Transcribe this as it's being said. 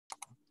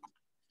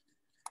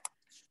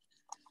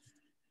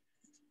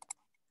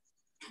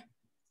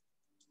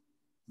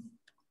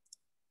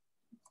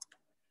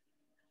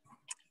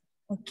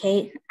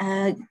Okay,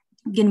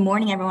 good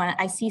morning, everyone.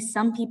 I see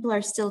some people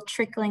are still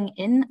trickling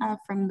in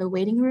from the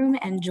waiting room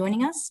and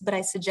joining us, but I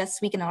suggest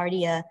we can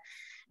already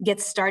get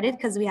started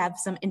because we have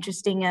some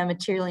interesting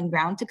material and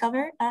ground to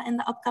cover in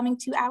the upcoming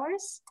 2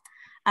 hours.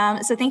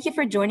 So thank you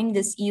for joining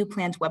this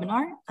EUPLANT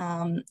webinar.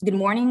 Good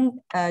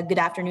morning, good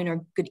afternoon,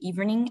 or good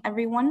evening,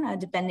 everyone,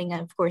 depending,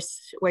 of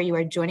course, where you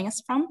are joining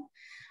us from.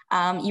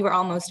 You are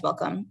all most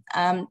welcome.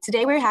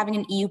 Today we're having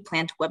an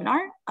EUPLANT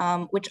webinar,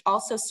 which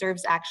also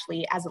serves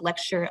actually as a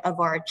lecture of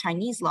our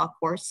Chinese law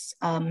course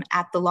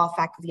at the law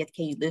faculty at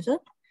KU Leuven.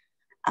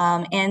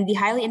 And the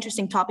highly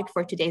interesting topic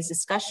for today's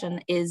discussion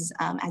is,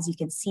 as you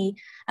can see,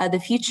 the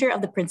future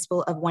of the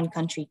principle of one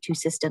country, two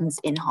systems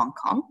in Hong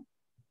Kong.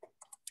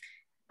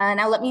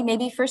 Now let me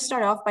maybe first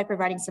start off by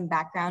providing some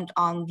background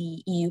on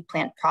the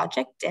EUPLANT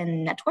project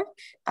and network.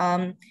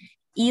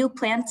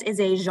 EUPLANT is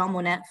a Jean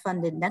Monnet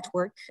funded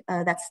network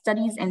that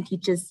studies and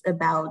teaches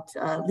about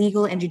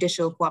legal and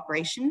judicial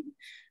cooperation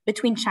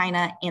between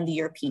China and the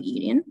European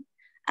Union.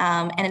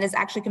 And it is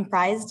actually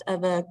comprised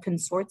of a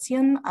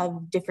consortium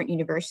of different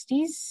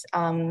universities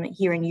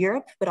here in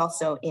Europe, but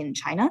also in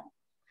China.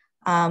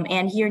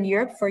 And here in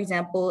Europe, for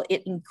example,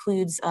 it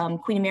includes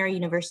Queen Mary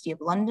University of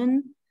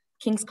London,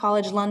 King's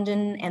College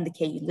London, and the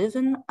KU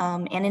Leuven.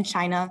 And in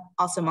China,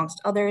 also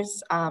amongst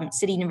others,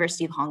 City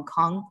University of Hong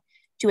Kong,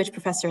 to which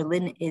Professor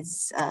Lin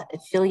is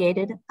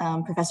affiliated.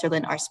 Professor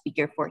Lin, our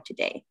speaker for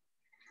today.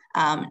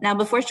 Now,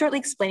 before shortly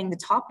explaining the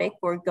topic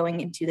or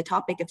going into the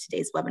topic of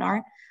today's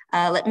webinar,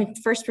 let me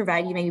first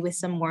provide you maybe with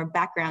some more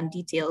background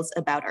details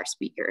about our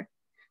speaker.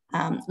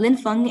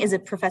 Feng is a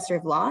professor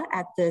of law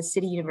at the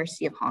City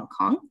University of Hong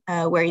Kong,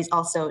 where he's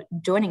also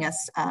joining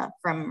us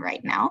from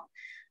right now.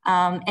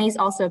 And he's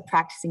also a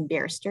practicing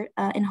barrister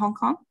in Hong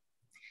Kong.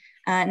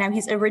 Now,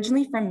 he's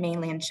originally from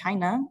mainland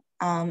China,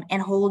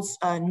 and holds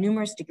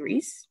numerous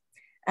degrees.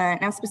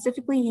 Now,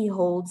 specifically, he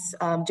holds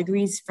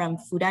degrees from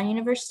Fudan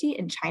University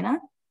in China,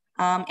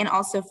 and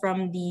also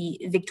from the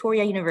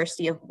Victoria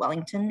University of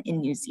Wellington in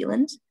New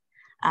Zealand.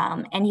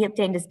 And he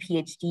obtained his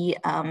PhD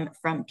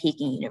from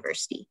Peking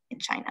University in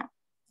China.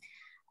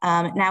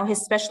 Now,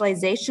 his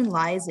specialization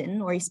lies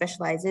in, or he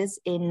specializes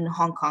in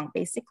Hong Kong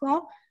basic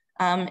law,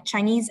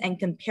 Chinese and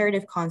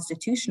comparative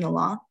constitutional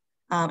law,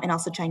 and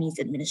also Chinese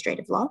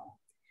administrative law.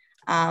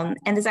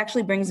 And this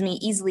actually brings me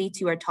easily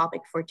to our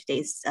topic for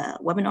today's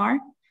webinar,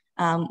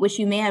 which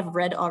you may have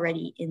read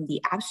already in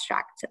the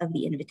abstract of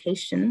the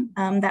invitation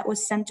that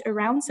was sent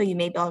around. So you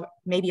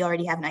maybe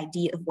already have an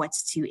idea of what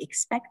to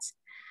expect.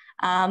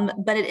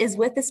 But it is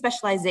with the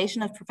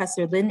specialization of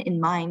Professor Lin in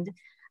mind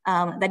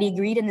that he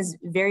agreed and is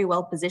very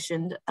well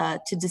positioned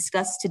to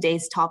discuss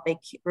today's topic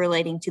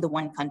relating to the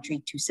one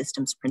country, two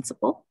systems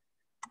principle.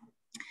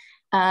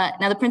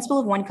 Now, the principle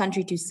of one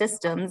country, two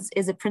systems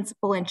is a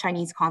principle in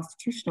Chinese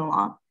constitutional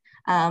law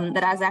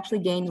that has actually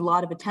gained a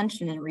lot of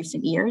attention in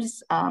recent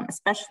years,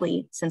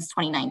 especially since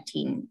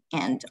 2019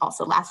 and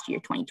also last year,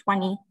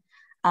 2020,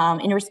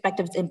 in respect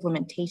of its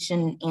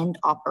implementation and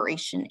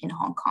operation in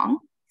Hong Kong.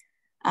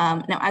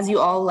 Now, as you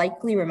all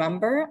likely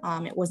remember,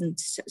 it wasn't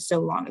so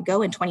long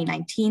ago, in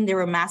 2019, there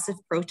were massive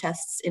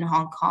protests in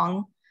Hong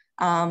Kong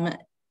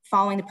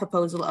following the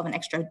proposal of an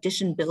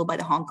extradition bill by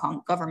the Hong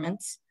Kong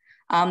government.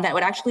 That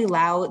would actually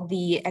allow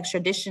the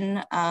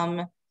extradition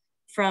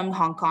from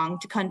Hong Kong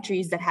to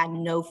countries that had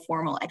no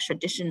formal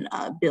extradition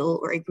bill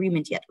or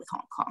agreement yet with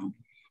Hong Kong.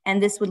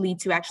 And this would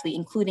lead to actually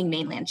including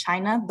mainland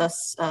China,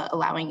 thus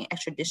allowing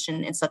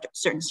extradition in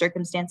certain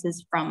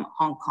circumstances from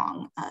Hong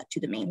Kong to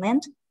the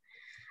mainland.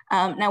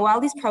 Now,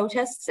 while these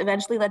protests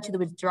eventually led to the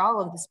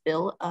withdrawal of this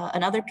bill,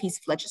 another piece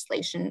of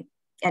legislation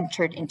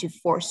entered into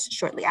force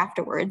shortly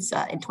afterwards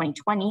in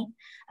 2020,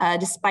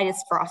 despite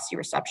its frosty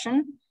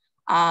reception.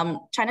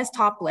 China's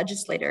top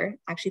legislator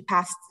actually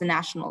passed the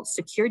national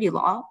security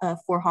law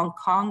for Hong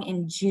Kong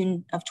in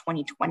June of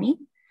 2020,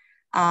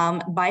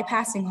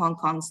 bypassing Hong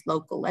Kong's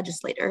local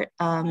legislator.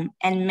 And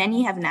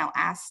many have now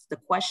asked the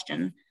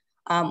question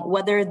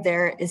whether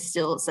there is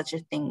still such a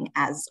thing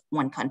as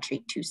one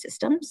country, two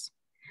systems.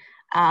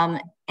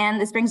 And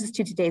this brings us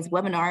to today's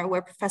webinar,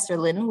 where Professor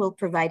Lin will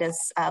provide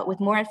us with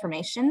more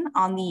information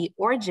on the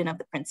origin of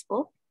the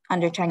principle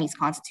under Chinese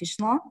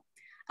constitutional law.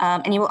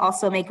 And he will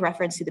also make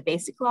reference to the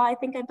basic law, I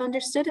think I've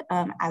understood,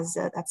 as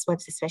that's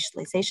what his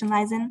specialization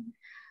lies in.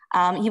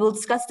 He will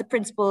discuss the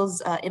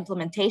principle's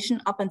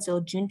implementation up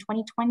until June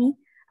 2020,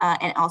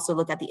 and also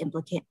look at the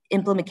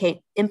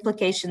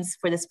implications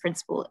for this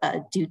principle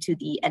due to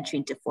the entry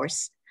into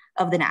force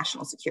of the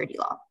national security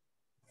law.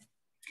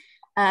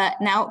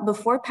 Now,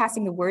 before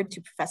passing the word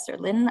to Professor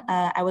Lin,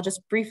 I will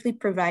just briefly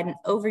provide an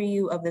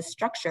overview of the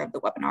structure of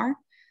the webinar.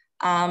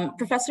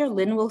 Professor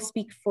Lin will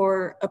speak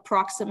for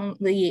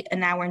approximately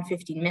 1 hour and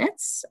 15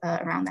 minutes,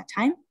 around that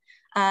time.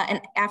 And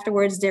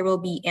afterwards, there will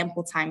be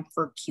ample time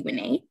for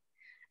Q&A.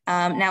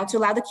 Now, to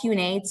allow the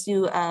Q&A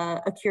to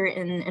occur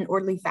in an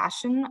orderly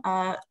fashion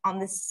on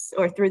this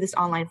or through this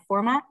online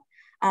format,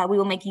 we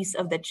will make use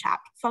of the chat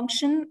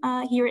function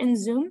here in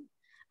Zoom.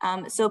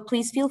 So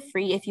please feel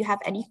free if you have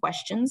any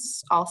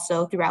questions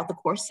also throughout the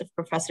course of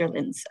Professor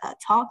Lin's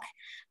talk.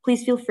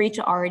 Please feel free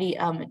to already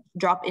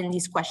drop in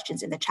these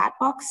questions in the chat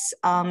box.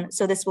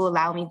 So this will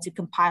allow me to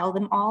compile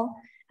them all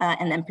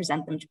and then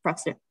present them to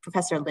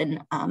Professor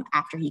Lin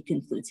after he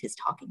concludes his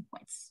talking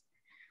points.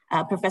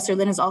 Professor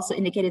Lin has also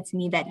indicated to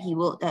me that he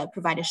will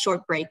provide a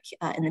short break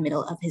in the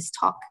middle of his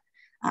talk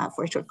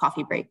for a short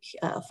coffee break,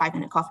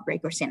 5-minute coffee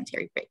break or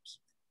sanitary break.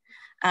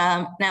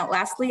 Now,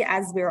 lastly,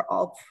 as we're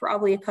all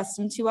probably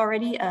accustomed to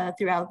already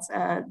throughout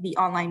the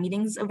online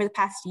meetings over the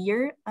past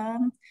year,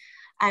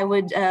 I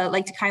would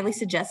like to kindly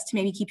suggest to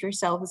maybe keep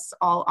yourselves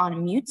all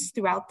on mute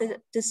throughout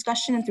the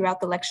discussion and throughout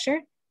the lecture.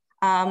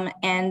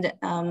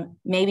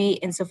 Maybe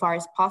insofar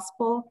as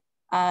possible,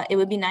 it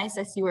would be nice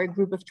as you are a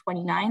group of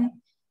 29.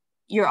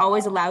 You're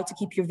always allowed to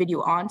keep your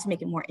video on to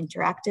make it more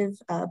interactive,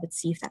 but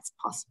see if that's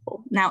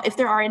possible. Now, if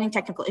there are any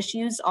technical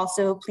issues,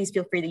 also please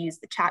feel free to use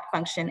the chat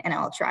function and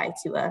I'll try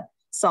to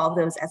solve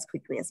those as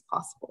quickly as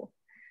possible.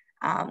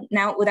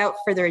 Now, without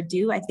further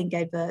ado, I think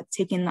I've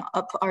taken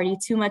up already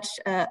too much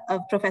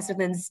of Professor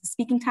Lin's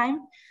speaking time.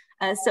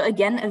 So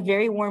again, a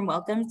very warm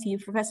welcome to you,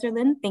 Professor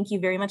Lin. Thank you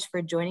very much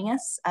for joining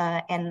us.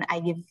 And I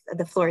give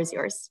the floor is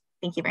yours.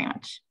 Thank you very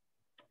much.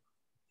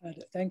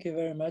 Thank you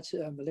very much,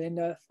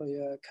 Melinda, for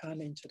your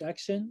kind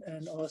introduction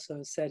and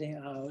also setting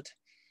out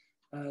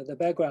the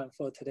background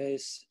for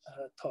today's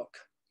talk.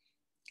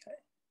 Okay.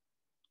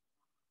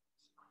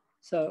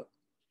 So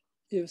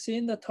you've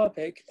seen the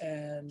topic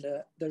and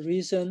the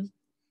reason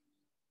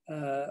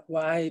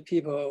why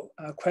people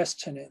are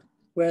questioning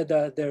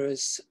whether there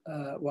is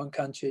one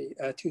country,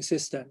 two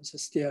systems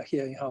still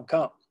here in Hong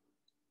Kong.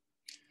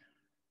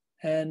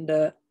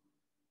 And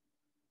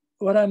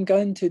what I'm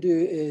going to do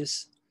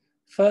is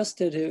first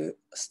to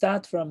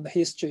start from the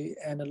history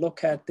and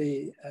look at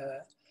the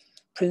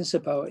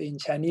principle in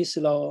Chinese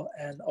law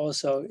and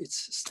also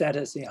its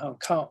status in Hong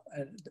Kong,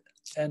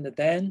 and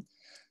then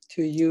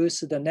to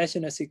use the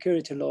national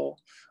security law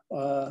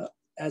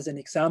as an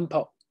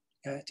example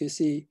to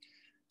see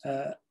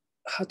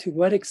to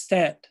what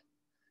extent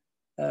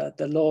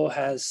the law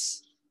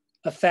has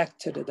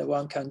affected the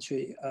one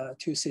country,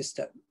 two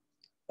system,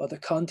 or the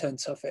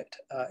contents of it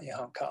in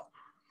Hong Kong.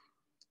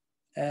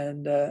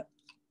 And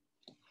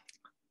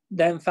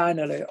then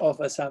finally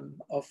offer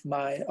some of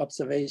my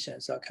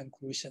observations or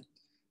conclusion.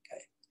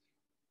 Okay.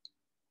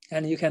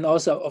 And you can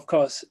also, of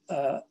course,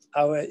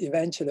 I will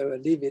eventually will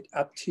leave it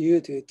up to you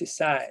to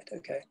decide,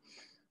 okay,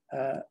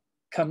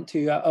 come to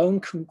your own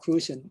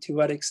conclusion to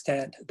what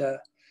extent the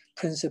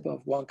principle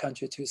of one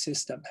country, two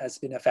system has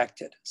been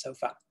affected so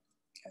far.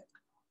 Okay.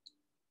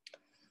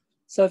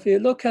 So if you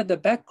look at the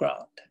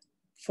background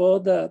for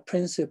the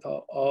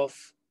principle of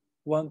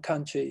one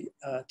country,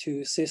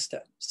 two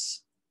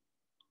systems,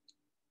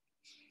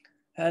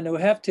 and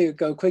we have to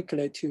go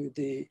quickly to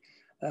the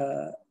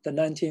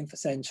 19th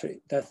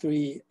century, the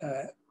three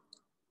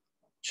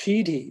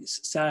treaties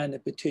signed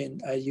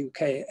between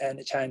UK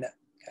and China.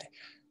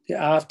 Okay.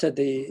 After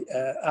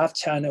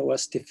China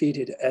was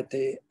defeated at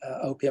the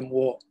Opium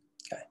War.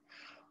 Okay.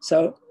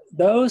 So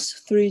those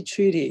three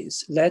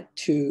treaties led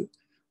to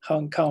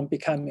Hong Kong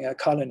becoming a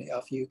colony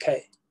of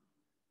UK.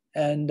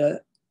 And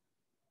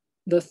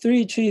the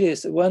three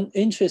treaties, one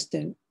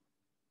interesting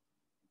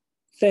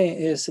thing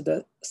is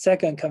the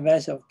Second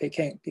Convention of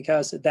Peking,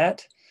 because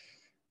that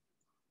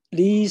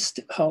leased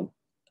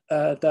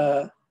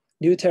the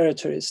new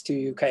territories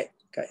to UK.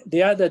 Okay.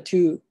 The other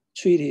two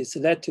treaties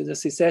led to the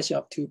secession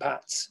of two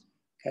parts,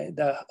 okay,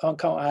 the Hong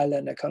Kong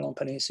Island and Kowloon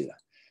Peninsula.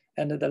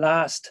 And the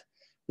last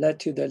led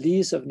to the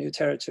lease of new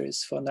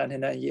territories for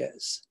 99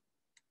 years.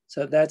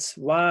 So that's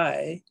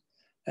why,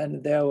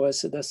 and there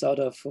was the sort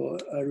of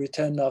a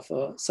return of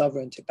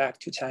sovereignty back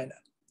to China.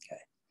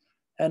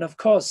 And of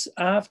course,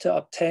 after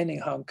obtaining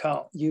Hong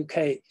Kong,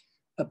 UK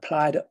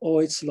applied all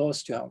its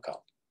laws to Hong Kong,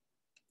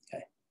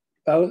 okay?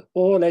 Both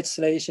all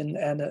legislation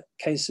and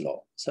case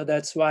law. So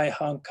that's why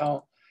Hong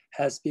Kong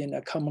has been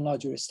a common law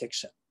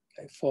jurisdiction,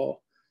 okay, for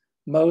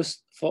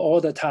all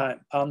the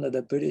time under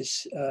the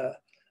British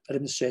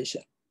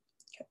administration.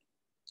 Okay.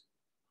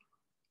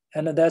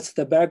 And that's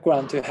the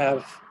background to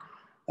have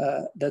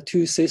the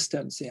two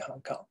systems in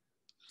Hong Kong.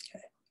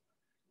 Okay.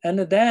 And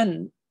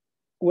then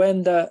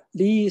when the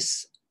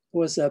lease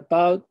was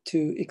about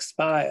to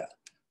expire,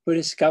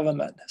 British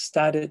government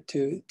started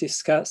to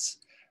discuss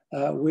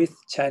with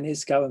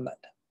Chinese government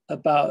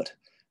about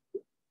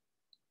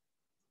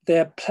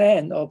their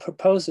plan or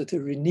proposal to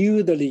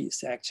renew the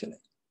lease,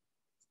 actually.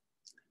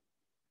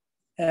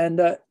 And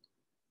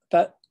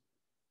but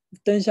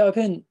Deng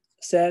Xiaoping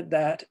said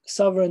that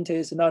sovereignty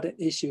is not an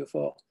issue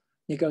for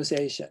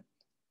negotiation.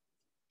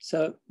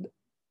 So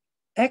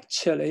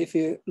actually, if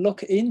you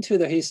look into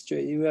the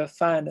history, you will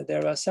find that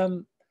there are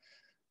some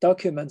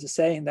documents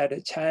saying that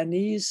the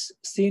Chinese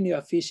senior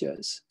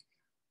officials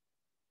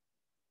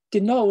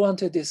did not want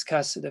to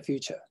discuss the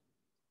future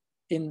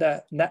in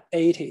the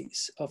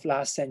 80s of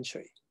last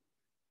century.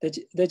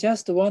 They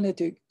just wanted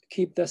to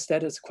keep the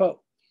status quo.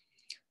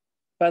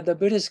 But the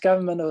British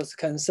government was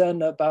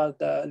concerned about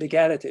the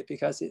legality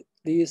because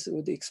these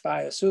would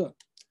expire soon.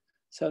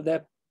 So they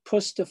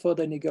pushed for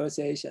the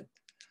negotiation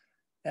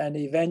and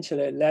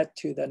eventually led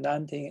to the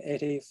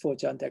 1984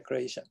 Joint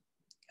Declaration.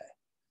 Okay.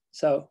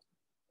 So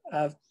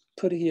I've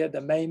put here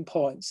the main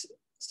points.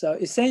 So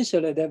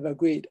essentially they've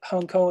agreed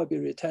Hong Kong will be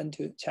returned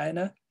to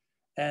China,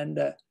 and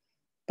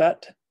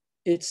but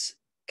its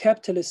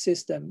capitalist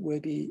system will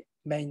be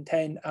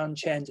maintained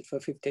unchanged for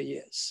 50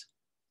 years.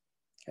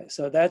 Okay,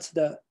 so that's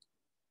the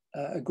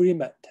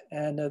agreement.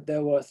 And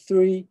there were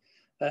 3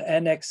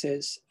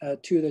 annexes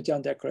to the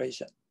Joint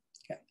Declaration.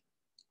 Okay.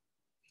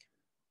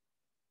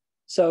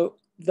 So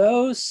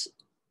those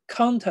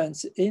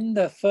contents in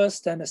the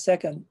first and the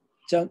second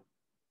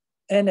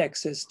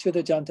annexes to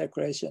the Joint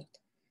Declaration,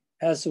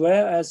 as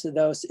well as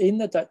those in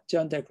the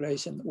Joint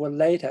Declaration, were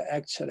later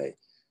actually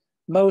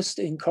most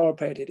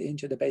incorporated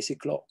into the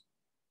Basic Law,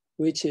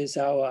 which is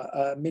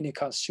our mini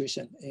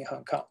constitution in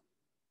Hong Kong.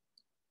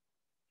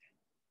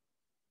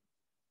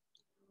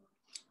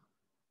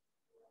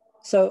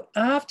 So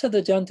after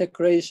the Joint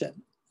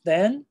Declaration,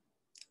 then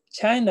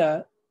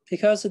China,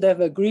 because they've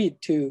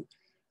agreed to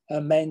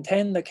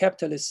maintain the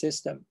capitalist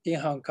system in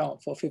Hong Kong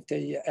for 50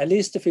 years, at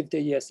least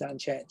 50 years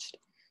unchanged.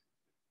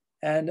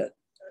 And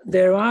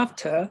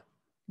thereafter,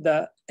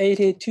 the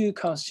 82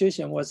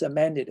 Constitution was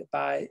amended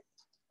by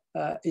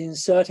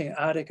inserting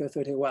Article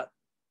 31.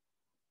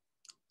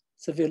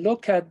 So if you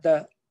look at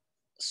the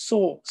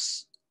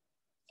source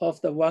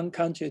of the one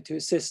country, two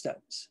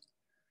systems,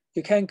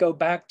 you can go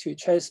back to,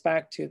 trace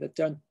back to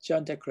the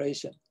Joint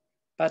Declaration.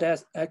 But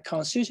at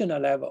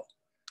constitutional level,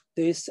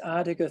 this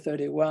Article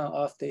 31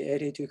 of the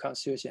 82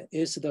 Constitution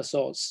is the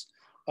source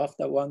of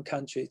the one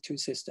country, two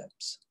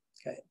systems,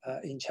 okay,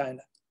 in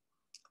China.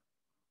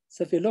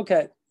 So if you look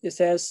at, it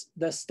says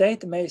the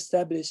state may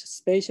establish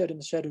spatial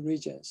administrative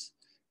regions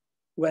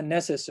when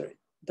necessary.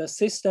 The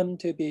system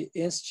to be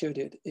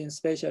instituted in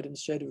spatial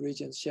administrative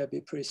regions shall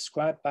be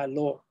prescribed by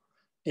law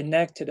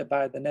enacted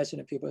by the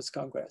National People's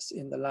Congress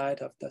in the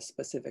light of the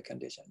specific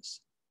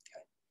conditions.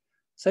 Okay.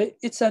 So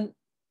it's an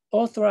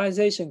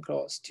authorization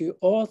clause to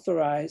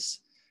authorize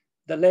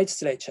the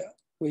legislature,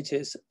 which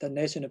is the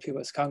National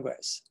People's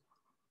Congress,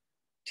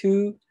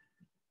 to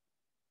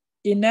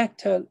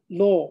enact a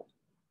law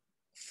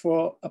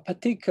for a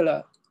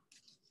particular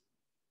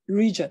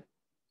region.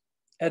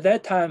 At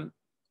that time,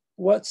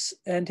 what's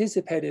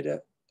anticipated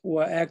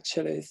were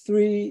actually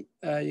 3,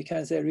 you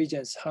can say,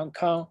 regions: Hong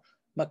Kong,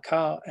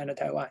 Macau, and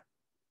Taiwan.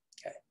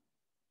 Okay.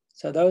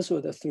 So those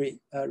were the 3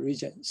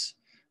 regions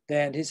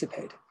they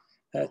anticipate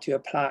to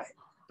apply.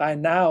 By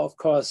now, of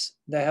course,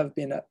 there have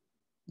been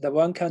the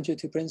one country,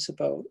 two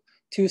principle,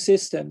 two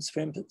systems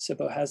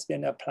principle has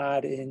been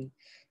applied in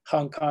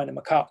Hong Kong and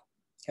Macau.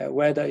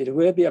 Whether it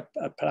will be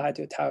applied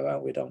to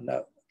Taiwan, we don't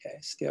know. Okay,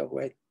 still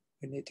wait.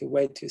 We need to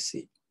wait to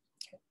see.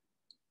 Okay.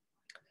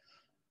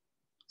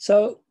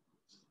 So,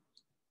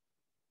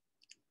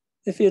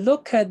 if you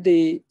look at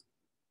the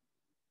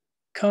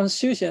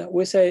Constitution,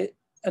 we say,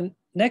 and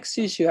next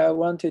issue I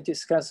want to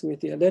discuss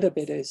with you a little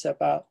bit is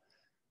about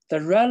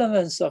the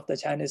relevance of the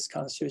Chinese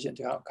Constitution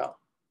to Hong Kong,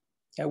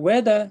 and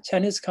whether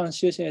Chinese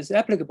Constitution is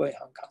applicable in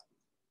Hong Kong.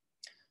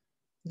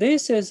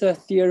 This is a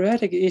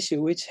theoretical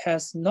issue which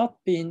has not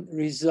been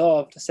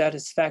resolved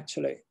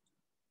satisfactorily,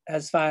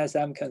 as far as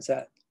I'm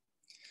concerned.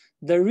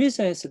 The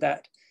reason is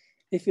that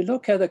if you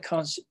look at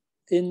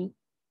the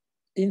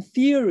in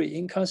theory,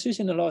 in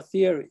constitutional law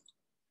theory,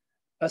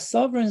 a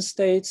sovereign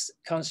state's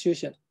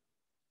constitution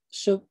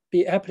should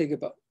be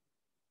applicable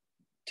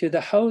to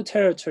the whole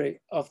territory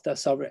of the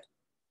sovereign.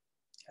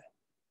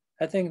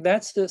 I think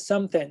that's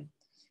something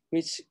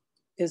which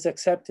is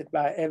accepted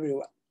by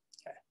everyone.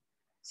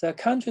 So a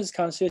country's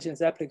constitution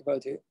is applicable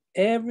to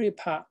every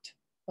part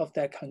of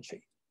that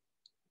country.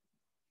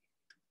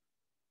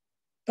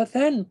 But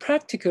then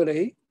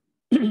practically,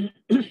 if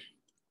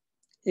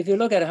you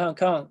look at Hong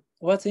Kong,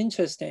 what's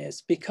interesting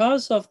is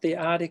because of the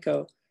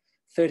Article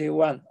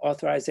 31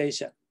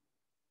 authorization,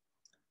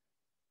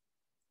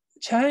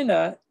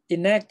 China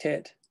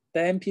enacted, the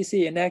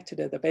MPC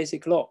enacted the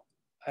Basic Law,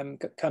 I'm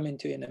coming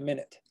to in a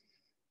minute,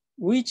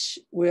 which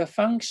will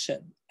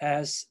function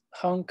as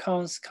Hong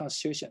Kong's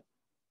constitution.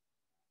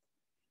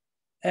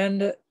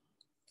 And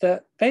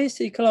the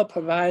Basic Law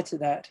provides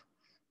that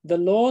the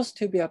laws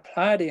to be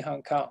applied in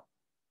Hong Kong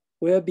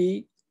will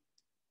be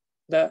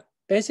the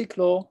Basic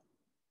Law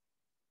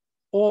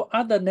or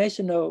other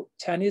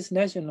Chinese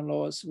national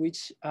laws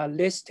which are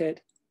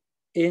listed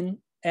in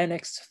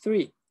Annex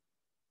 3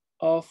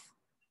 of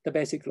the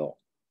Basic Law.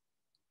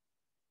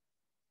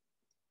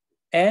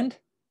 And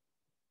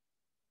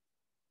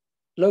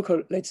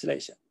local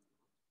legislation.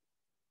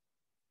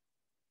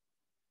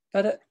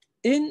 But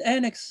in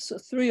Annex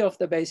 3 of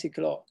the Basic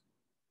Law,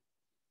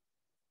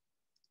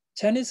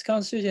 Chinese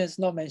Constitution is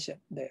not mentioned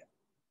there.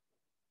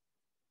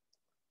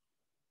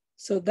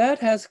 So that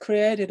has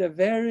created a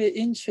very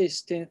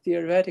interesting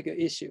theoretical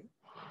issue.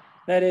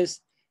 That is,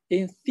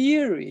 in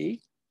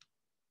theory,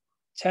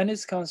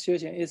 Chinese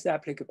Constitution is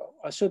applicable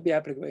or should be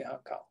applicable in Hong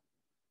Kong.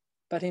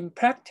 But in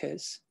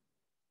practice,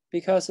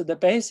 because the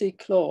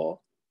Basic Law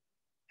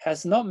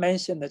has not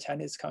mentioned the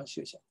Chinese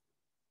Constitution,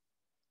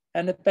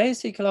 And the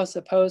basic law is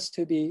supposed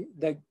to be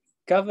the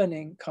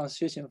governing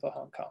constitution for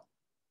Hong Kong.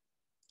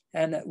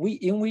 And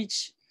in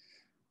which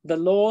the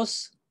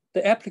laws,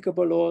 the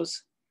applicable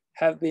laws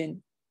have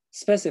been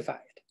specified.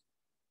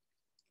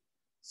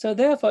 So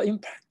therefore, in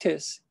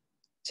practice,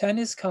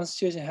 Chinese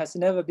constitution has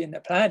never been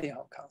applied in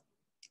Hong Kong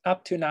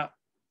up to now,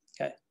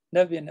 okay,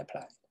 never been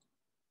applied.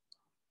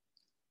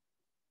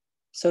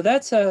 So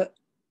that's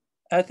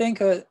I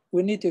think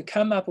we need to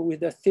come up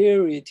with a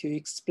theory to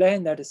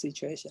explain that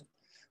situation.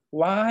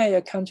 Why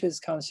a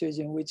country's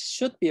constitution, which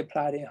should be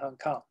applied in Hong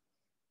Kong,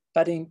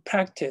 but in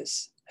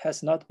practice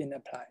has not been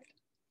applied.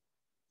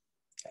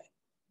 Okay.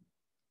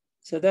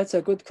 So that's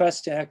a good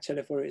question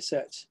actually for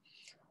research.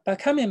 But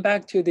coming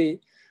back to the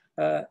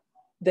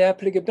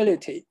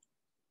applicability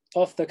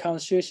of the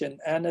constitution,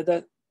 and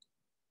the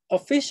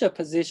official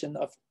position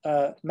of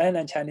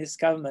mainland Chinese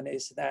government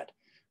is that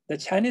the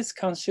Chinese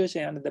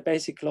constitution and the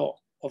basic law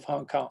of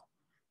Hong Kong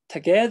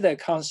together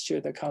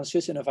constitute the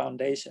constitutional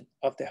foundation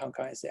of the Hong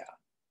Kong SAR.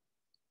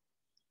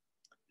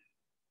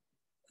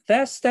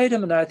 That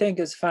statement I think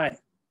is fine.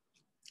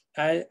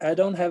 I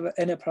don't have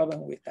any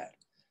problem with that.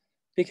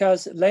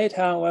 Because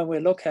later on when we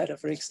look at,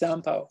 for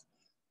example,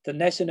 the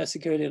national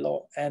security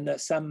law and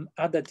some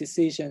other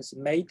decisions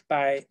made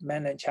by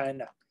mainland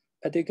China,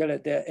 particularly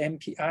the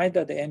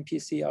either the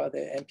MPC or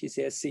the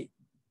MPCSC,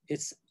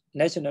 its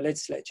national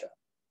legislature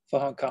for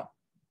Hong Kong.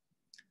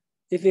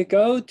 If you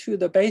go to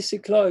the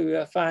basic law, you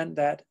will find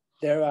that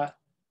there are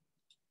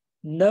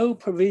no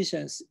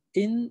provisions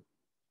in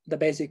the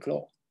basic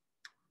law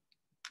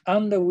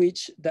under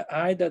which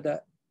either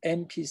the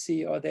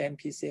MPC or the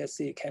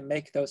MPCSC can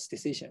make those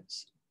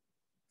decisions.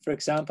 For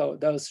example,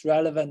 those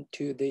relevant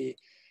to the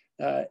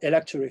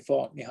electoral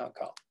reform in Hong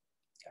Kong.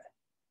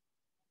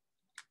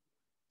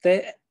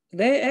 Okay.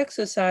 They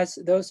exercise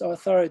those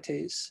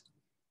authorities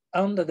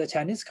under the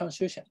Chinese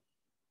constitution.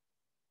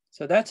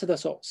 So that's the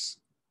source.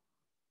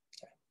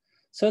 Okay.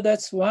 So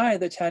that's why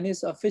the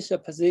Chinese official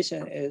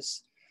position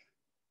is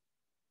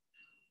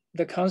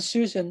the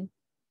constitution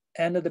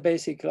and the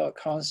basic law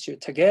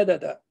constitute together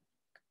the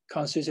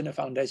constitutional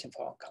foundation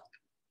for Hong Kong.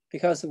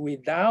 Because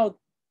without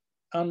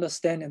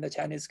understanding the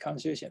Chinese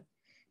constitution,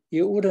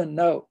 you wouldn't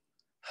know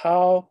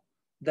how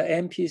the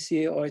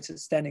MPC or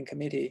its standing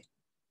committee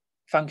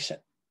function.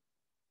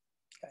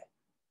 Okay.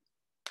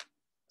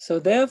 So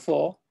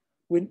therefore,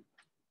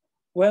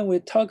 when we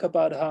talk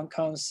about Hong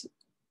Kong's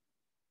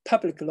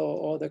public law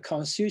or the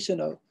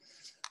constitutional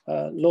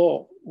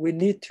law, we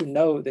need to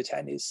know the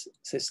Chinese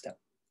system.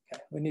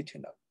 Okay. We need to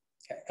know.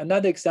 Okay.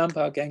 Another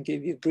example I can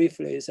give you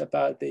briefly is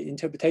about the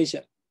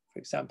interpretation, for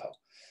example.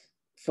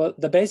 For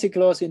the basic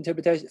laws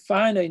interpretation,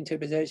 final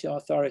interpretation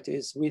authority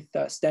is with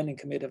the standing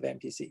committee of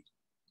MPC.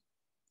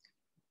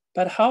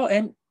 But how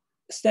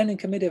standing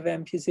committee of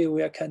MPC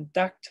will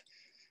conduct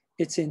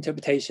its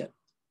interpretation?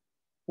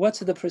 What's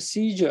the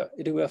procedure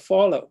it will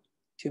follow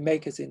to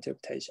make its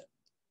interpretation?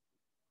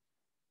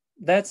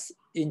 That's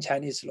in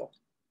Chinese law.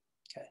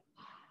 Okay.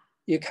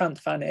 You can't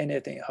find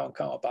anything in Hong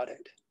Kong about it.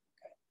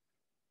 Okay.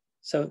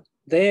 So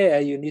there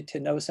you need to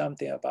know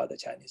something about the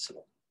Chinese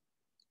law.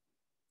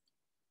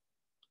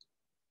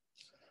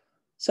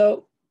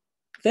 So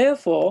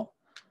therefore,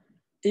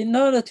 in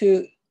order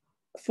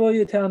for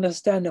you to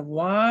understand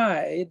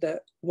why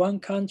the one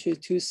country,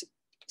 two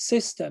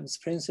systems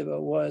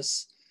principle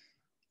was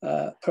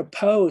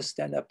proposed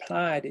and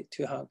applied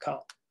to Hong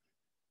Kong.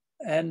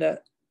 And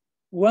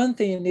one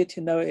thing you need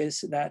to know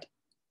is that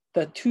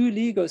the two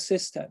legal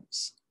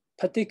systems,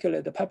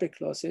 particularly the public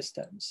law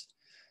systems,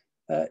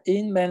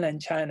 in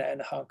mainland China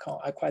and Hong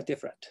Kong are quite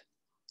different.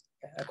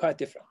 Okay, are quite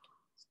different.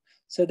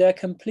 So they're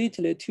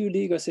completely two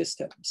legal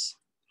systems.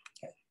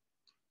 Okay.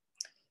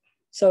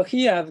 So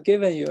here I've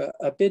given you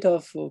a bit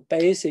of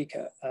basic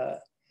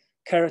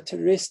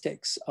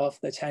characteristics of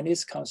the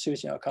Chinese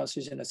constitution or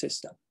constitutional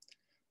system.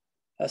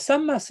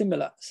 Some are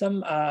similar,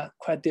 some are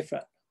quite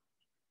different.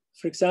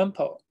 For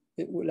example,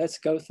 let's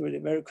go through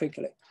it very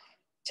quickly.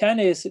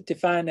 China is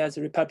defined as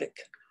a republic,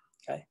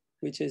 okay,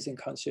 which is in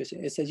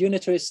constitution. It's a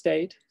unitary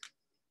state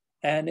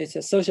and it's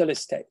a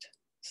socialist state,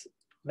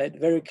 made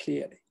very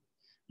clearly.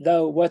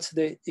 Though what's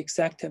the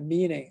exact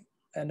meaning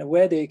and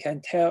whether you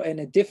can tell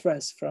any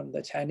difference from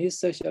the Chinese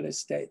socialist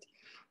state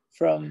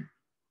from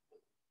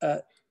a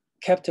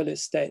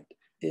capitalist state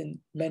in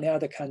many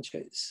other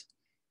countries.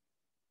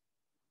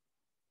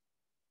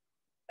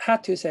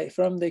 Hard to say.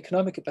 From the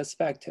economic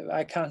perspective,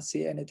 I can't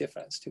see any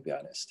difference, to be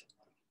honest.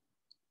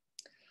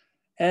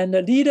 And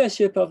the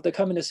leadership of the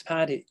Communist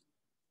Party,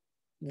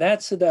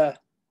 that's the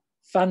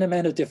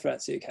fundamental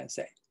difference, you can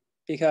say,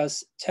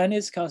 because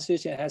Chinese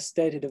constitution has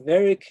stated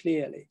very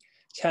clearly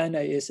China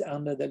is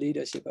under the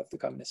leadership of the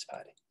Communist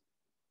Party.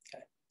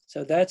 Okay.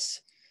 So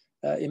that's,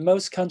 in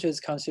most countries'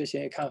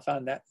 constitution, you can't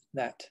find that.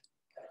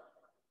 Okay.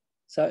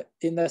 So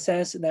in the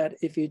sense that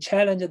if you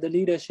challenge the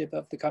leadership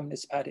of the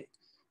Communist Party,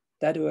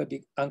 that will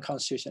be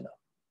unconstitutional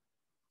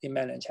in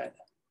mainland China.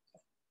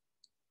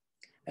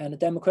 And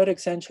democratic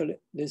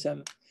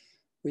centralism,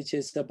 which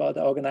is about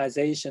the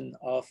organization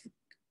of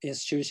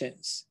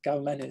institutions,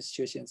 government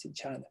institutions in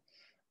China,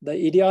 the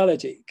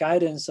ideology,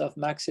 guidance of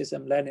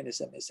Marxism,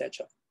 Leninism,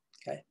 etc.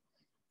 Okay,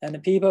 and the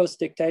people's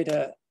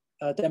dictator,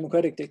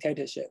 democratic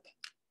dictatorship.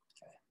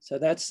 Okay. So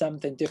that's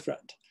something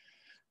different.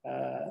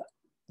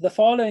 The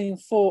following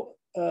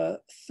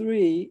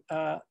three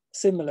are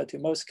similar to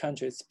most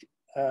countries: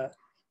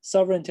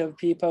 sovereignty of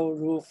people,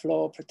 rule of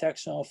law,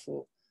 protection of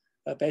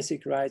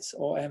basic rights,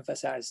 all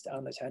emphasized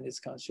on the Chinese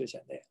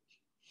constitution there.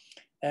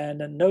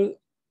 And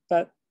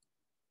but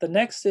the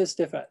next is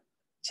different.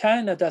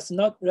 China does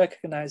not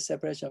recognize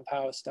separation of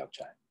powers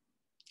doctrine.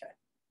 Okay.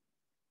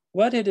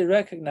 What it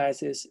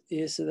recognizes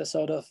is the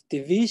sort of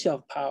division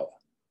of power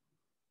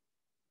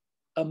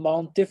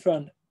among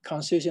different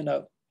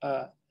constitutional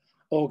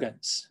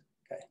organs,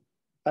 okay,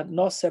 but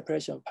not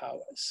separation of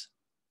powers.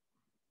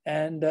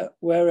 And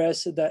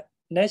whereas the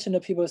National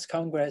People's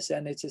Congress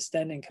and its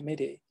standing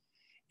committee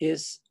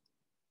is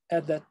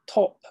at the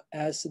top,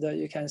 as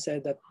you can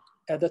say,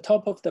 at the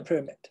top of the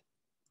pyramid.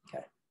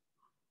 Okay.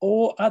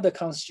 All other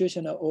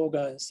constitutional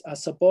organs are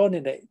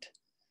subordinate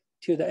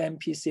to the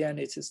NPC and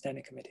its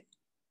standing committee.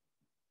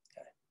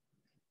 Okay.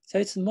 So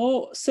it's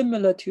more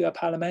similar to a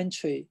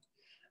parliamentary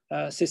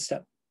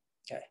system,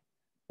 okay,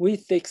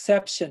 with the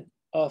exception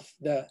of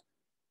the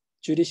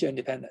judicial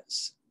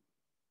independence.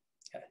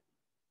 Okay.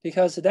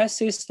 Because that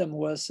system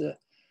was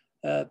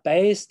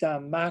based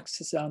on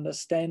Marx's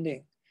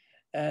understanding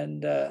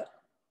and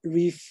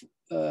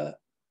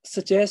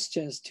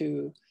suggestions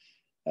to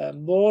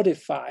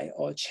modify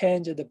or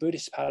change the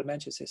British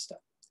parliamentary system.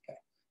 Okay.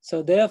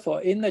 So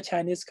therefore, in the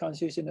Chinese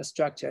constitutional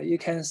structure, you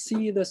can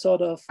see the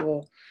sort of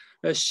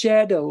a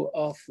shadow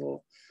of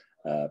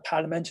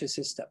parliamentary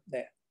system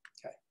there.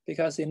 Okay.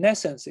 Because in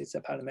essence, it's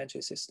a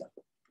parliamentary system,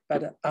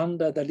 but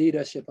under the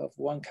leadership of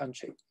one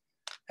country,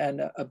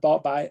 and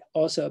by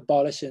also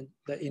abolishing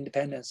the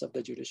independence of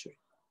the judiciary.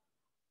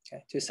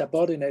 Okay. To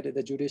subordinate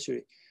the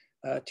judiciary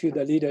to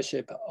the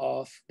leadership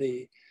of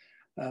the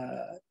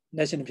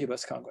National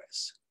People's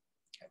Congress.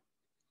 Okay.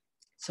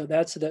 So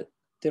that's the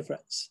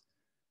difference.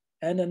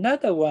 And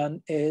another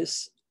one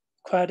is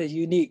quite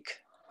unique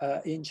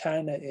in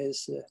China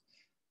is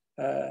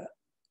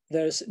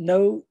there's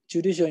no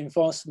judicial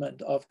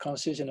enforcement of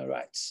constitutional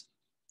rights.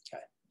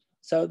 Okay.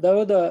 So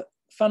though the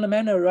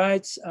fundamental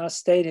rights are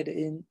stated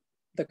in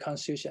the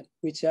Constitution,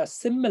 which are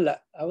similar,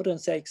 I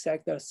wouldn't say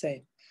exactly the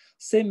same,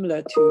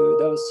 similar to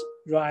those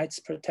rights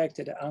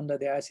protected under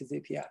the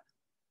ICCPR.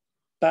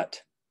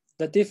 But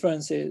the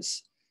difference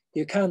is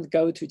you can't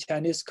go to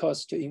Chinese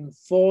courts to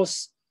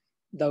enforce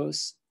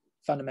those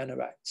fundamental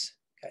rights.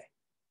 Okay.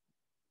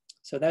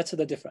 So that's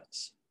the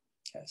difference.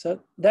 Okay.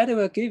 So that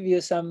will give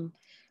you some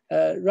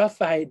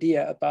rough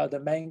idea about the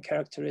main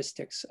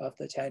characteristics of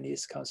the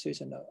Chinese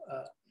constitutional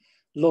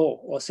law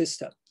or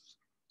system.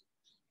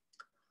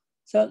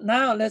 So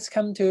now let's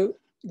come to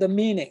the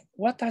meaning.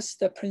 What does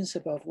the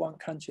principle of one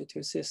country,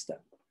 two system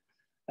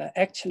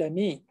actually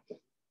mean?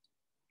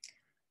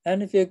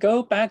 And if you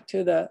go back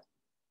to the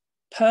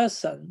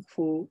person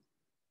who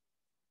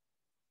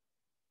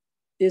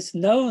is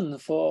known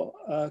for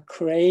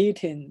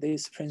creating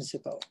this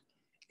principle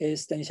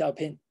is Deng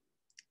Xiaoping.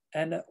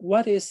 And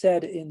what he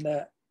said in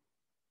the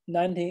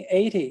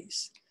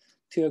 1980s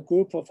to a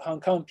group of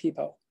Hong Kong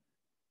people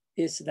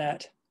is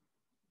that,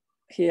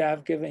 here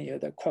I've given you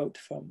the quote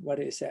from what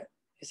he said.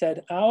 He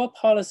said, our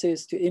policy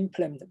is to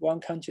implement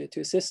one country,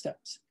 two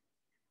systems.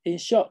 In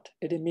short,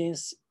 it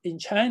means in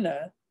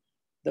China,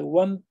 the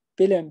 1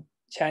 billion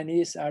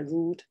Chinese are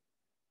ruled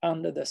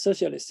under the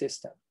socialist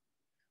system,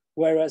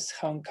 whereas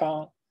Hong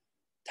Kong,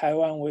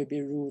 Taiwan will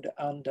be ruled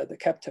under the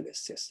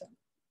capitalist system.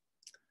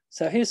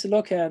 So he's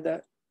looking at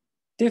the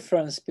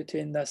difference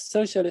between the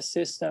socialist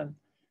system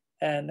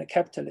and the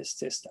capitalist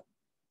system.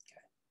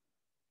 Okay.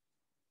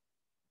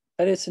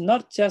 But it's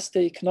not just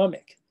the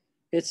economic,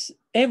 it's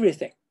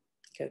everything,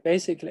 okay,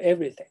 basically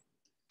everything.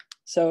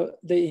 So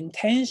the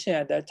intention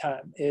at that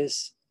time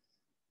is,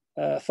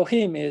 for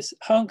him is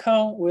Hong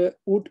Kong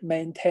would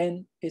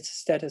maintain its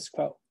status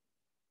quo.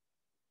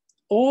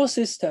 All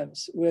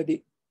systems will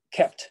be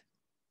kept.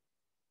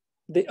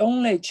 The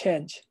only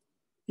change,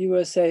 you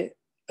will say,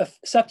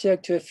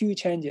 subject to a few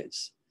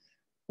changes.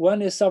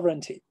 One is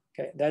sovereignty,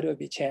 okay, that will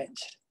be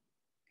changed.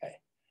 Okay.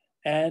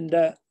 And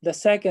the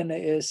second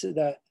is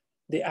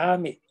the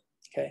army,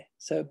 okay.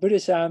 So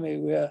British Army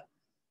will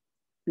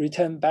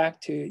return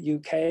back to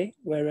UK,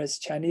 whereas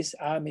Chinese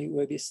army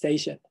will be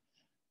stationed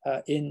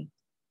in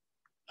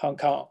Hong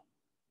Kong.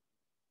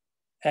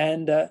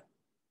 And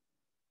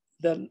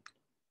the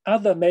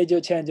other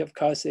major change, of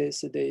course,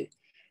 is the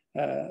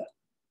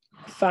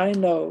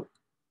final,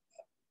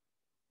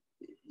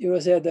 you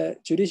will say the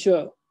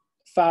judicial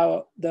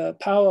power, the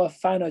power of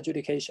final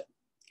adjudication,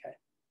 okay,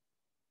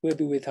 will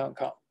be with Hong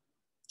Kong.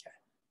 Okay.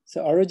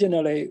 So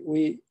originally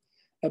we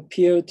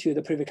appealed to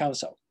the Privy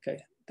Council,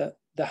 okay.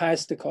 The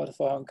highest court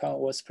for Hong Kong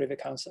was Privy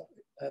Council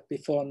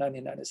before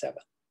 1997.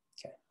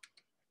 Okay.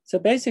 So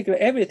basically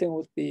everything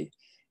would be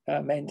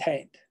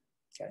maintained.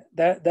 Okay.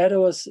 That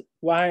was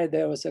why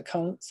there was a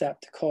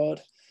concept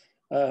called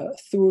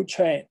through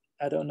train.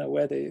 I don't know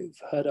whether you've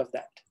heard of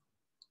that,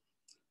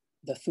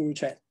 the through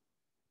train.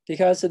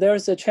 because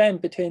there's a train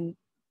between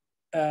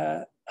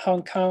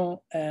Hong Kong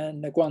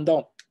and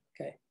Guangdong,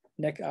 okay,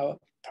 our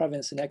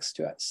province next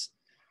to us.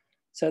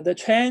 So the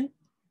train,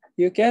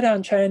 you get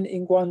on train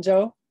in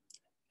Guangzhou,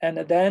 and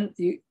then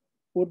you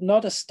would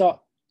not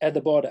stop at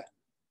the border.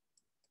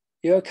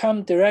 You'll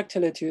come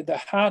directly to the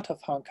heart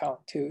of Hong Kong,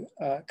 to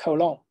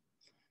Kowloon,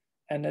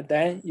 and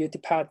then you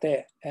depart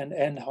there and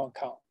end Hong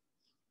Kong.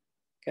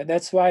 Okay,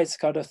 that's why it's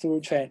called a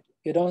through train.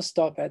 You don't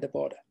stop at the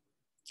border.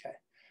 Okay,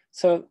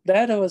 so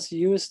that was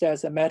used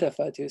as a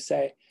metaphor to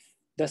say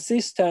the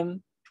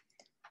system,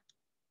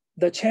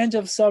 the change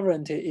of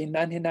sovereignty in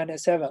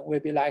 1997 will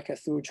be like a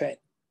through train.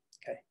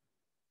 Okay,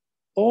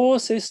 all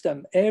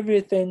system,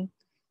 everything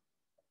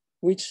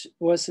which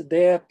was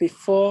there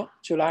before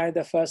July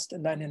the 1st,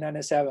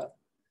 1997,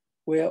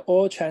 will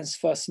all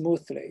transfer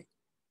smoothly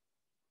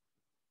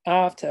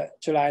after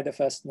July the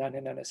 1st,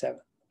 1997.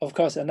 Of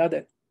course,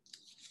 another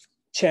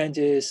change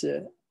is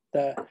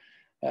the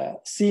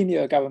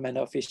senior government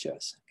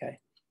officials, okay?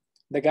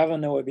 The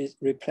governor will be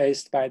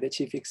replaced by the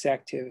chief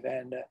executive,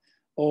 and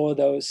all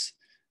those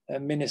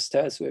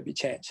ministers will be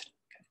changed.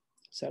 Okay?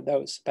 So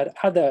those, but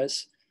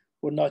others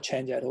would not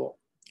change at all.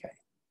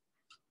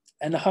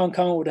 And Hong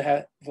Kong would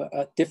have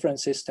a different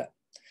system.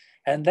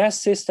 And that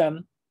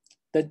system,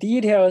 the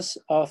details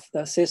of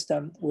the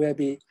system will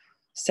be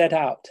set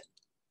out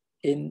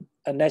in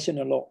a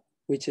national law,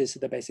 which is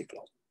the basic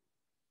law.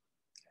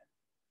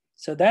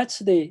 So that's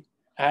the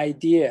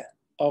idea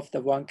of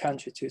the one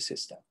country, two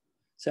system.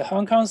 So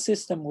Hong Kong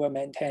system will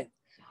maintain.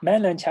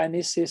 Mainland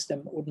Chinese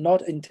system would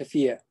not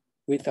interfere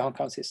with the Hong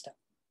Kong system.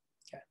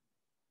 Okay.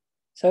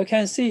 So you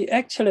can see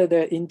actually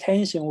the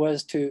intention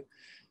was to,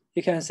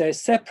 you can say,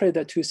 separate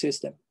the two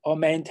systems or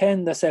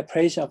maintain the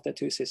separation of the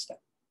two systems,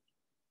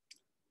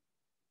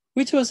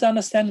 which was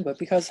understandable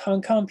because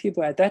Hong Kong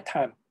people at that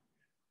time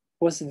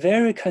was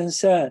very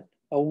concerned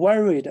or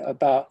worried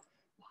about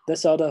the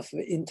sort of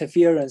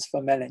interference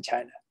from mainland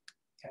China.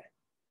 Okay.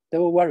 They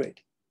were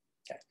worried.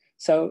 Okay.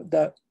 So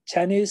the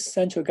Chinese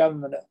central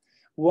government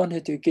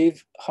wanted to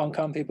give Hong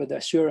Kong people the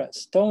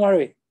assurance, don't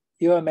worry,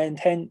 you will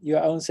maintain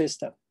your own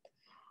system.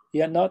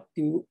 You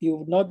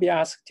will not be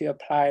asked to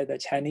apply the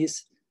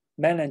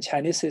mainland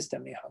Chinese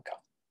system in Hong Kong.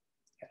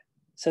 Okay.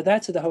 So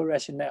that's the whole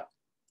rationale.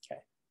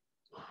 Okay.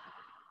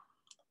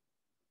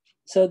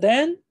 So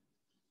then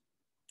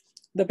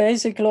the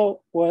basic law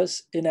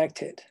was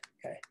enacted.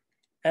 Okay.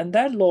 And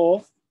that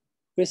law,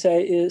 we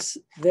say, is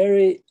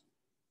very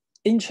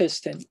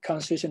interesting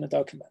constitutional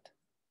document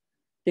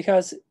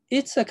because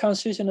it's a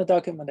constitutional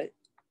document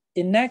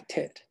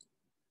enacted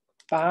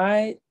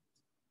by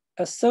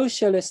a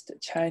socialist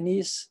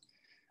Chinese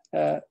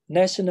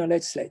national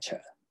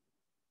legislature,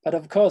 but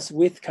of course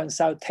with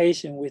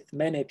consultation with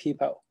many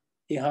people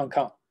in Hong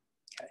Kong.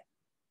 Okay.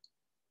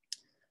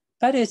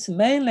 But it's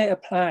mainly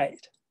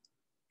applied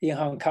in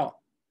Hong Kong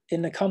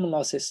in the common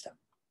law system.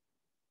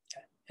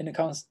 Okay. In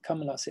the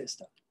common law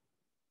system.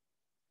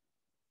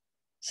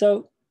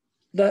 So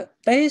the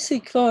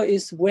basic law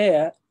is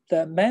where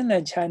the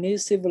mainland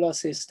Chinese civil law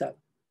system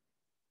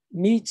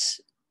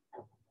meets,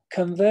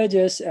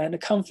 converges, and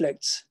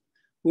conflicts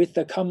with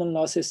the common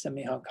law system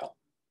in Hong Kong.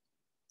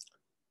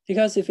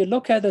 Because if you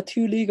look at the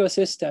two legal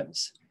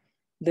systems,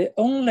 the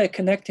only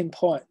connecting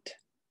point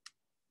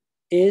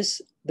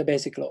is the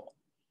basic law.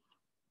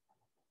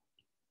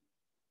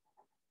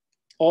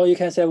 Or you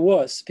can say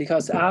was,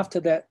 because after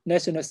the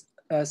national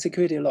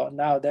security law,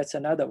 now that's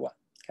another one.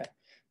 Okay?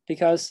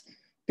 Because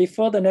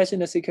before the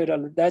national security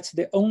law, that's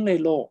the only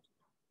law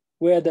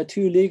where the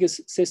two legal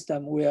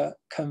systems will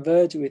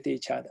converge with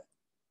each other.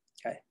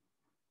 Okay?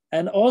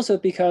 And also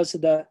because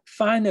the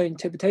final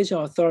interpretation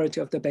authority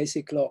of the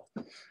basic law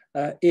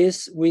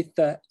is with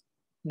the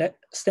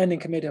Standing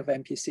Committee of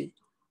MPC.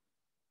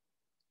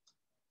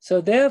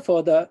 So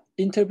therefore, the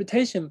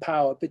interpretation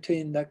power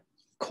between the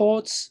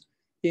courts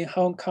in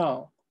Hong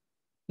Kong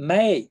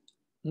may,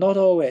 not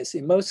always,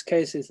 in most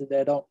cases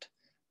they don't,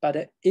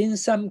 but in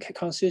some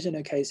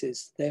constitutional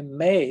cases, they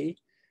may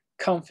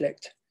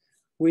conflict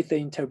with the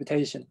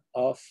interpretation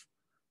of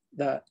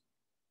the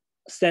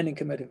Standing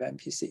Committee of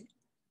MPC.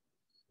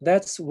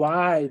 That's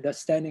why the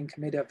Standing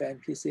Committee of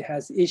MPC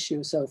has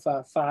issued so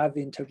far 5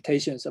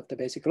 interpretations of the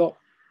basic law,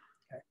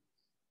 okay?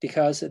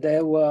 Because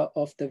they were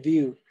of the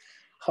view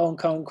Hong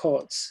Kong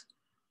courts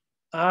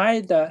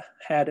either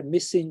had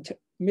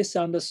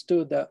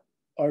misunderstood the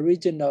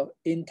original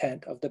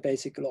intent of the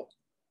basic law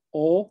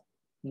or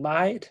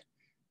might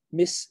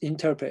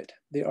misinterpret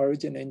the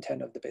original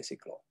intent of the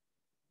basic law.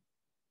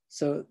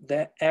 So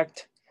they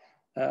act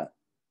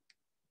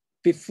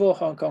before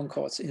Hong Kong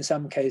courts, in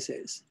some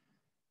cases,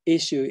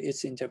 issue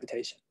its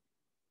interpretation.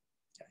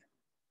 Okay.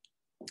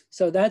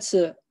 So that's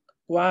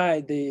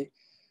why the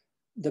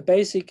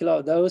basic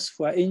law, those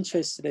who are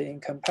interested in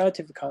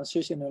comparative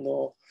constitutional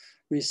law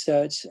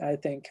research, I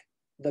think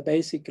the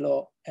basic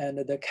law and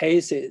the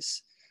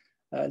cases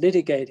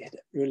litigated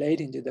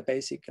relating to the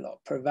basic law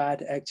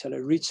provide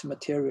actually rich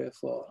material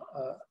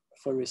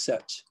for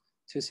research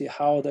to see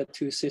how the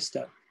two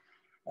systems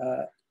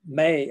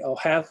may or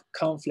have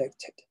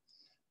conflicted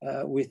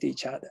with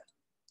each other.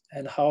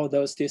 and how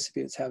those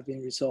disputes have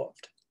been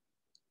resolved.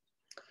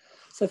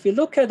 So if you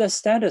look at the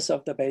status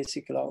of the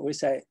Basic Law, we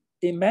say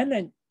in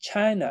mainland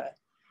China,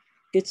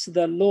 it's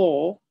the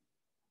law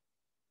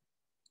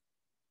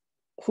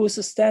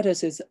whose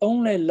status is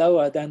only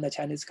lower than the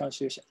Chinese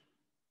Constitution.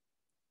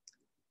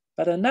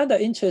 But another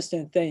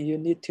interesting thing you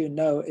need to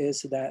know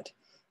is that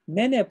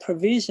many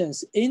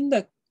provisions in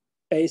the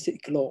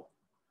Basic Law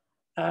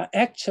are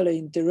actually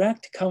in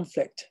direct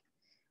conflict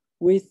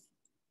with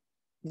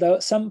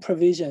some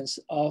provisions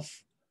of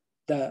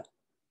the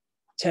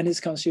Chinese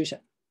Constitution.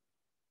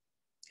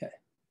 Okay.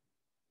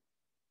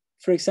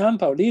 For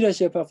example,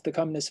 leadership of the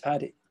Communist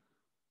Party,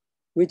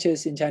 which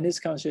is in Chinese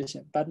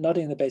Constitution, but not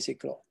in the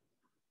Basic Law.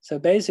 So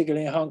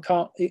basically in Hong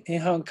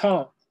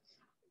Kong,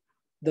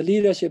 the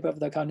leadership of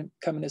the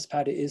Communist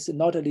Party is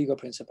not a legal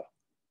principle.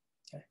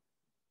 Okay.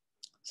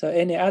 So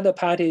any other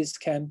parties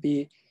can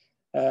be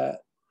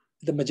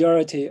the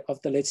majority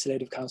of the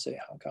Legislative Council in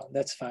Hong Kong,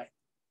 that's fine.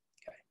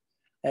 Okay.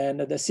 And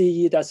the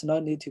CE does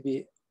not need to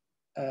be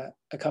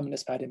a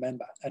Communist Party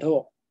member at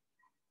all.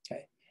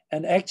 Okay.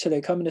 And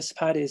actually, Communist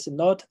Party is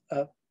not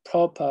a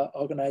proper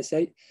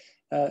organization.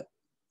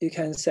 You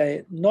can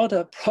say not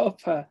a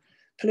proper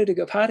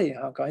political party in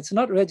Hong Kong. It's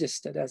not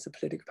registered as a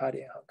political party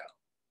in Hong Kong.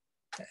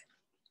 Okay.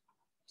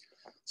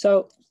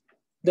 So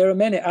there are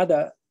many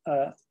other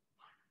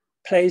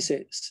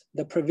places,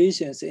 the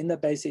provisions in the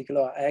Basic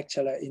Law are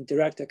actually in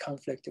direct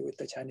conflict with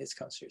the Chinese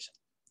Constitution.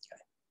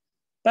 Okay.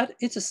 But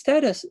its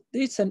status,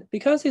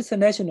 because it's a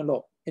national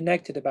law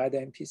enacted by the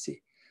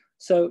NPC,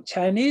 so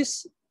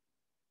Chinese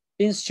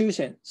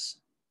institutions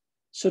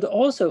should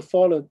also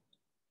follow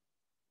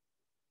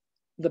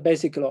the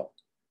Basic Law,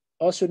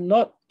 or should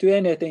not do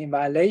anything in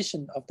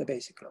violation of the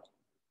Basic Law,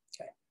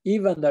 okay,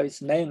 even though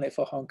it's mainly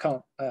for Hong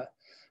Kong,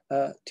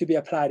 to be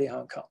applied in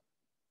Hong Kong.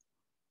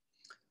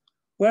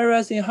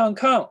 Whereas in Hong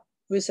Kong,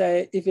 we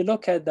say, if you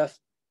look at the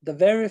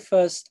very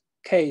first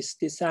case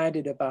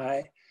decided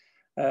by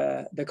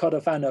the Court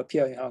of Final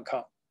Appeal in Hong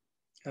Kong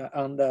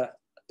on the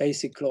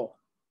Basic Law,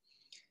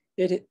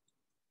 the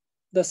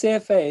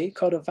CFA,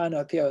 Court of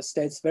Final Appeal,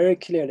 states very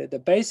clearly the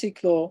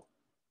Basic Law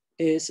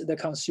is the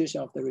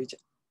constitution of the region.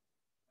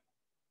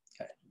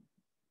 Okay.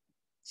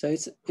 So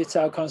it's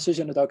our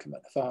constitutional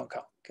document for Hong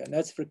Kong. Okay,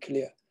 that's very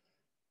clear.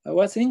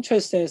 What's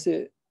interesting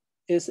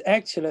is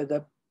actually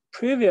the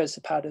previous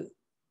part,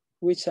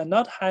 which are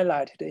not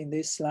highlighted in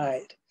this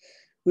slide,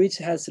 which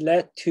has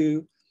led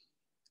to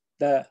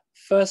the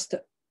first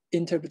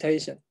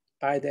interpretation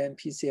by the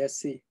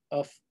NPCSC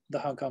of the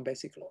Hong Kong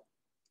Basic Law.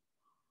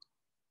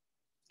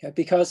 Okay,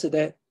 because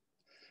the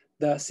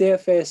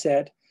CFA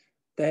said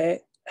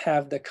they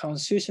have the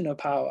constitutional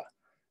power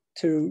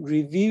to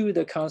review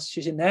the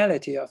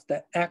constitutionality of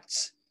the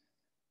acts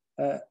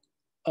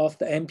of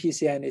the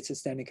NPC and its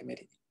standing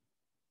committee.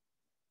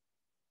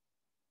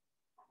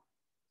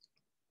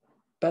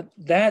 But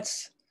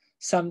that's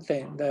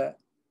something the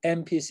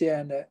NPC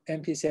and the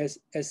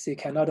NPCSC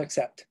cannot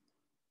accept,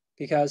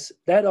 because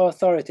that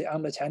authority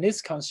under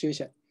Chinese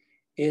Constitution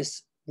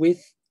is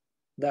with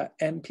the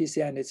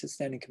NPC and its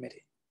standing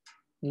committee,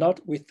 not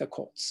with the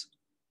courts.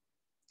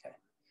 Okay.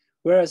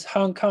 Whereas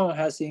Hong Kong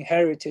has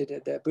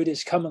inherited the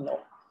British common law,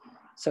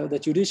 so the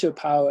judicial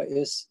power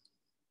is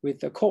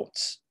with the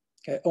courts.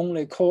 Okay.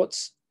 Only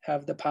courts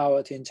have the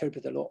power to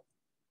interpret the law.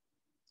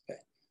 Okay.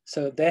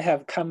 So they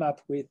have come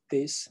up with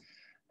this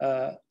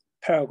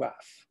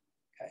paragraph.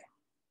 Okay.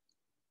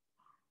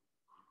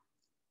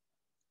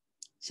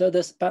 So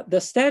but the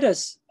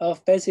status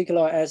of Basic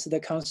Law as the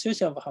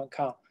Constitution of Hong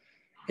Kong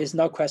is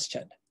not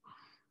questioned.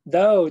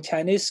 Though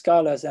Chinese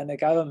scholars and the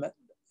government,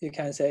 you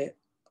can say,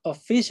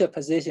 official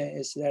position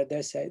is that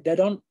they say they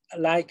don't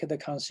like the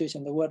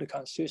Constitution, the word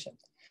Constitution.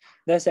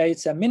 They say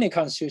it's a mini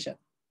Constitution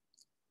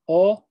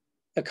or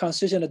a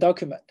constitutional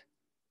document,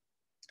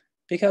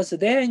 because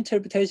their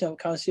interpretation of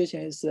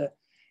Constitution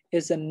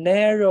is a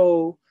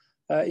narrow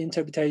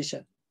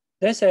interpretation.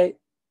 They say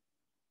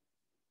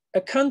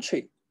a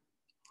country,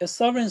 a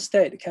sovereign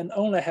state, can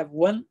only have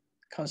one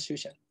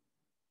constitution.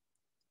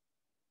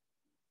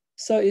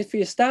 So if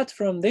we start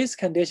from this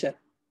condition,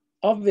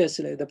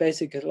 obviously the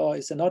Basic Law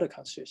is not a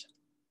constitution.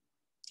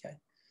 Okay.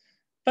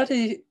 But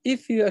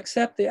if you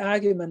accept the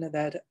argument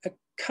that a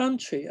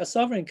country, a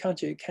sovereign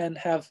country, can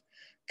have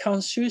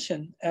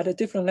constitution at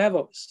different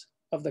levels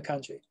of the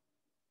country,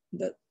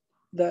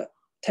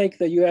 take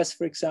the US,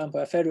 for example,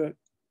 a federal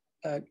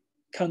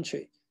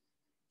country.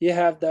 You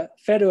have the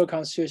federal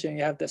constitution,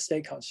 you have the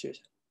state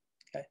constitution.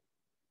 Okay?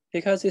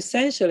 Because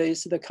essentially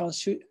it's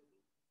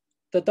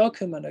the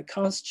document that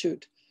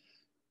constitutes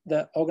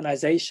the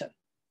organization.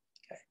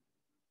 Okay?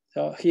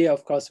 So here,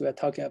 of course, we're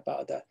talking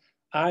about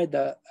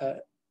either a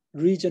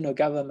regional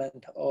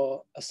government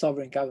or a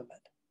sovereign government.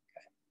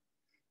 Okay?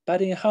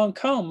 But in Hong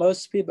Kong,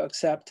 most people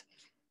accept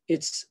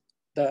it's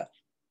the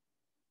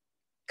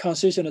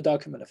constitutional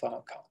document for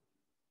Hong Kong.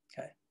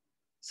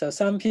 So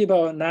some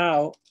people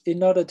now,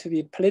 in order to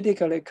be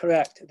politically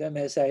correct, they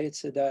may say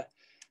it's the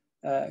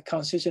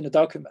constitutional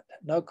document,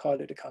 not call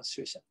it a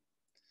constitution.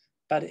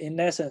 But in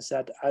essence,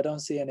 that I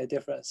don't see any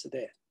difference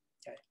there.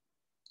 Okay.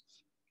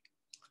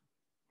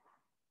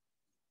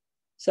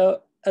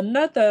 So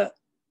another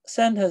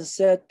sentence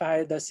said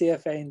by the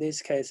CFA in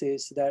this case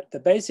is that the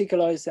basic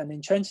law is an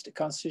entrenched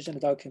constitutional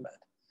document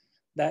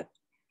that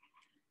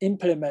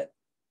implement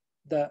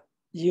the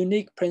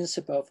unique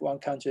principle of one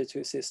country,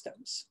 two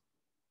systems.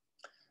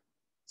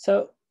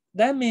 So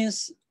that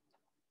means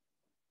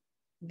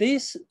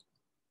this,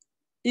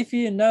 if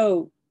you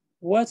know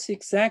what's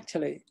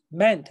exactly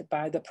meant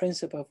by the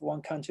principle of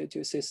one country,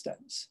 two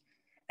systems,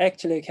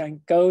 actually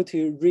can go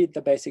to read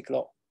the basic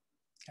law,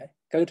 okay?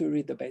 Go to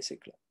read the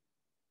basic law.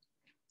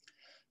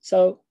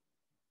 So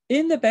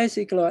in the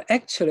basic law,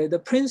 actually the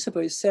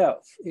principle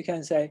itself, you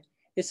can say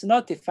it's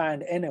not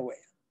defined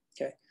anywhere,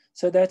 okay?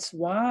 So that's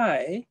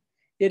why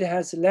it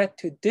has led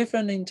to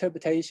different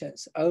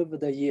interpretations over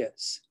the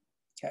years,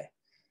 okay?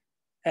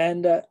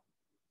 And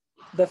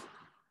the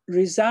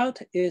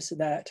result is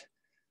that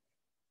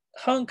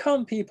Hong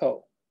Kong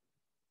people,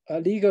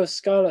 legal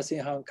scholars in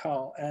Hong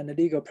Kong and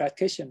legal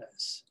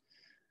practitioners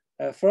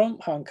from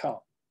Hong Kong,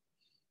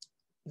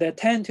 they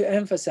tend to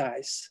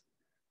emphasize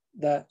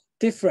the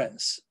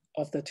difference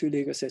of the two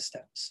legal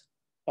systems,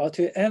 or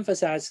to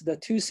emphasize the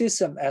two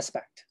system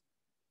aspect,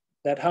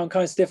 that Hong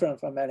Kong is different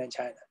from mainland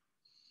China.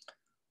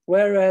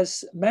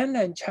 Whereas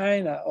mainland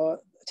China or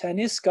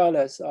Chinese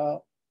scholars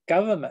or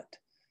government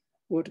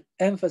would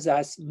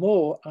emphasize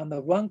more on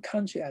the one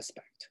country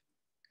aspect.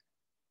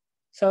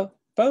 So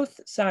both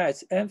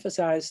sides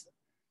emphasize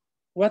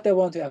what they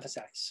want to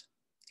emphasize,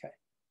 okay?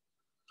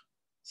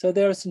 So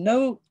there's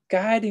no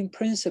guiding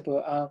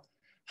principle on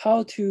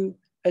how to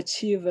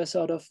achieve a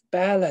sort of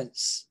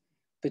balance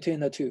between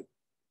the two.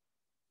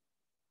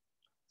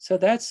 So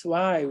that's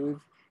why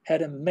we've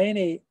had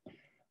many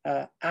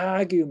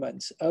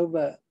arguments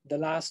over the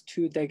last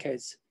 2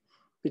 decades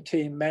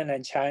between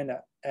mainland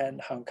China and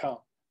Hong Kong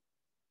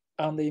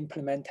on the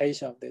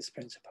implementation of this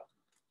principle.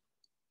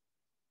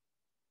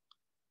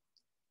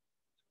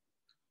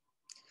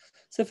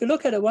 So if you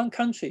look at one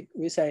country,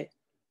 we say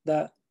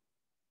that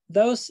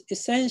those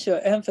essential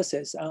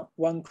emphasis on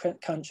one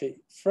country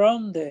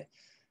from the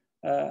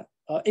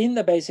or in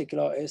the basic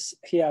law is,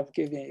 here I've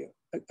given you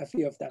a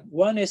few of them.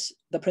 One is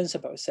the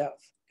principle itself,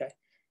 okay?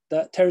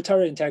 The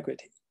territorial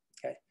integrity,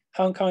 okay?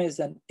 Hong Kong is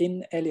an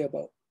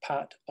inalienable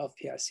part of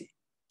PRC,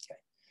 okay?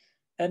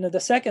 And the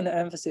second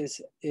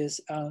emphasis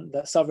is on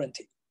the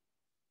sovereignty,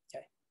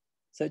 okay?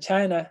 So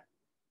China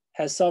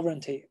has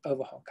sovereignty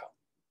over Hong Kong,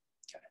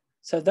 okay?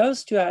 So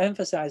those two are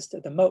emphasized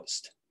the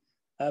most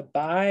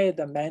by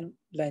the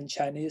mainland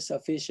Chinese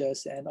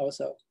officials and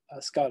also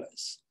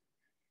scholars.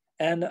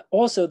 And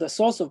also the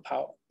source of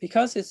power,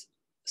 because it's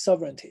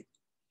sovereignty.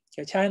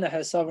 Okay, China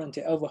has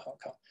sovereignty over Hong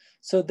Kong.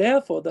 So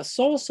therefore, the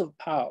source of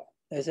power,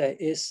 they say,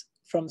 is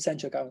from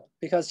central government,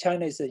 because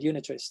China is a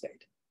unitary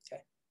state.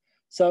 Okay,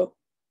 so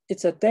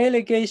it's a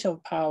delegation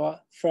of power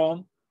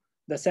from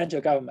the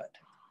central government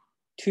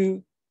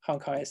to Hong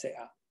Kong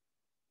SAR.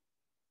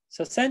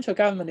 So central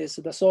government is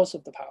the source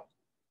of the power.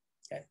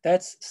 Okay,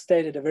 that's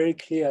stated very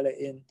clearly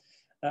in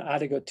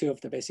Article 2 of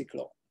the Basic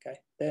Law. Okay,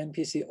 the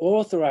NPC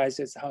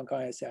authorizes Hong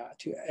Kong SAR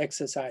to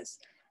exercise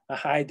a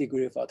high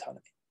degree of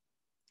autonomy.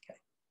 Okay.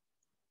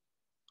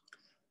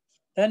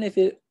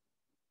 Then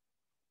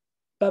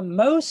but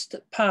most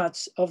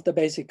parts of the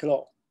Basic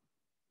Law,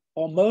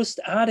 or most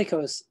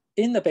articles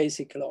in the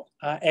Basic Law,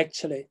 are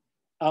actually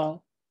on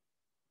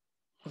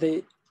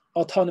the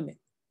autonomy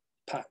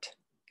part.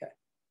 Okay.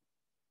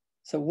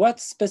 So what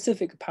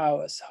specific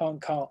powers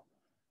Hong Kong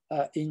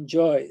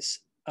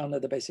enjoys under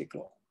the Basic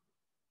Law?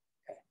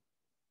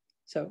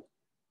 So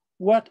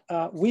what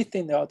are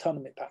within the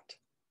autonomy part?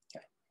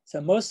 Okay.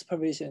 So most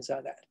provisions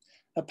are that.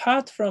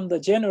 Apart from the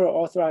general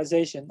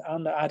authorization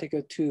under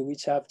Article 2,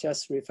 which I've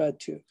just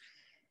referred to,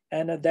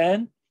 and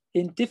then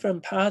in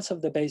different parts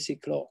of the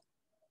Basic Law,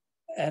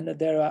 and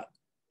there are,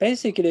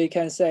 basically you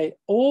can say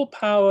all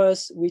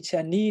powers which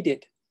are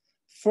needed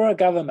for a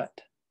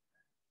government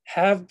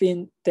have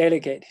been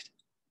delegated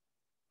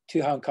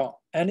to Hong Kong,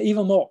 and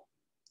even more.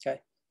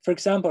 Okay. For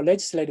example,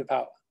 legislative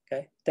power,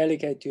 okay,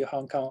 delegated to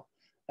Hong Kong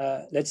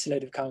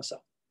Legislative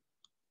Council.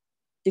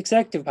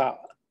 Executive power,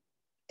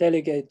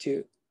 delegated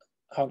to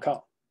Hong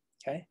Kong,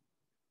 okay?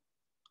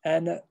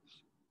 And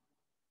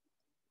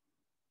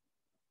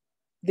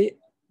the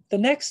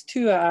next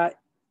two are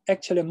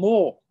actually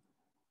more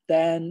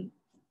than,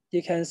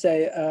 you can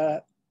say,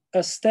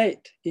 a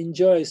state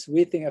enjoys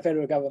within a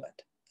federal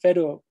government,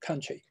 federal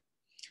country.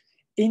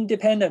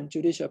 Independent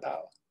judicial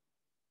power,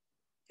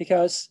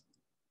 because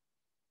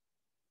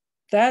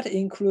that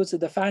includes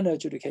the final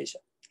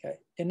adjudication. Okay.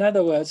 In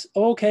other words,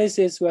 all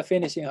cases were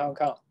finished in Hong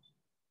Kong.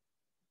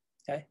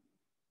 Okay.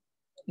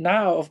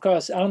 Now, of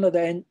course, under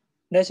the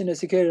national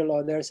security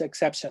law, there's an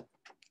exception.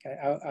 Okay.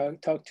 I'll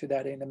talk to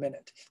that in a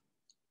minute.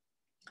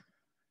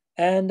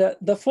 And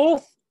the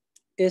fourth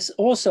is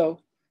also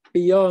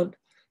beyond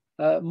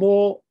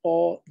more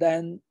or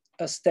than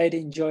a state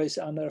enjoys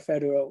under a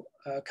federal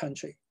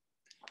country.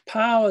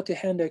 Power to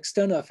handle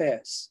external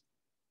affairs.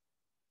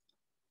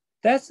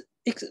 That's,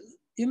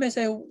 you may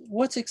say,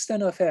 what's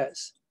external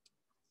affairs?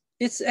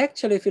 It's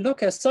actually, if you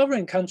look at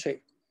sovereign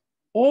country,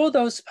 all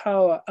those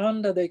powers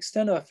under the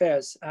external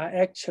affairs are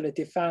actually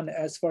defined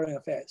as foreign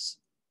affairs.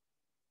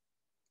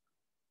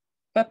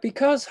 But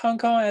because Hong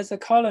Kong as a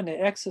colony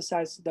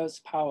exercised those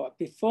powers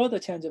before the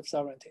change of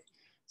sovereignty,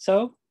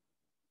 so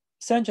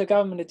central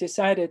government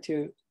decided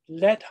to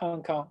let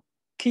Hong Kong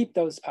keep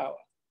those powers.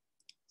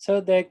 So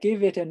they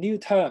give it a new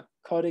term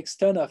called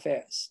external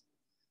affairs.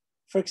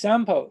 For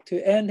example,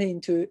 to enter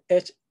into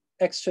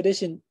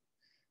extradition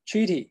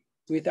treaty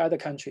with other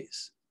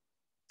countries.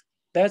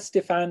 That's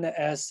defined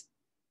as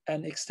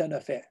an external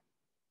affair.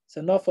 So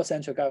not for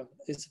central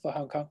government, it's for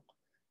Hong Kong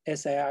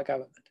SAR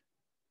government.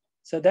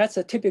 So that's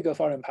a typical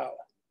foreign power.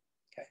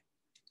 Okay.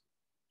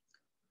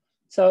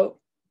 So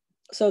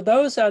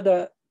those are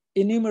the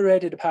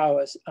enumerated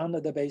powers under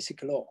the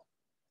basic law.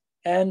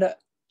 And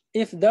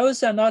if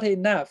those are not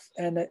enough,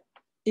 and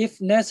if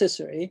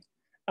necessary,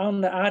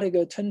 under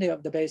Article 20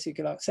 of the basic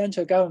law,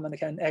 central government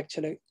can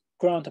actually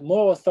grant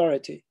more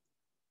authority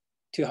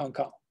to Hong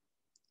Kong,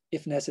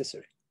 if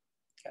necessary.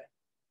 Okay.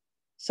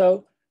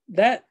 So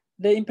that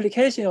the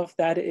implication of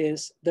that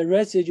is the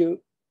residual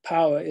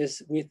power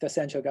is with the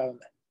central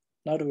government,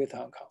 not with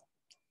Hong Kong.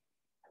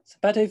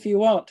 But if you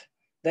want,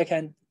 they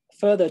can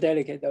further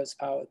delegate those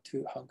powers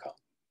to Hong Kong.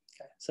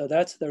 Okay. So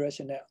that's the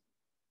rationale.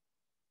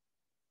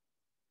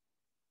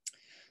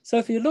 So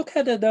if you look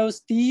at those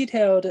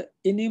detailed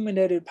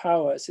enumerated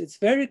powers, it's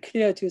very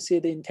clear to see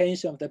the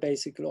intention of the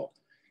basic law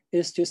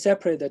is to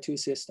separate the two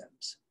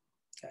systems.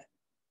 Okay.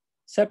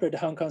 Separate the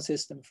Hong Kong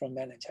system from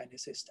mainland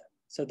Chinese system.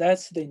 So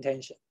that's the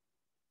intention.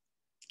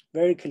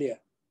 Very clear.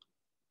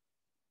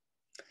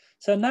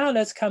 So now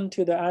let's come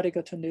to the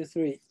Article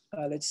 23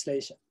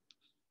 legislation.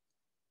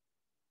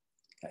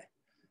 Okay.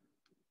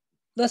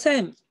 The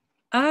same,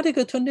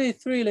 Article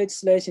 23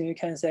 legislation, you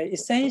can say,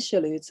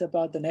 essentially it's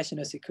about the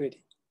national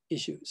security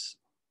issues.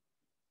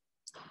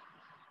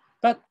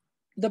 But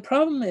the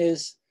problem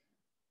is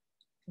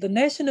the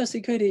national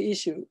security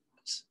issues,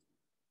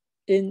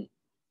 if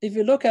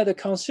you look at the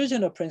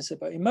constitutional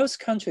principle, in most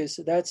countries,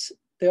 that's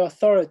the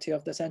authority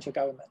of the central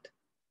government.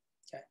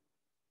 Okay.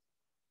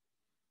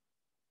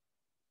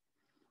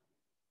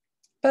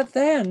 But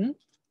then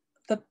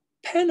the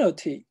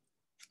penalty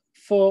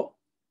for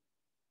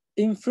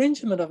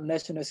infringement of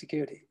national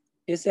security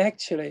is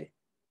actually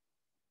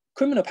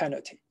criminal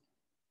penalty.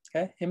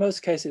 Okay? In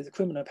most cases,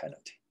 criminal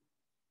penalty.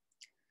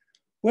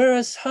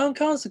 Whereas Hong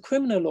Kong's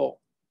criminal law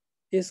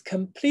is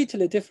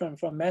completely different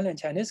from mainland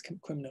Chinese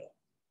criminal law.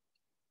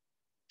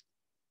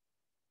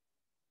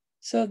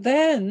 So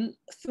then,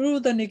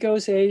 through the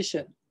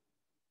negotiation,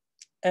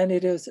 and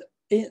it is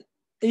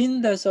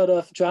in the sort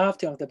of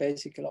drafting of the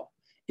basic law,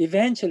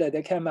 eventually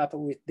they came up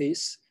with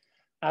this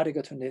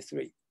Article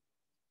 23.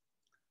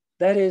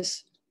 That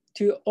is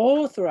to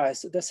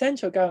authorize the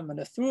central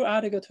government through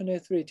Article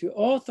 23 to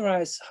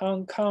authorize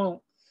Hong Kong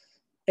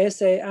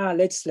SAR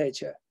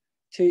legislature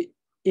to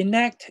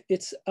enact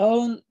its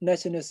own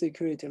national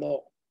security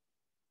law.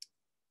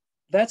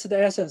 That's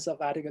the essence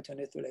of Article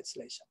 23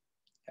 legislation.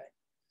 Okay?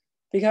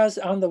 Because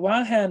on the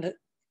one hand,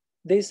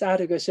 this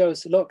article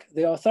shows, look,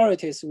 the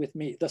authority is with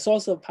me. The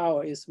source of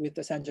power is with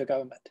the central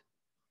government.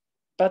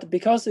 But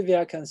because we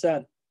are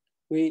concerned,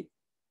 we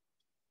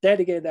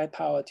delegate that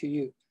power to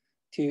you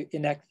to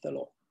enact the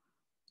law.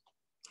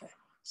 Okay.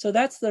 So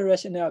that's the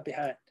rationale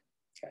behind,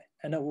 okay,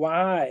 and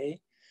why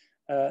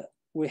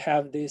we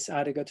have this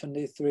Article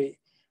 23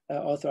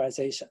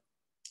 authorization.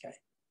 Okay.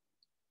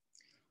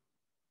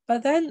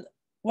 But then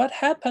what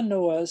happened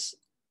was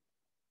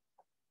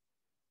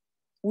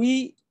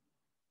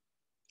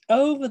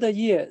over the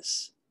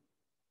years,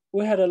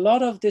 we had a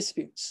lot of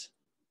disputes.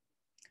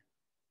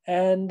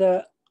 And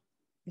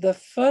the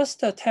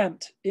first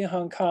attempt in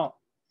Hong Kong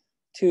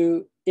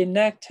to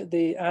enact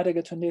the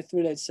Article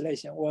 23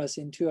 legislation was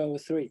in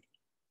 2003.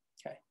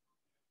 Okay.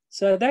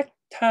 So at that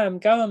time,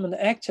 government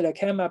actually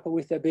came up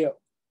with a bill.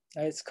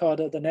 It's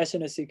called the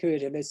National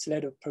Security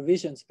Legislative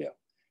Provisions Bill.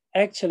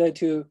 Actually,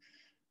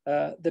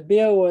 the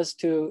bill was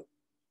to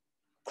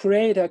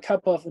create a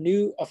couple of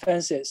new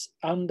offenses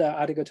under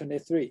Article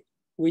 23,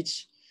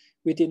 which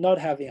we did not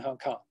have in Hong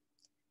Kong,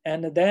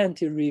 and then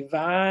to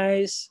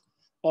revise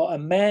or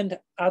amend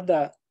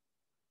other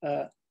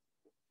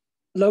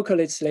local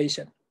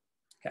legislation.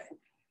 Okay,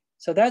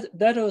 so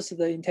that was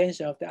the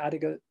intention of the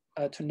Article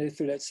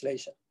 23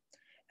 legislation,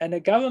 and the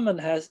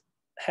government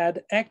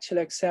had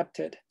actually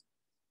accepted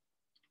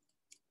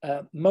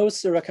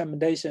most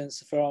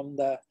recommendations from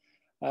the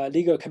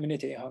legal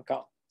community in Hong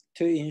Kong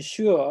to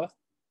ensure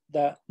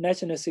the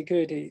national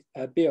security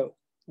bill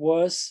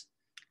was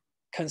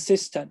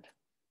consistent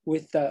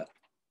with the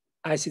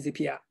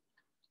ICCPR.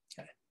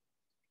 Okay.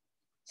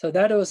 So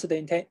that was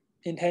the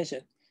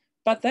intention.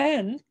 But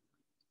then,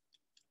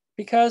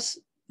 because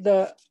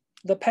the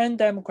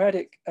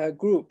pan-democratic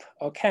group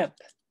or camp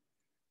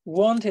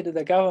wanted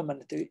the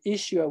government to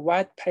issue a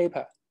white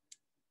paper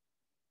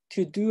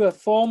to do a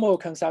formal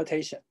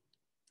consultation.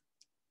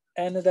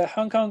 And the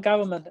Hong Kong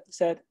government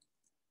said,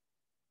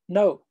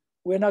 no,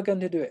 we're not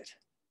going to do it.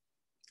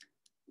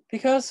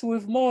 Because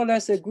we've more or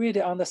less agreed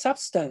on the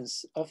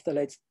substance of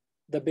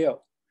the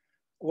bill.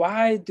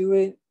 why do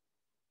we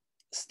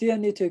still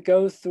need to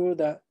go through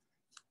the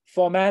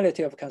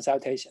formality of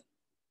consultation?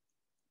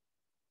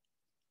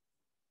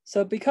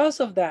 So because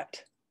of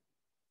that,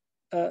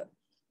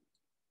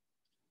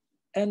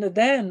 and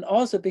then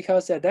also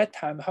because at that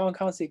time, Hong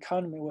Kong's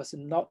economy was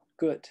not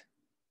good.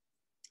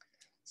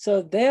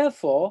 So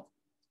therefore,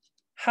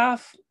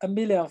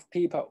 500,000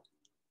 people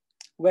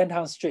went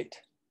on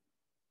street.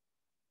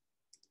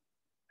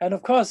 And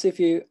of course, if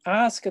you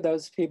ask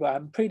those people,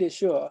 I'm pretty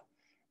sure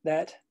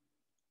that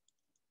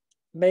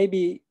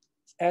maybe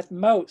at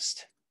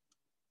most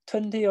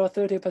 20 or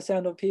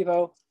 30% of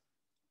people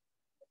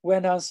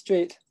went on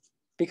street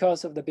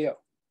because of the bill.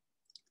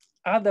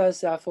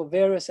 Others are for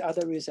various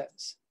other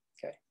reasons.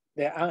 Okay,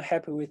 they're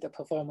unhappy with the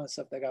performance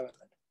of the government.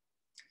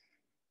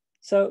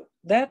 So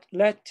that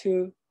led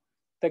to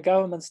the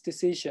government's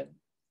decision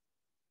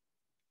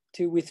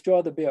to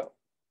withdraw the bill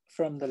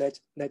from the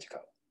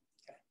legislature.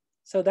 Okay.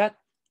 So that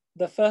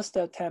the first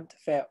attempt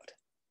failed.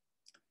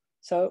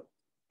 So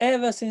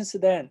ever since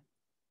then,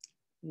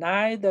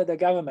 neither the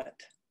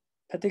government,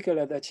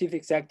 particularly the chief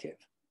executive,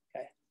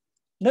 okay,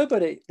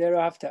 nobody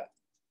thereafter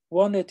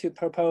wanted to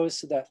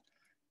propose the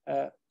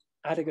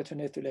Article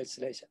 23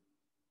 legislation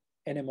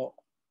anymore.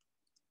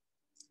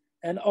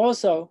 And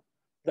also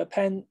the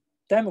Pen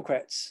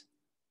Democrats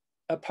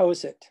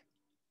oppose it.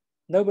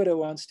 Nobody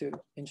wants to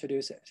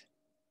introduce it,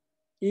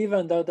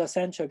 even though the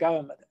central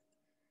government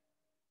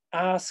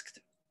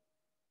asked,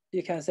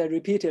 you can say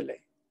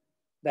repeatedly,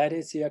 that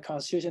it's your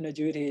constitutional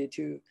duty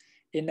to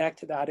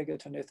enact the Article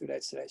 23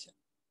 legislation,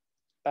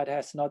 but it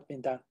has not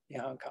been done in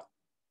Hong Kong.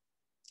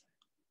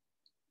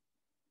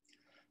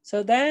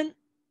 So then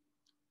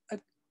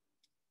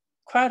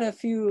quite a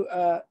few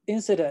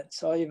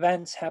incidents or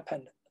events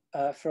happened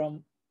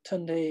from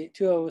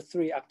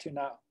 2003 up to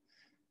now.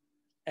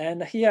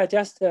 And here I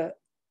just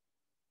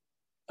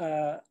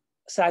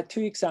cite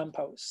two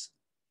examples.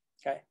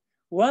 Okay,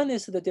 one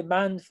is the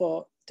demand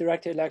for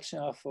direct election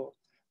of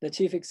the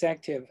chief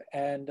executive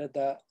and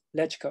the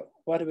legislature,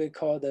 what we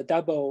call the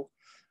double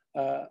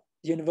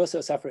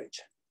universal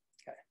suffrage.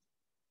 Okay,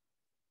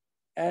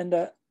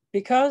 and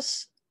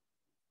because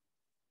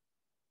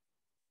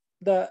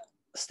the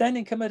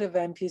Standing Committee of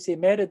MPC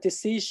made a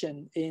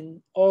decision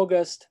in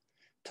August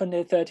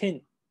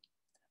 2013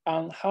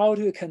 on how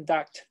to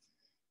conduct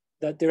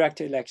the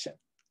direct election.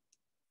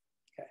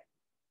 Okay.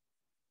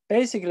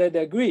 Basically,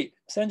 they agreed,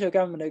 central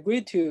government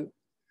agreed to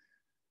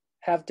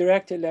have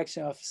direct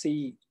election of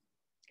CE,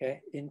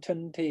 okay, in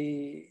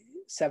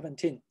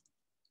 2017.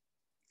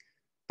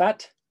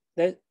 But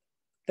they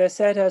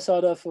said a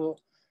sort of,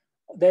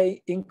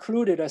 they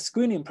included a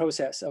screening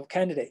process of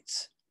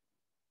candidates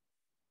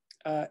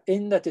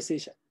in the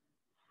decision.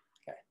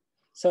 Okay.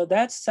 So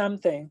that's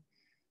something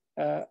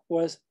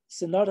was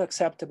not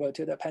acceptable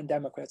to the Pen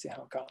Democrats in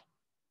Hong Kong.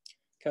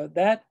 So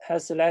that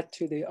has led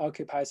to the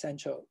Occupy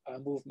Central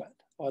movement,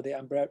 or the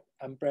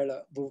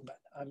umbrella movement.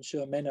 I'm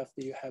sure many of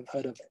you have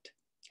heard of it.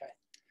 Okay.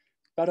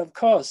 But of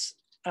course,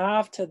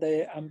 after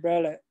the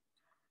umbrella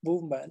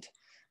movement,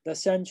 the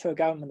central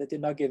government did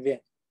not give in.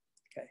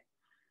 Okay.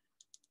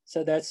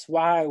 So that's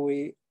why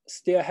we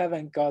still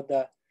haven't got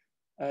the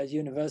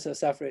universal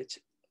suffrage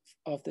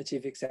of the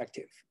chief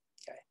executive.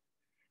 Okay.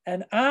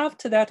 And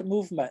after that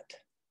movement,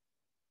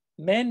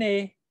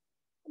 many,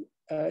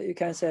 you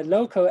can say,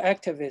 local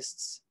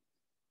activists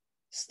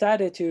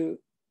started to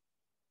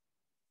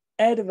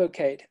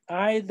advocate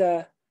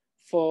either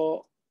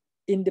for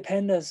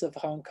independence of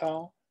Hong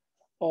Kong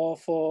or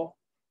for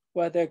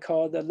what they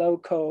call the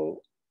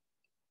local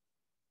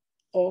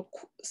or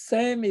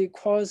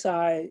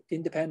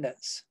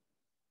semi-quasi-independence.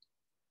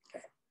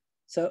 Okay.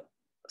 So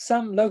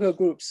some local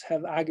groups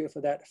have argued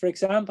for that. For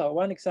example,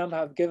 one example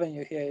I've given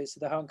you here is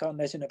the Hong Kong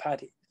National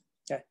Party.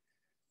 Okay.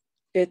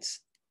 It's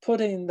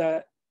put in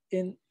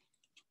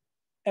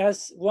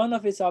as one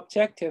of its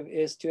objectives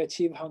is to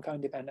achieve Hong Kong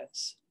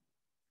independence.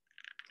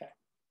 Okay.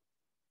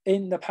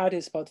 In the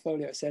party's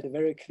portfolio, said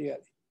very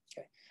clearly.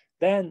 Okay.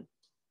 Then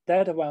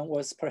that one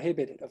was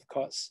prohibited, of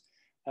course,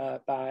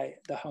 by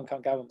the Hong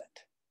Kong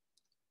government.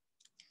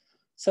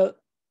 So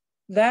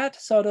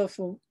that sort of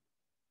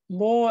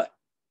more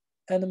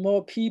and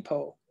more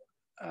people,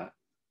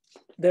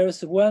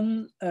 there's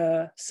one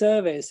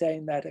survey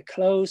saying that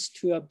close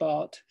to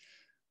about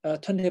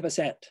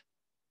 20%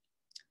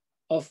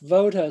 of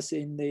voters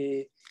in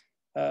the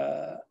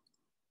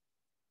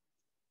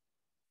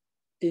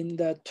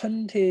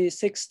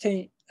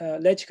 2016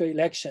 legislative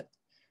election,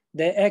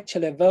 they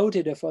actually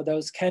voted for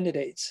those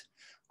candidates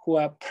who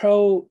are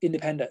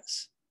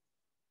pro-independence.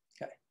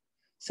 Okay.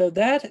 So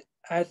that,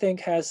 I think,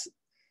 has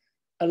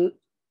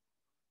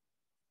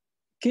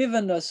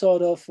given a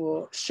sort of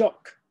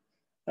shock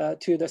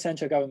to the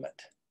central government,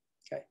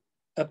 okay,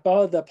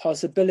 about the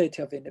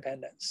possibility of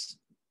independence.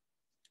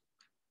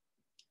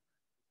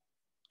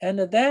 And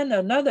then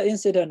another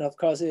incident, of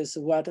course, is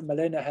what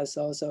Melina has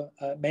also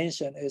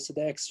mentioned, is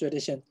the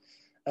extradition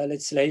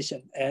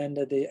legislation and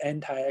the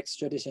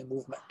anti-extradition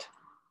movement.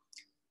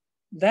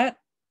 That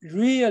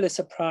really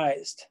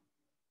surprised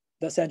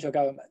the central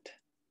government.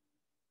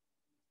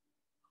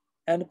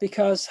 And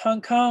because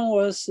Hong Kong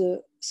was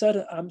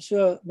certain, I'm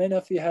sure many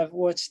of you have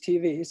watched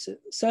TV,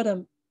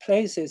 certain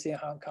places in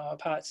Hong Kong or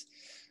parts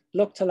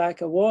looked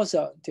like a war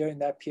zone during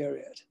that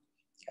period.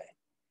 Okay.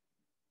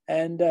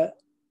 And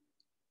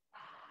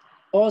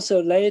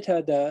also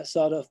later, the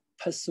sort of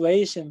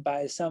persuasion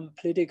by some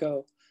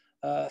political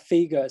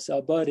figures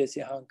or bodies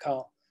in Hong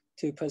Kong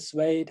to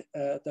persuade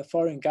the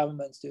foreign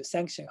governments to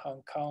sanction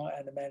Hong Kong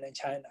and mainland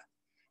China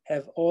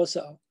have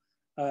also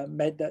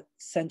made the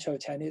central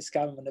Chinese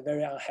government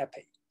very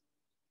unhappy.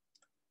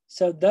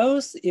 So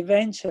those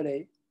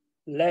eventually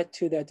led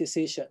to the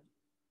decision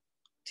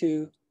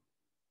to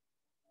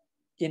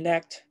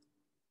enact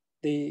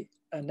the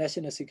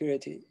national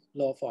security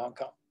law for Hong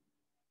Kong.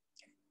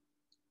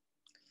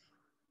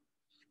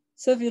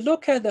 So if you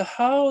look at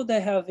how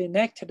they have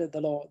enacted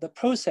the law, the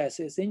process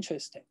is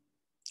interesting.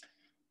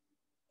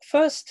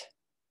 First,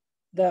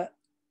 the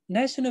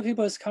National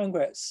People's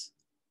Congress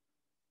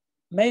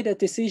made a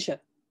decision.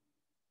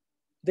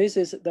 This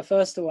is the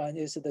first one,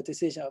 is the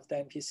decision of the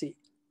NPC.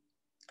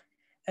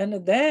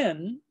 And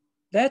then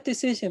that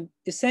decision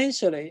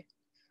essentially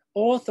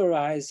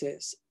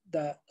authorizes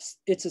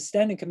its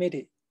standing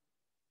committee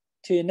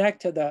to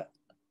enact the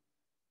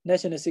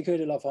national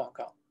security law for Hong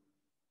Kong.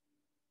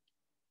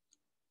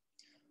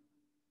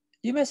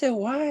 You may say,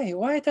 why?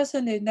 Why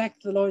doesn't it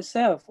enact the law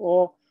itself,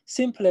 or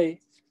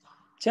simply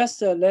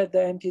just let the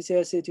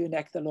NPCSC to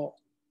enact the law?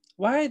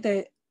 Why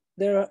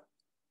there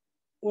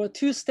were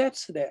two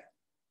steps there.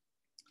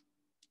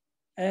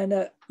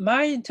 And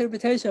my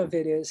interpretation of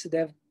it is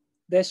that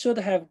they should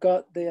have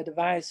got the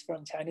advice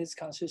from Chinese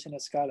constitutional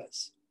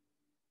scholars.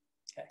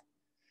 Okay.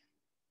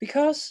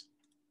 Because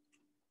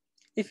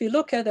if you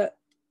look at the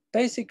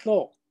basic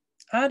law,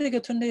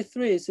 Article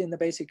 23 is in the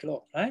basic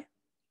law, right?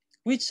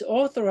 Which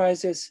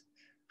authorizes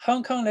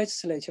Hong Kong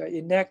legislature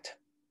enact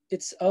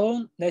its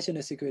own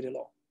national security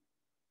law.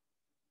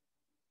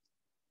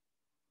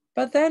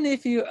 But then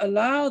if you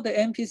allow the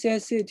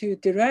NPCSC to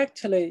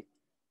directly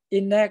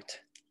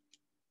enact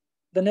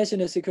the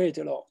national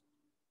security law,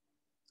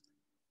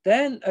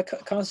 then a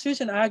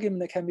constitutional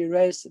argument can be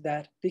raised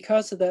that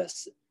because the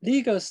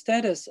legal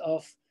status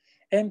of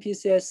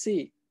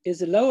NPCSC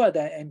is lower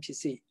than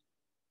NPC,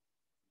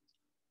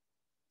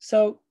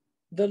 so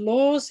the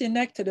laws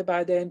enacted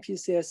by the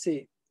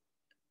NPCSC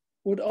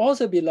would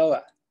also be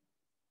lower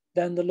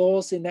than the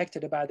laws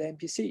enacted by the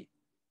NPC.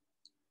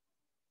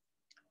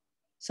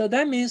 So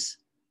that means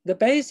the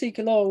basic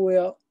law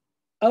will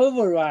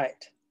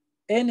override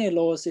any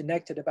laws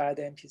enacted by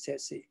the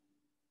NPCSC.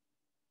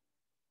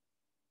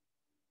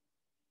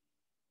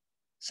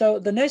 So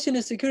the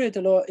national security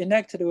law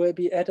enacted will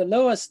be at a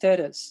lower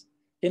status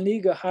in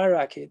legal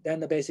hierarchy than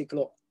the basic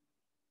law.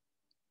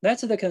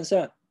 That's the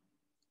concern.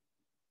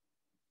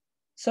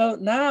 So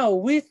now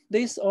with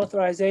this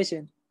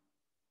authorization,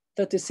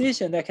 the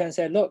decision they can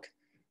say, look,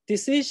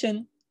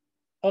 decision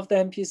of the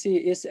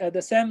NPC is at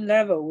the same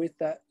level with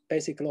the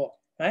basic law,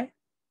 right?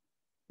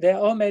 They're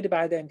all made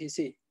by the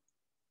NPC.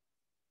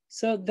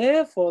 So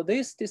therefore,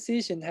 this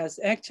decision has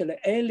actually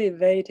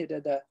elevated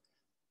the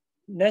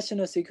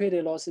national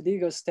security law's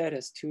legal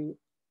status to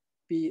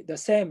be the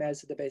same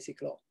as the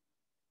basic law.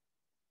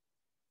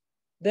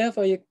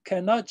 Therefore, you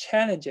cannot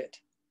challenge it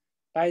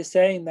by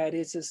saying that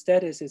its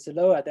status is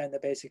lower than the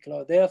basic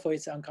law. Therefore,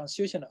 it's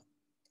unconstitutional.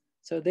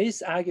 So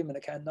this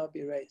argument cannot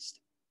be raised.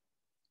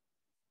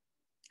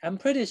 I'm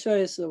pretty sure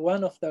it's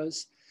one of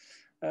those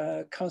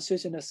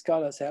constitutional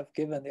scholars have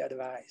given the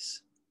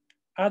advice.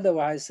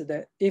 Otherwise,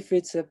 if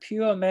it's a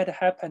pure matter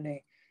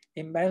happening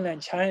in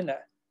mainland China,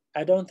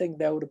 I don't think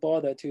they would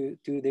bother to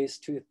do this,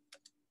 to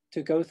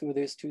go through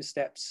these two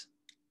steps.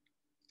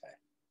 Okay.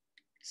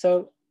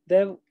 So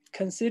they've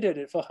considered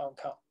it for Hong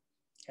Kong.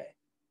 Okay.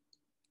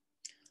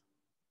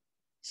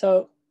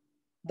 So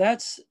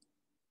that's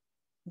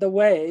the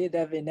way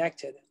they've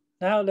enacted.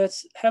 Now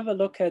let's have a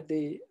look at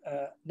the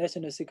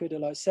national security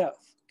law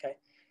itself. Okay.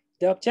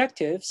 The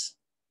objectives.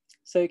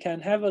 So you can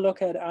have a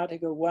look at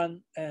Article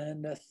 1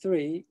 and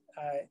 3.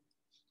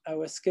 I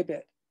will skip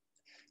it.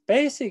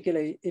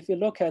 Basically, if you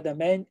look at the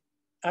main,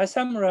 I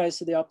summarize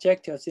the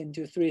objectives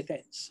into three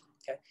things.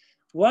 Okay.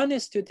 One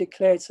is to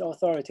declare its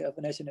authority of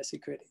national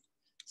security,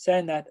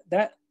 saying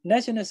that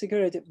national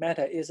security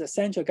matter is a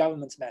central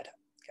government's matter.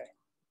 Okay.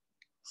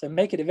 So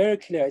make it very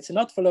clear, it's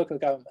not for local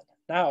government.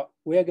 Now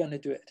we're going to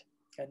do it,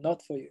 okay,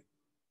 not for you.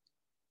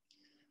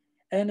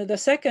 And the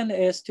second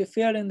is to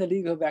fill in the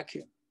legal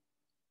vacuum.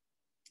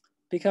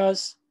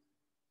 Because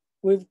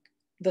with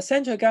the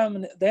central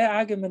government, their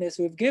argument is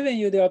we've given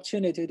you the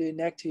opportunity to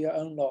enact your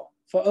own law.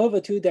 For over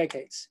 2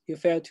 decades, you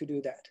failed to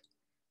do that.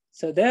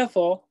 So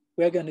therefore,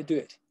 we're going to do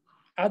it.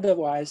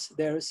 Otherwise,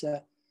 there is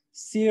a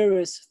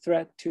serious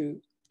threat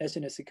to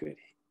national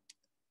security.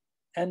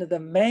 And the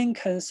main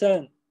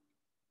concern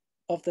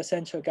of the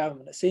central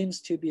government seems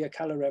to be a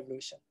color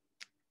revolution.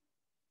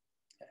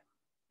 Okay.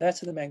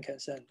 That's the main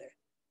concern there.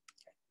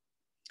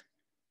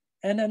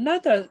 Okay. And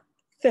another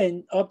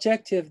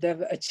objective they've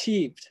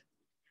achieved,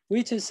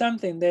 which is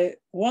something they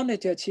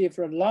wanted to achieve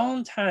for a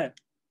long time,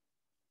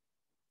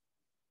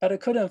 but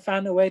couldn't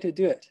find a way to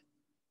do it,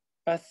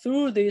 But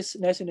through this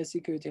national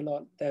security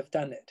law, they've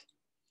done it.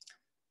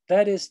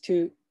 That is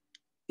to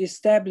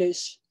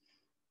establish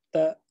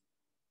the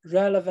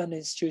relevant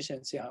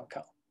institutions in Hong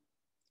Kong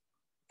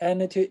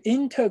and to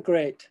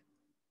integrate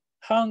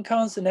Hong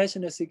Kong's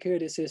national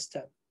security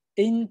system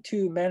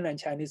into mainland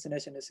Chinese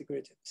national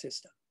security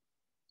system.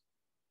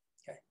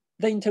 Okay.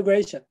 The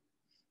integration,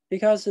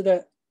 because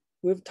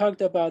we've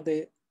talked about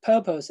the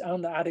purpose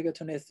under Article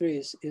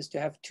 23 is to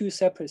have two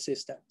separate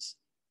systems.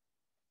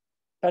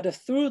 But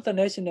through the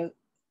national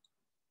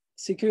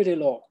security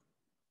law,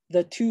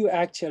 the two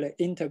actually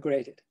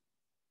integrated.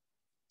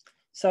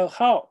 So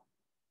how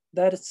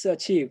that's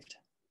achieved?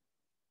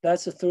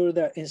 That's through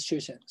the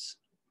institutions.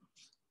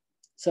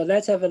 So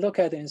let's have a look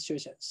at the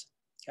institutions.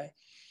 Okay.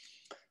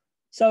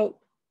 So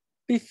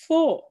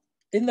before,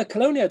 in the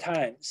colonial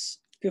times,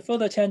 before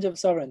the change of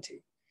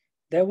sovereignty,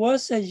 there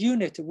was a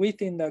unit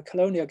within the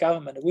colonial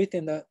government,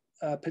 within the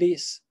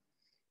police,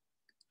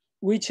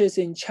 which is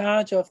in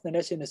charge of the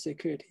national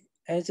security.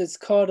 And it's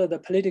called the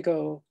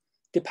political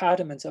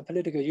departments or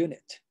political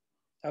unit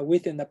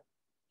within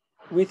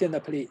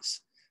the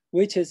police,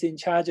 which is in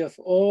charge of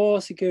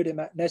all security,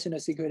 national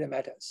security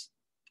matters,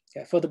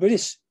 okay, for the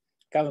British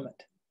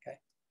government. Okay.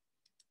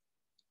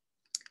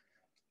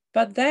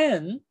 But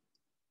then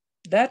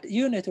that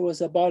unit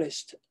was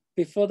abolished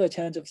before the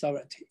change of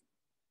sovereignty.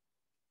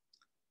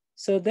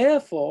 So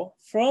therefore,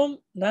 from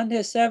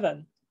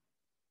 1997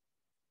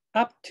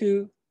 up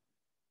to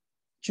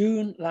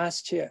June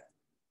last year,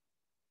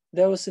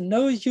 there was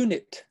no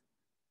unit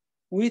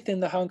within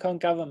the Hong Kong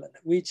government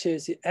which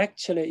is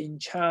actually in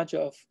charge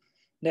of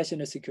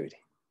national security.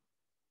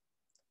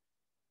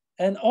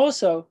 And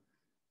also,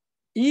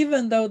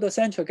 even though the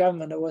central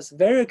government was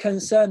very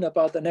concerned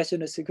about the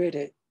national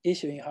security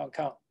issue in Hong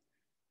Kong,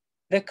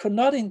 they could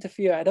not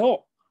interfere at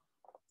all,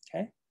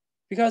 okay?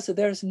 Because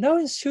there is no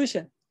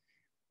institution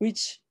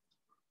which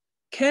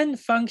can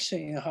function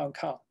in Hong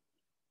Kong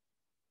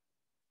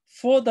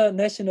for the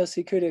national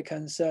security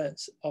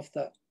concerns of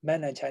the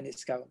mainland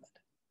Chinese government.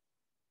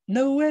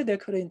 No way they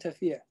could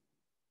interfere.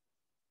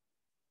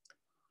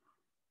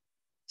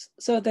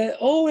 So they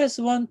always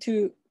want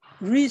to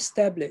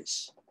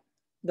reestablish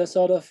the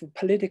sort of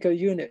political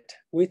unit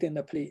within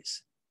the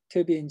police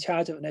to be in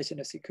charge of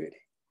national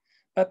security.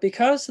 But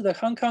because the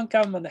Hong Kong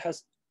government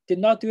did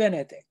not do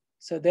anything,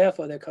 so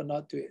therefore they could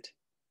not do it.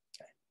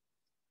 Okay.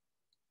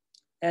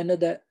 And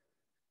the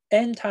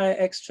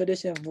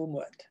anti-extradition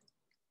movement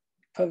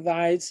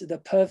provides the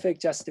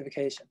perfect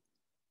justification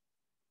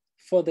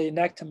for the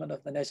enactment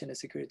of the national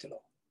security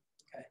law.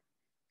 Okay.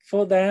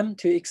 For them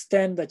to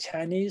extend the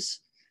Chinese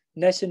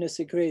national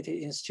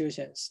security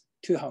institutions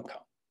to Hong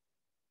Kong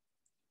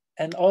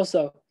and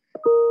also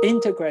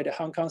integrate the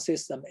Hong Kong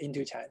system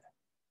into China.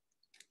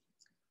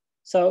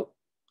 So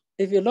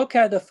if you look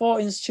at the four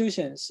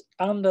institutions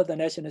under the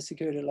national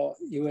security law,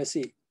 you will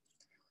see.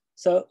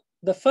 So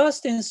the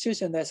first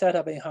institution they set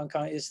up in Hong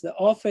Kong is the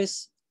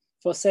Office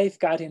for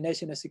Safeguarding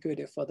National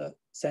Security for the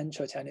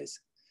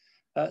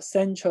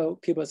Central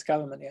People's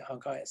Government in Hong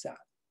Kong itself.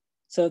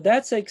 So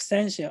that's an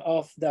extension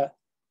of the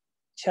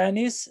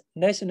Chinese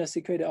National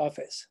Security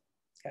Office,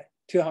 okay,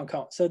 to Hong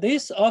Kong. So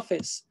this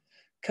office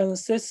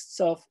consists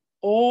of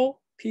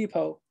all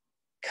people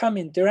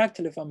coming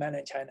directly from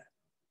mainland China,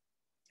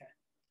 okay,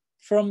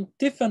 from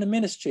different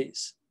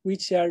ministries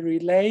which are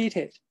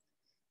related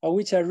or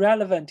which are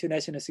relevant to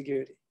national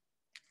security.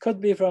 Could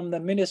be from the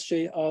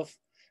Ministry of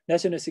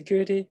National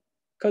Security,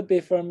 could be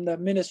from the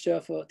Ministry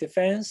of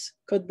Defense,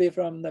 could be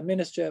from the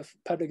Ministry of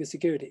Public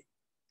Security.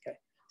 Okay.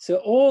 So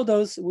all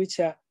those which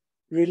are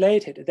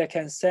related, they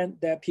can send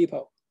their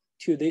people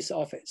to this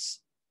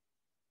office,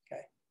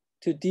 okay,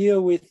 to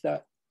deal with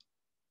the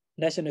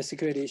national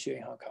security issue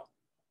in Hong Kong.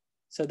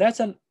 So that's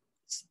a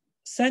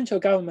central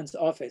government's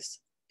office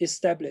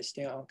established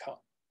in Hong Kong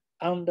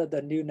under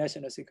the new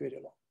national security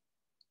law.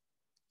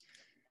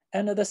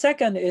 And the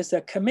second is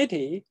a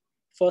Committee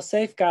for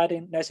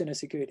Safeguarding National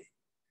Security.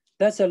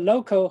 That's a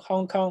local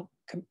Hong Kong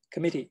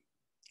committee,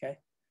 okay?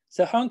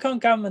 So Hong Kong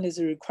government is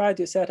required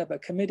to set up a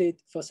Committee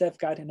for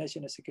Safeguarding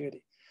National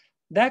Security.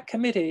 That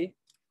committee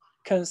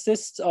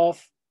consists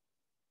of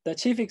the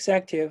chief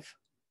executive,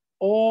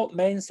 all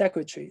main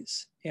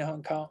secretaries in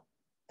Hong Kong,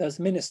 those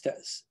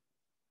ministers,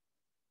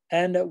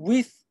 and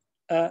with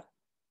a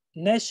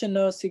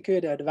national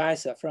security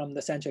advisor from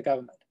the central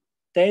government,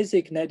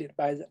 designated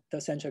by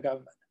the central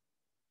government.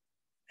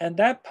 And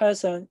that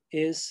person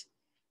is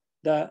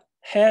the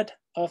head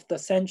of the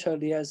Central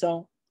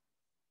Liaison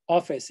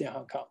Office in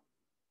Hong Kong.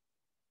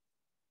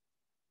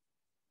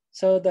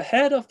 So the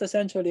head of the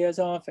Central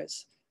Liaison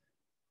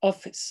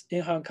Office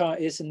in Hong Kong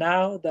is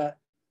now the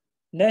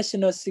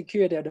National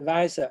Security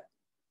Advisor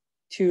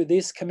to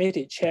this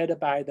committee chaired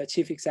by the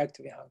chief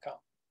executive in Hong Kong.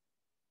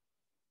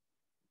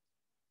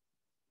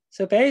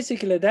 So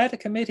basically that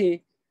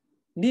committee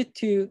need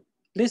to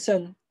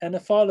listen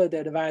and follow the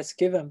advice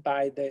given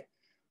by the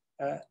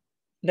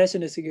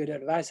National Security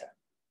Advisor.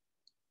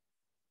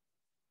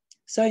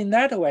 So in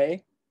that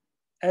way,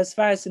 as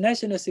far as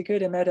national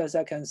security matters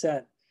are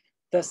concerned,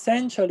 the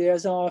Central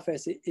Liaison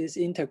Office is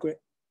integrated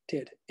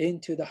integrated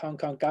into the Hong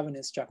Kong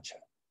governance structure.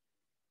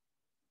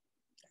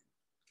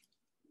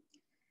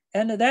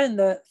 And then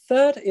the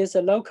third is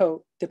a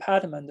local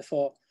department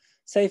for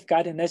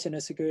safeguarding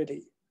national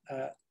security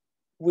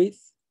with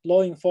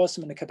law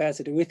enforcement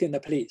capacity within the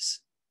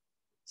police.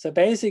 So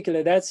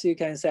basically that's, you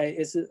can say,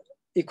 is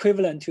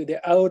equivalent to the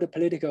old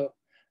political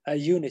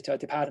unit or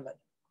department,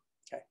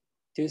 okay,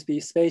 to be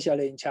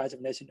spatially in charge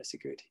of national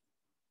security.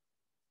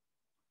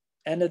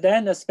 And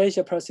then a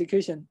special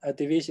prosecution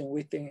division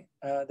within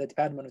the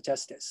Department of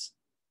Justice,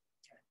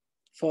 okay,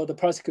 for the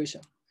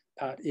prosecution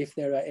part if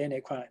there are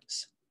any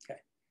crimes. Okay.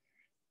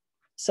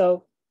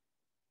 So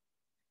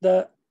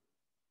the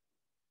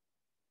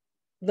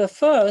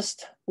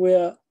first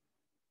will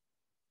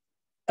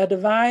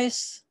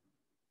advise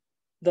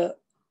the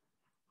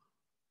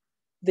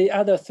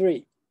other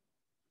three.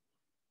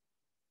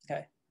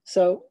 Okay.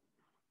 So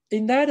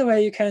in that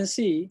way, you can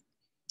see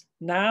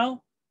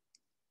now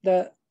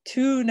the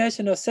two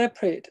national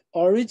separate,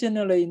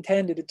 originally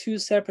intended two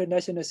separate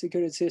national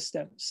security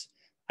systems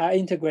are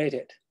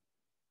integrated.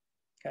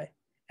 Okay.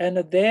 And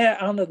they're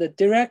under the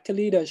direct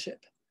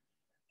leadership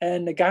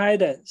and the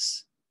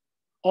guidance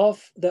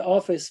of the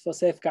Office for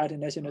Safeguarding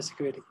National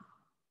Security.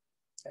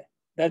 Okay.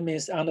 That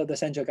means under the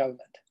central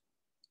government.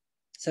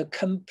 So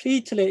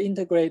completely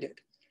integrated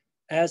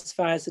as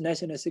far as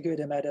national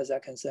security matters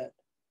are concerned.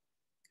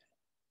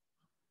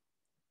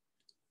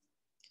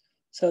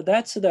 So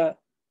that's the,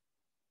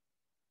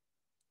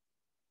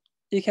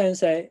 you can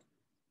say,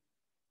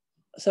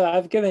 so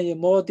I've given you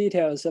more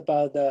details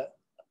about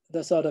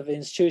the sort of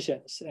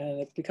institutions,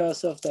 and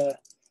because of the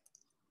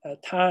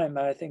time,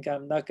 I think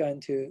I'm not going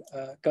to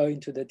go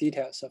into the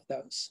details of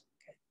those.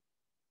 Okay.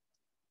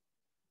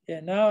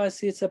 Yeah, now I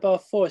see it's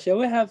about 4. Shall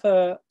we have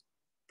a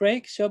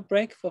break, short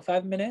break for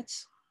 5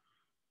 minutes?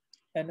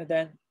 And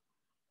then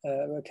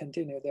we'll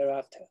continue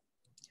thereafter.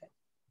 Okay.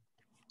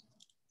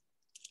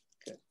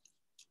 Good.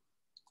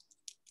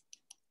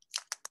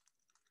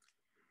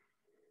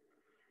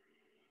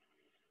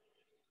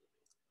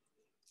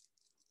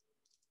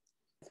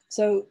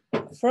 So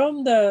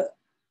from the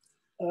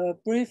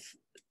brief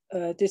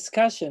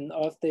discussion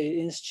of the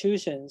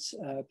institutions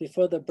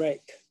before the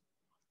break,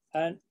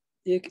 and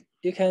you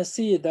can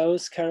see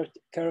those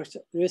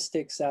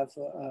characteristics are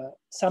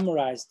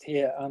summarized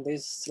here on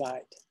this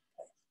slide.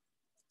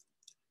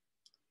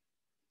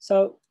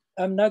 So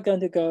I'm not going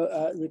to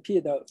go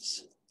repeat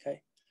those,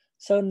 okay?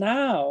 So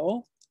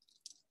now,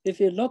 if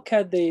you look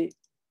at the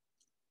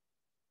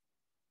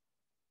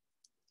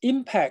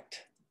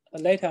impact,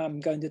 later I'm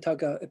going to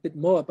talk a bit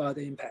more about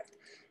the impact.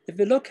 If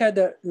you look at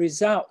the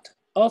result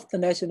of the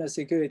national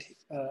security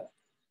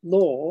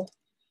law,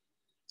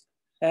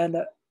 and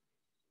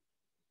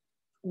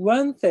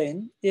one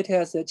thing it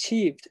has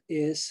achieved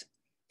is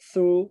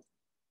through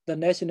the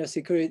national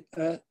security,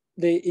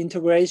 the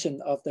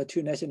integration of the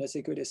two national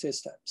security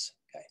systems.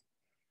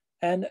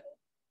 Okay,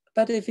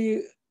 but if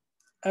you,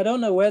 I don't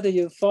know whether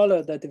you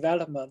follow the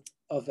development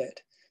of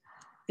it.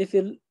 If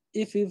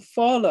you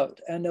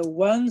followed, and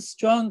one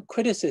strong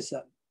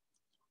criticism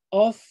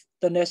of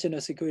the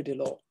national security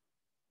law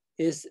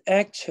is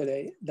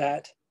actually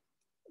that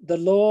the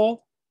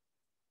law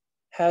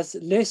has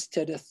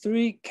listed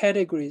 3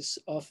 categories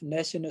of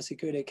national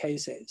security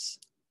cases,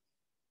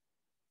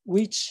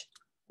 which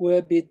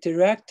will be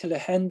directly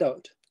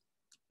handled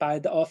by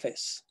the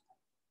office,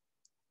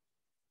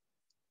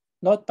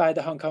 not by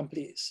the Hong Kong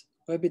police,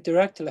 will be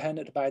directly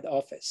handled by the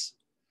office,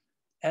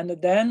 and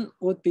then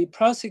would be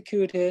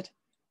prosecuted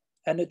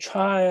and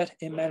tried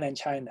in mainland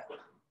China,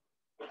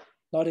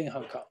 not in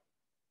Hong Kong.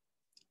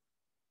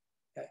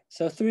 Okay.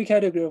 So 3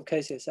 categories of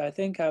cases. I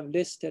think I've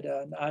listed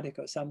an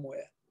article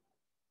somewhere.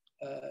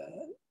 I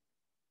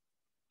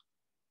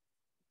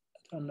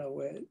don't know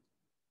where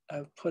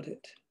I've put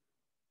it.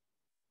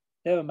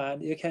 Never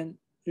mind, you can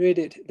read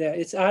it there.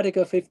 It's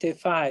Article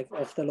 55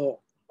 of the law.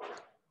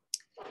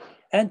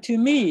 And to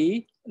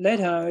me,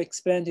 later I'll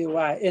explain to you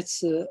why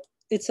it's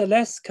a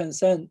less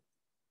concern,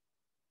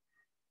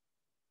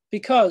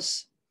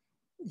 because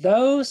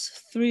those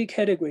 3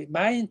 categories,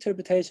 my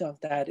interpretation of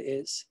that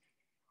is,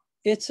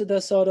 it's the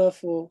sort of,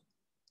 or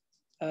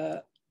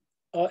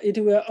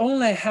it will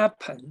only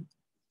happen,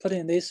 put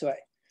it this way,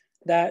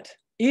 that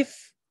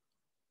if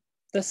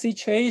the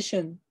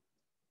situation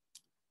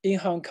in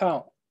Hong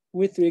Kong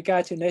with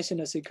regard to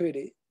national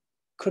security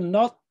could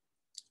not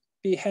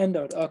be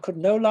handled, or could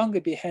no longer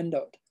be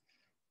handled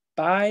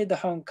by the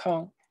Hong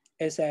Kong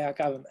SAR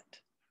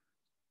government,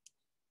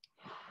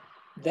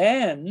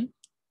 then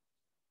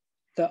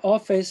the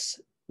office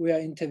will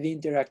intervene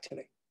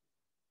directly.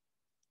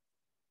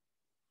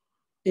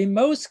 In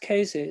most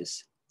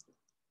cases,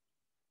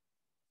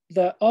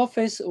 the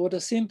office would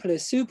simply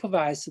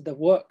supervise the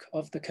work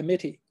of the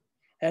committee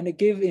and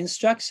give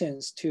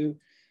instructions to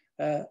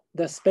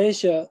the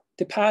special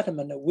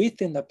department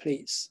within the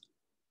police.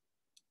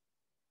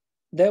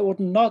 They would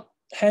not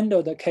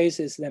handle the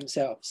cases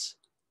themselves.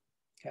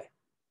 Okay.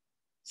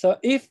 So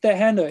if they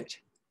handle it,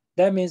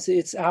 that means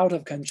it's out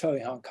of control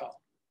in Hong Kong,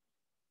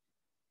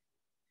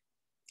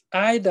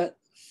 either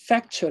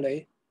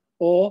factually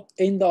or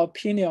in the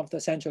opinion of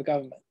the central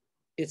government,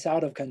 it's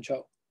out of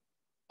control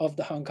of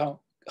the Hong Kong.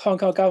 Hong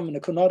Kong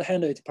government could not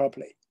handle it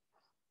properly.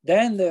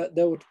 Then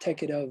they would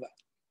take it over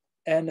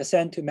and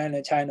send to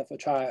mainland China for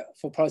trial,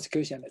 for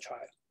prosecution and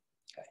trial.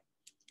 Okay.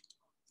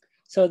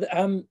 So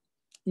I'm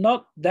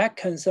not that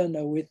concerned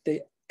with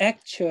the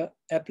actual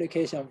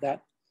application of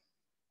that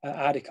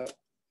article,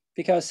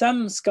 because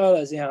some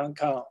scholars in Hong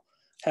Kong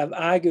have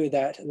argued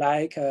that,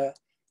 like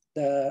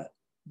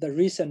the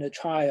recent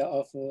trial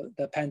of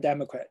the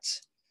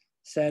pan-democrats,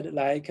 said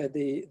like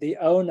the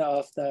owner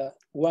of the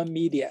One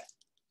Media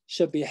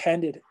should be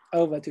handed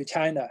over to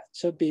China,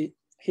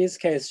 his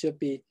case should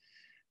be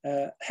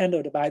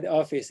handled by the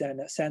office and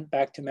sent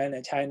back to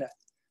mainland China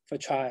for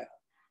trial.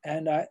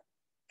 And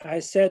I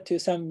said to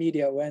some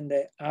media when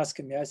they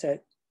asked me, I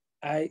said,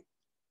 I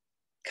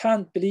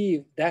can't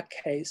believe that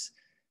case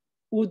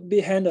would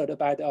be handled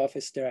by the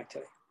office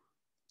directly,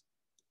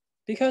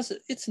 because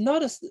it's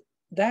not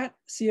that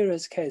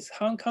serious case.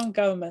 Hong Kong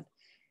government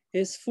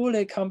is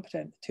fully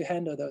competent to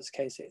handle those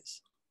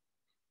cases.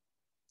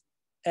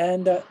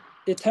 And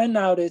it turned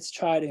out it's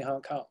tried in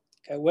Hong Kong.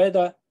 Okay,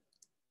 whether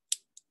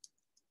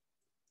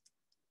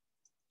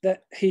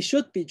that he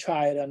should be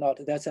tried or not,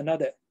 that's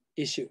another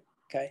issue.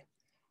 Okay,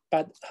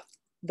 but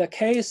the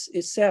case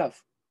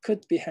itself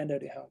could be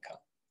handled in Hong Kong.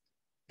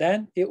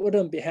 Then it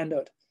wouldn't be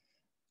handled.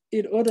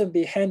 It wouldn't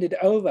be handed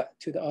over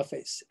to the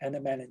office and the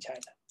mainland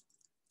China.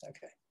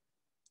 Okay,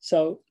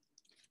 so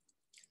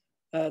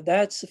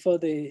that's for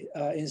the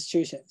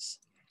institutions.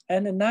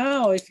 And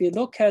now if you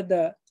look at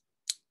the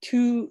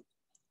two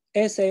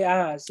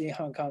SARs in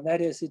Hong Kong,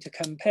 that is to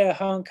compare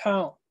Hong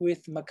Kong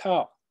with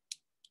Macau,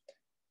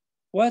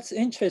 what's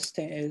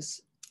interesting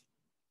is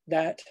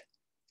that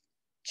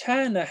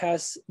China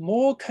has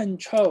more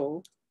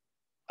control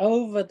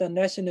over the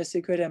national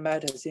security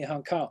matters in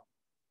Hong Kong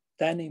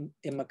than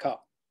in Macau.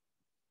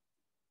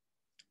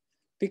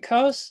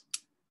 Because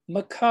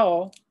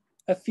Macau,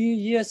 a few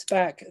years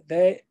back,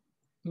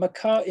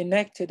 Macau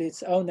enacted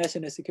its own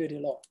national security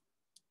law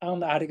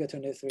under Article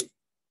 23.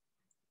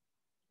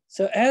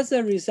 So as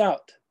a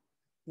result,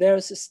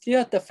 there's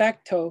still de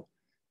facto,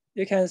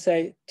 you can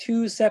say,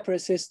 two separate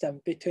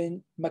systems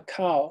between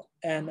Macau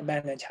and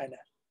mainland China.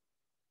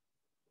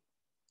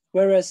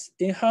 Whereas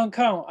in Hong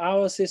Kong,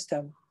 our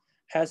system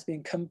has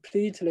been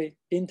completely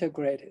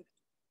integrated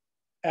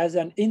as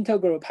an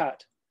integral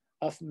part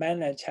of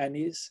mainland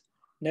Chinese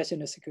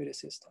national security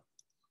system.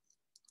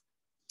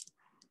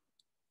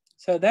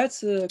 So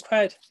that's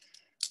quite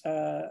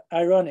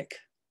ironic.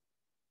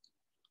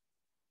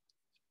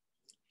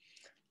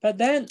 But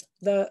then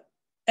the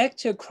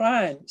actual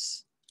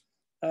crimes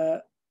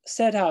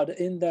set out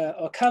in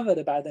or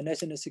covered by the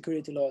national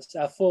security laws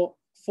are four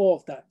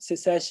of them: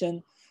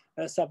 secession,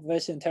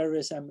 subversion,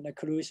 terrorism, and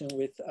collusion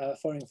with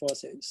foreign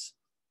forces.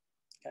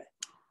 Okay.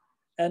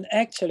 And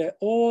actually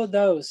all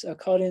those,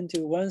 according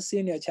to one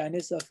senior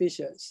Chinese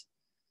officials,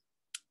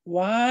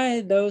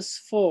 why those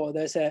four,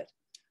 they said,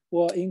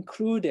 were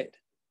included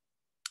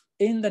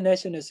in the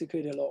national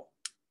security law,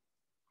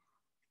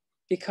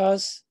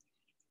 because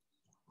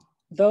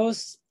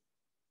those,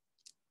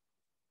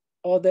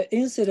 or the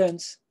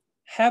incidents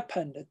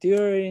happened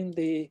during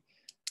the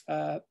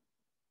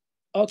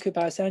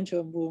Occupy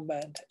Central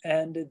movement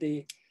and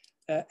the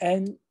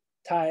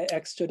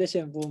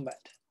anti-extradition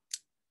movement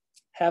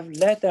have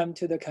led them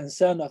to the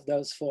concern of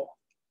those four.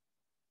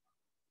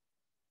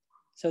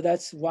 So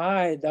that's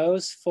why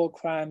those four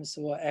crimes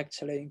were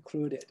actually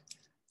included.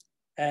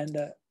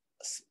 And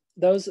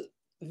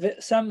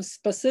some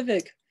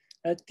specific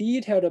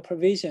detailed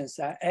provisions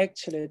are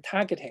actually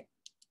targeting.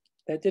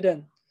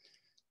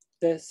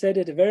 They said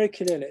it very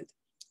clearly,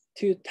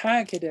 to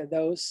target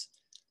those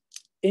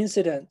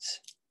incidents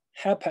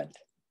happened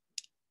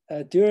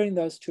during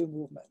those two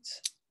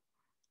movements.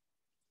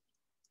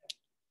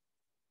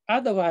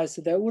 Otherwise,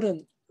 they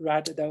wouldn't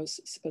write those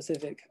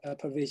specific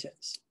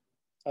provisions,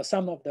 or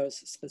some of those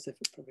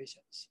specific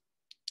provisions.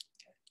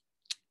 Okay.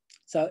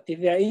 So if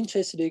you're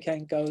interested, you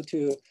can go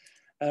to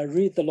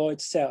read the law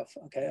itself,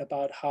 okay,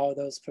 about how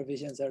those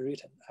provisions are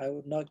written. I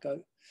would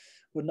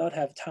not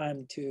have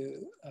time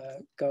to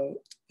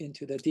go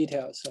into the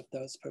details of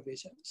those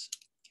provisions.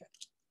 Okay.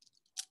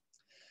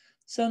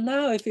 So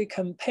now if we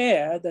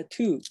compare the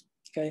two,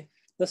 okay,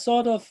 the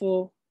sort of,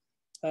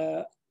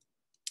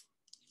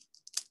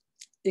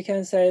 you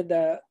can say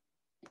the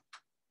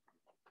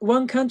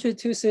one country,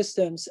 two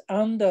systems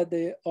under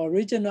the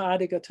original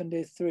Article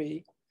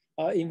 23,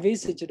 or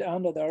envisaged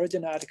under the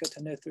original Article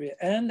 23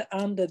 and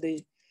under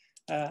the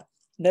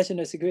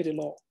national security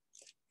law,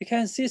 you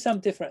can see some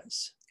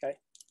difference, okay?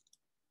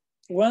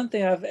 One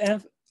thing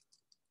I've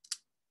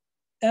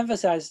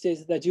emphasized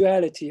is the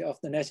duality of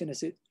the national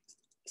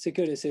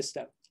security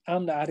system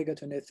under Article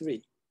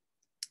 23.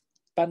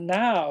 But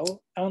now,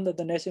 under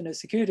the national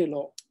security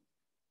law,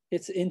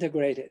 it's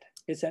integrated.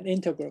 It's an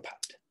integral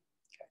part.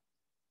 Okay.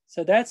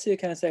 So that's, you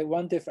can say,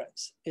 one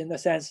difference, in the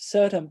sense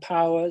certain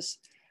powers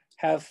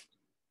have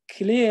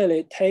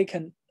clearly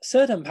taken,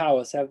 certain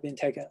powers have been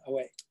taken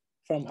away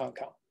from Hong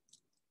Kong.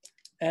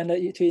 and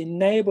to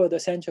enable the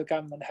central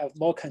government to have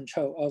more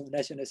control of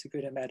national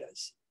security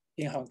matters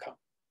in Hong Kong.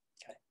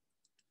 Okay.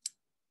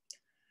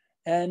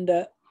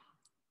 And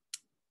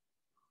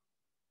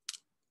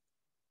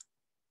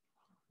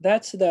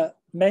that's the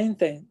main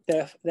thing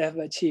they have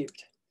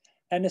achieved.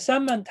 And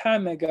some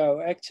time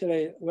ago,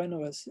 actually, when it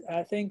was,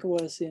 I think it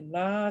was in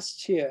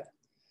last year,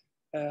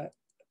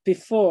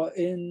 before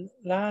in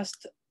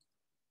last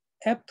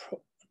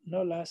April,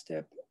 not last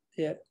April,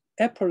 yeah,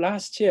 April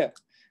last year,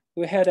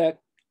 we had a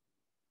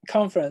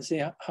conference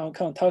in Hong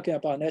Kong talking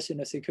about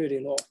national security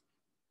law.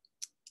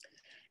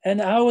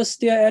 And I was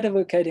still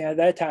advocating at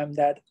that time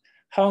that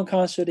Hong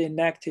Kong should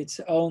enact its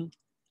own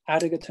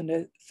Article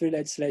 23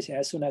 legislation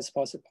as soon as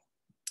possible.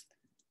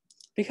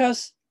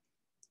 Because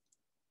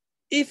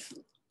if,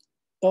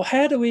 or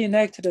had we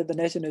enacted the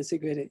national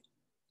security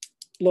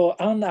law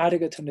on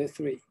Article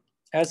 23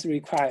 as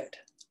required,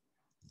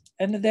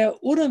 and there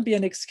wouldn't be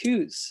an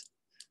excuse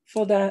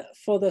for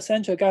the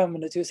central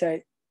government to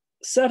say,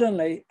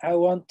 suddenly I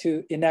want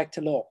to enact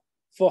a law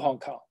for Hong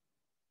Kong.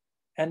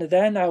 And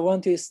then I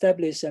want to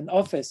establish an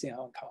office in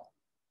Hong Kong.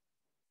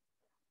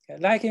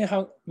 Okay. Like in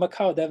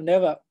Macau, they've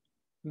never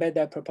made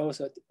that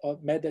proposal or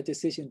made the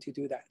decision to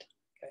do that.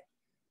 Okay.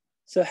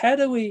 So had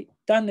we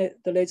done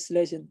the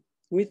legislation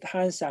with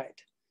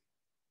hindsight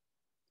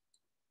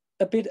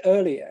a bit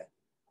earlier,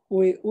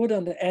 we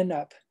wouldn't end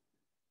up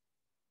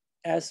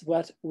as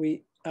what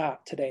we are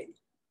today.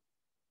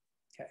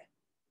 Okay.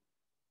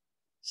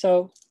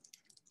 So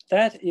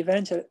that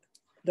eventually,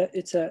 that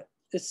it's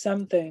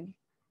something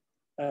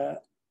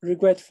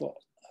regretful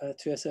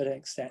to a certain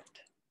extent.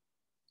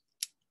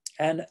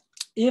 And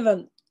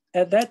even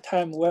at that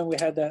time when we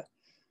had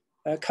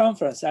a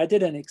conference, I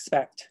didn't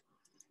expect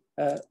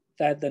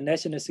that the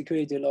national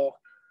security law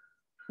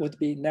would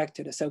be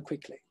enacted so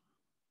quickly.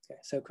 Okay,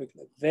 so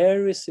quickly,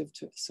 very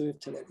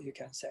swiftly, you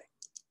can say.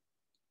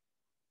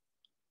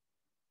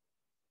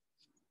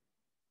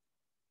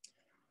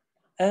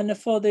 And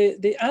for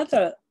the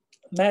other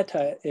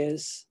matter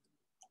is,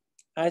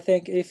 I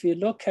think if you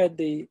look at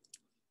the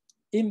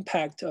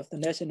impact of the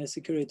national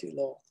security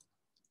law,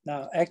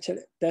 now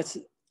actually that's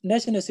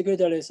national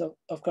security law is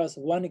of course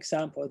one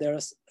example. There are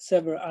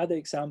several other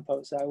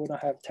examples I wouldn't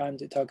have time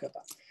to talk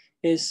about.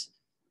 Is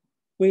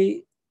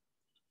we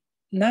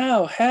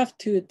now have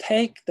to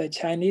take the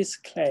Chinese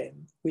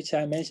claim, which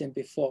I mentioned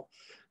before,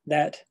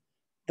 that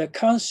the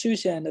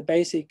Constitution and the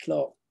Basic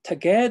Law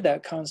together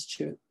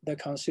constitute the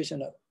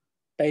constitutional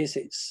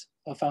basis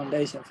or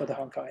foundation for the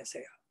Hong Kong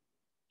SAR.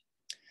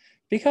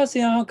 Because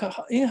in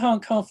Hong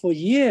Kong for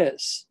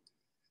years,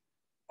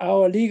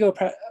 our legal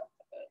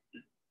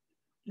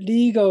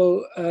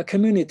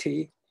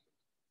community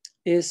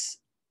is,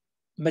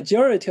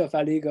 majority of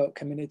our legal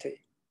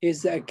community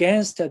is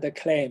against the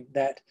claim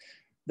that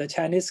the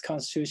Chinese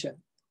Constitution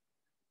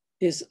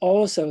is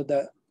also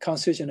the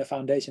constitutional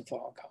foundation for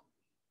Hong Kong.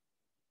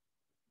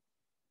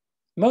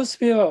 Most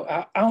people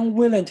are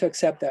unwilling to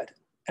accept that,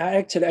 are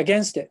actually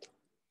against it.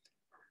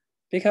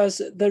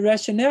 Because the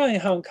rationale in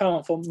Hong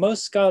Kong for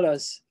most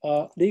scholars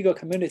or legal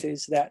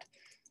communities is that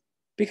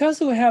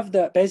because we have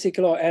the Basic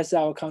Law as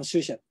our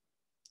constitution,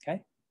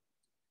 okay,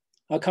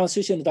 our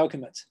constitutional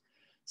document,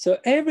 so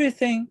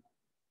everything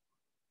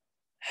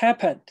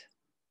happened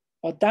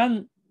or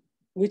done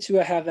which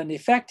will have an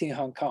effect in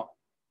Hong Kong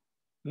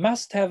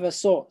must have a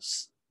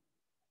source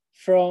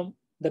from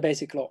the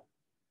Basic Law.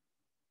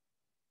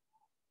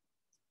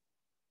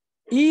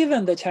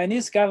 Even the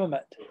Chinese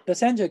government, the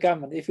central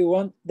government, if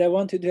they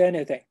want to do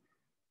anything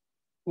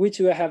which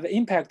will have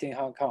impact in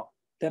Hong Kong,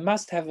 they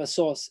must have a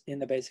source in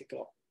the Basic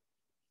Law.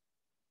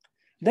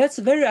 That's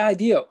very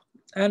ideal,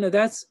 and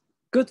that's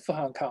good for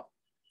Hong Kong,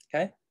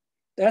 okay?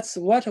 That's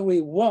what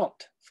we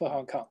want for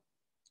Hong Kong.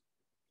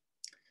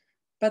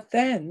 But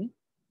then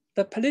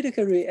the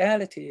political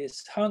reality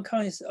is Hong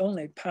Kong is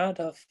only part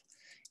of,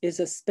 is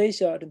a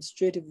spatial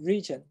administrative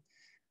region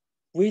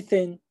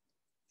within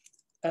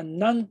a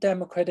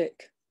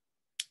non-democratic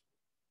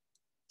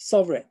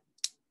sovereign.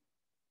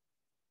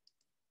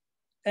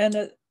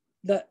 And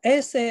the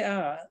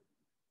SAR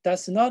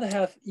does not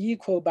have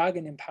equal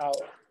bargaining power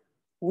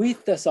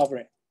with the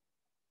sovereign.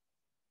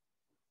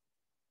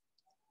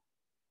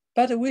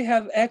 But we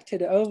have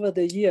acted over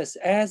the years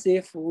as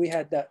if we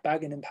had that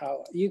bargaining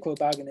power, equal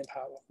bargaining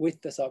power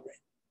with the sovereign.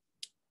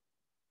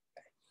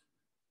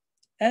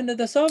 And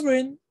the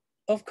sovereign,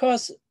 of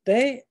course,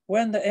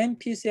 when the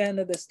NPC and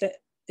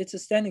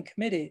its standing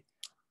committee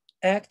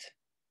act,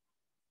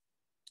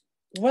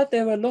 what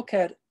they will look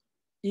at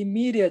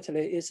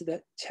immediately is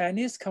the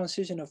Chinese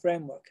constitutional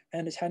framework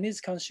and the Chinese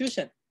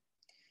constitution.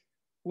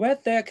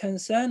 What they're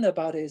concerned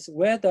about is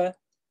whether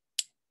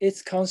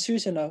it's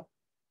constitutional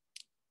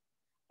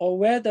or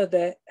whether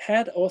they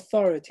had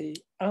authority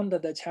under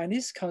the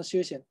Chinese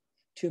constitution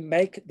to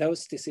make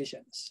those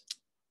decisions.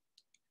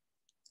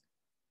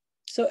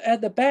 So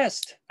at the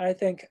best, I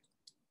think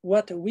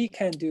what we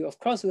can do, of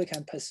course, we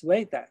can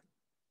persuade them.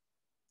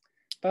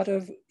 But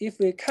if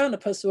we can't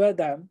persuade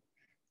them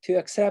to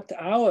accept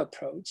our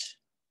approach,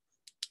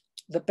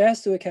 the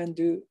best we can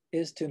do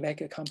is to make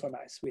a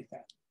compromise with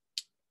them.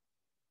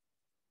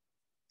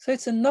 So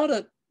it's not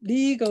a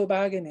legal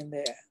bargaining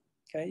there.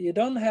 Okay, you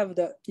don't have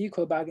the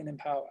equal bargaining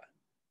power.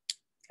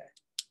 Okay,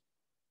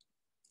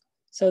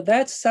 so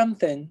that's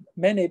something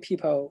many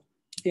people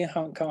in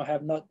Hong Kong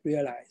have not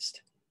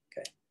realized.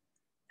 Okay,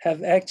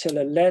 have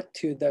actually led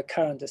to the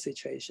current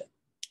situation.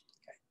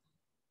 Okay.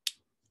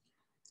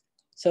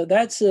 So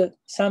that's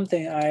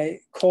something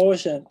I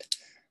cautioned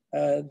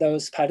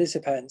those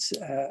participants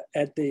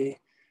at the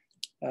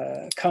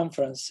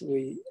conference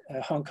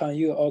Hong Kong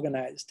U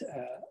organized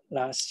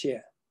last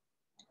year.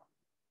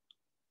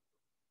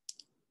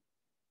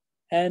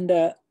 And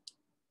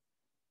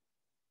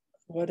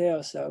what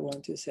else I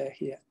want to say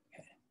here?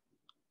 Okay.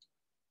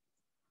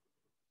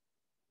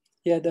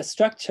 Yeah, the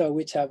structure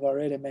which I've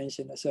already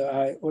mentioned, so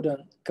I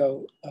wouldn't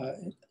go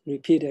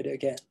repeat it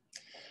again.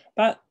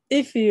 But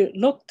if you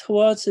look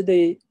towards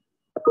the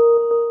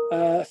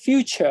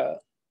future,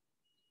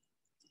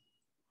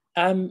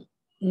 I'm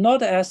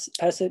not as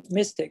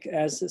pessimistic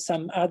as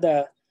some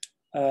other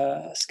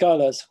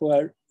scholars who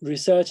are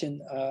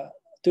researching,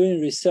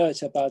 doing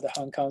research about the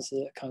Hong Kong's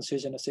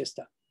constitutional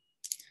system.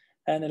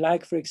 And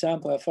like, for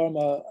example, a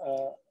former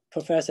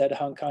professor at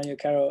Hong Kong,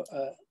 Carol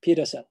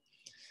Peterson,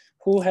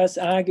 who has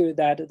argued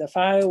that the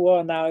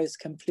firewall now is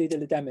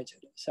completely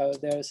damaged. So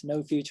there's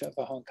no future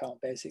for Hong Kong,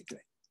 basically.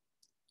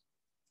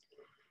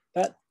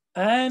 But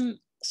I'm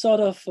sort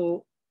of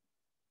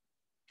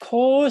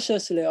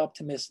cautiously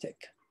optimistic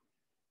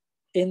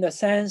in the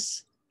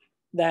sense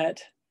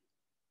that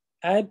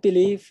I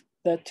believe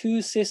the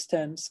two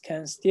systems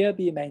can still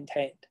be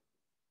maintained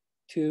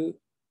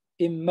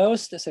in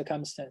most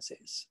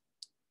circumstances.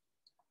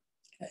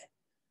 Okay.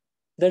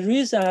 The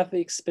reason I've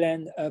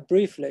explained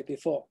briefly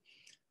before,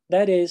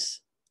 that is,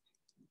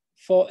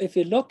 if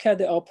you look at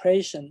the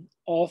operation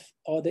of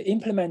or the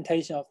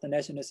implementation of the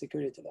national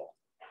security law,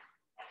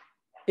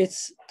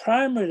 it's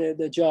primarily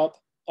the job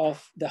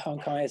of the Hong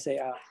Kong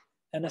SAR,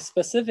 and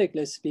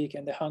specifically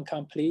speaking, the Hong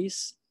Kong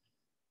police,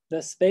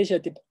 the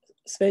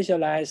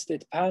specialized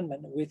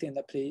department within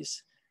the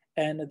police,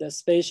 and the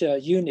special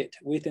unit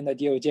within the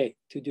DOJ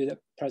to do the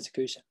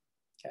prosecution.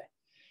 Okay.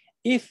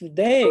 If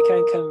they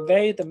can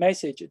convey the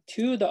message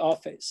to the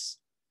office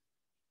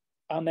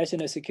on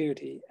national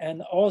security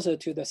and also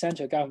to the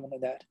central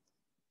government that,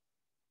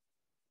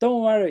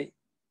 don't worry,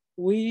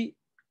 we,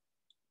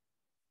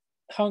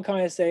 Hong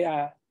Kong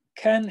SAR,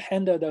 can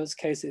handle those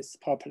cases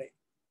properly,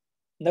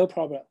 no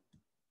problem.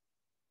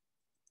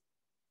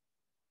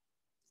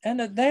 And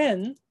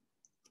then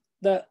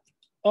the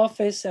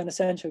office and the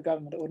central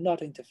government will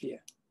not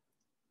interfere.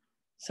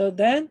 So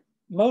then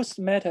most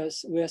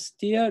matters will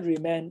still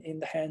remain in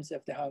the hands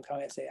of the Hong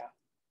Kong SAR.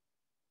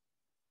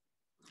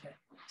 Okay.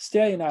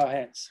 Still in our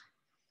hands.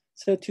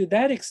 So to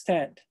that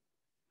extent,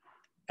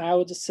 I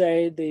would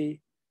say the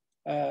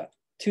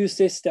two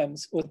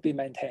systems would be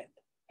maintained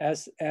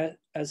as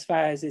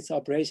far as its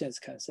operation is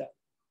concerned.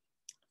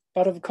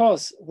 But of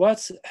course,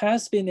 what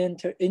has been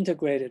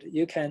integrated,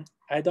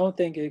 I don't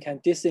think you can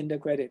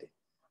disintegrate it,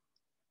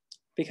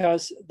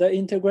 because the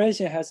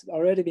integration has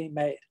already been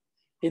made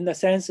in the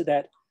sense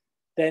that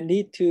they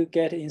need to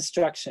get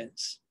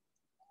instructions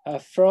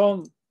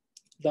from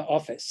the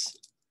office,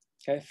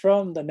 okay,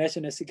 from the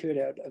National Security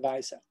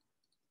Advisor.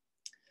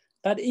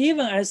 But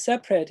even as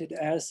separated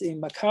as in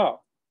Macau,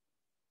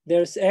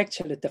 there's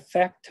actually de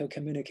facto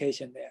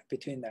communication there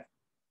between them.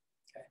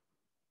 Okay.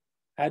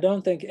 I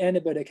don't think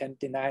anybody can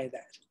deny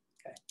that,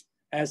 okay,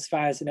 as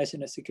far as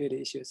national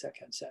security issues are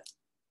concerned.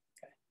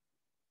 Okay.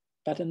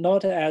 But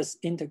not as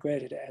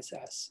integrated as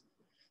us.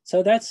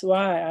 So that's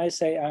why I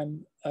say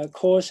I'm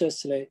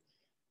cautiously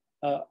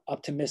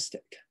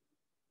optimistic.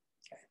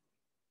 Okay.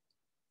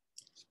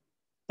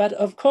 But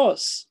of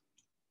course,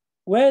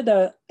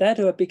 whether that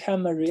will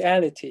become a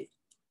reality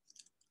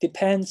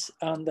depends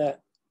on the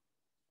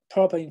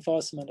proper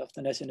enforcement of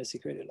the national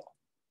security law,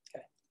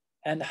 okay,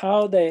 and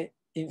how they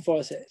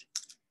enforce it.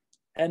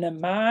 And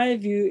my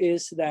view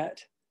is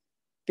that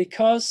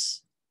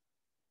because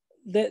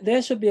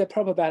there should be a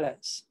proper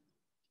balance.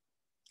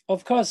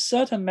 Of course,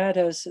 certain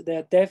matters,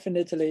 they're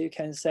definitely, you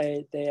can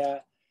say,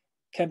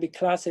 can be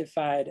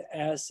classified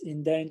as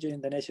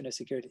endangering the national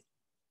security.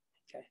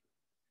 Okay.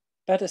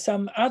 But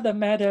some other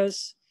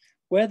matters,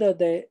 whether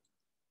there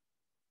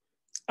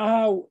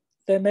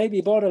may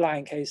be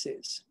borderline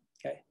cases.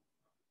 Okay.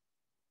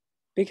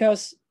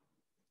 Because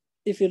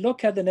if you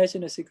look at the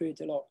national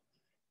security law,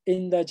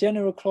 in the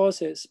general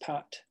clauses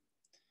part,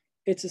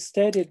 it's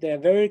stated there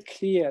very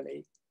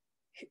clearly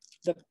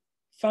the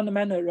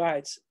fundamental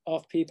rights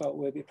of people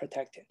will be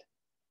protected.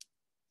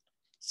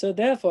 So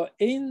therefore,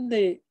 in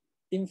the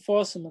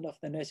enforcement of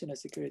the national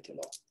security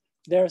law,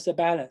 there's a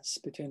balance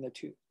between the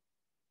two,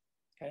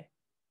 okay?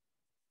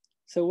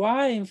 So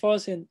while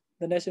enforcing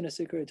the national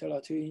security law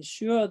to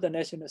ensure the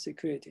national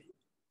security,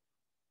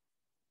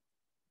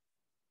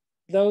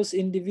 those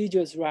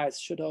individuals' rights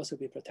should also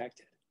be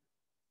protected.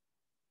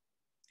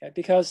 Okay?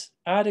 Because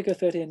Article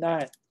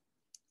 39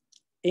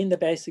 in the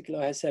Basic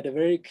Law has said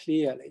very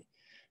clearly,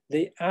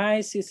 the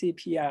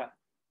ICCPR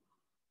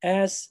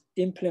as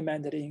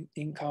implemented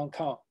in Hong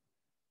Kong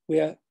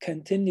will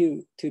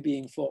continue to be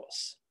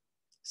enforced.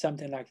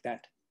 something like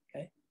that.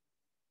 Okay,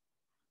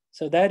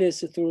 so that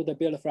is through the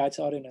Bill of Rights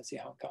Ordinance in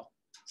Hong Kong.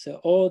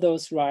 So all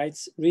those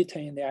rights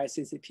written in the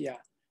ICCPR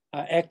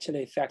are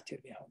actually effective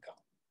in Hong Kong.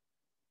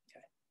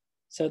 Okay,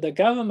 so the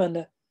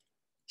government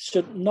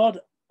should not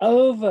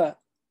over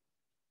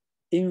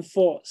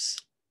enforce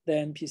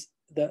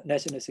the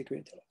national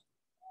security law.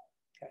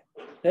 Okay,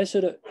 they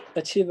should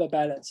achieve a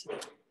balance.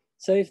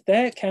 So if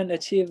they can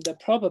achieve the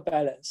proper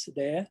balance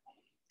there,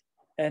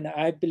 and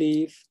I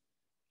believe,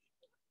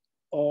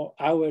 or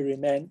I will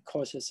remain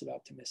cautiously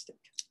optimistic.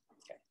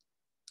 Okay.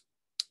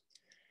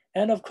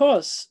 And of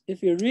course,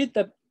 if you read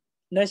the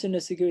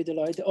national security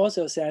law, it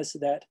also says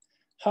that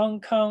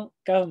Hong Kong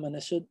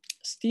government should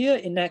still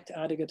enact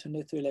Article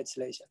 23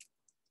 legislation.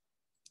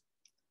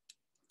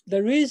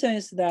 The reason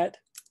is that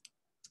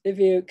if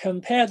you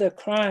compare the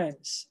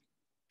crimes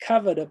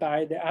covered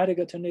by the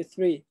Article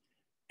 23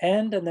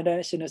 and the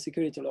national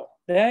security law,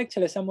 they're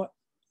actually somewhat,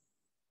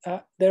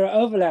 there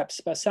are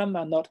overlaps, but some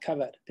are not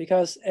covered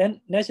because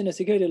national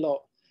security law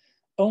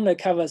only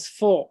covers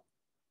 4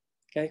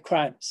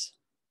 crimes,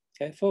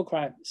 4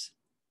 crimes.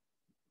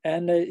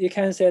 And you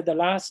can say the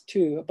last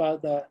 2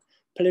 about the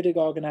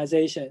political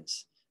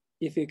organizations,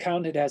 if you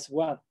count it as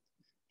 1,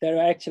 there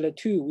are actually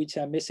 2 which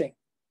are missing,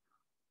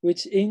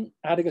 which in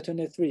Article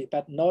 23,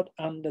 but not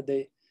under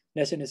the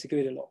national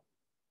security law.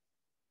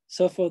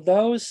 So for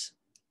those,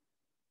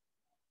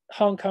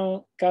 Hong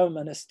Kong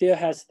government still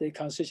has the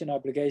constitutional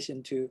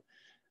obligation to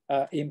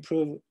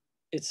improve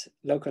its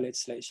local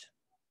legislation.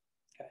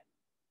 Okay,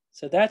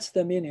 so that's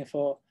the meaning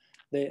for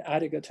the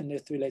Article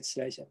 23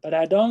 legislation. But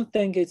I don't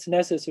think it's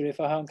necessary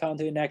for Hong Kong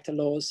to enact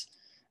laws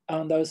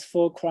on those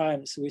 4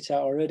 crimes which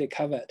are already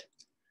covered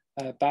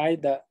by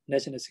the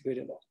national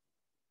security law,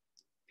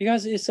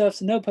 because it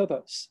serves no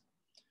purpose.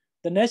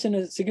 The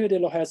national security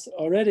law has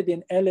already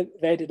been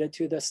elevated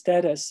to the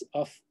status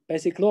of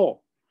basic law.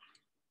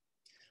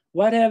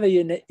 Whatever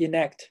you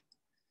enact,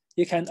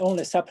 you can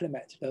only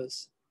supplement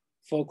those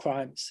 4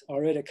 crimes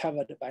already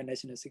covered by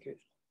national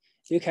security.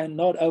 You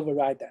cannot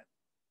override them.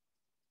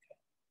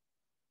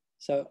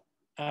 So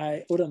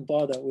I wouldn't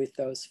bother with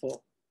those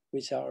 4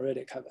 which are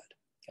already covered.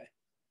 Okay.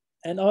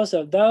 And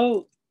also,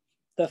 though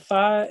the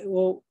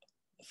firewall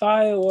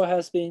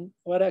has been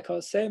what I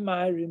call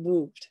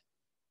semi-removed,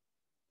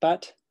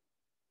 but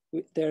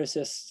there is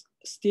a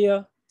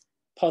still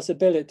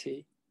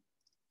possibility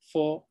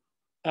for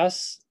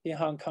us in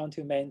Hong Kong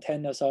to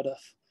maintain a sort of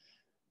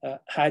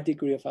high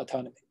degree of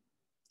autonomy.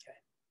 Okay.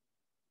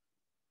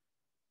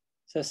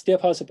 So still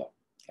possible.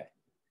 Okay.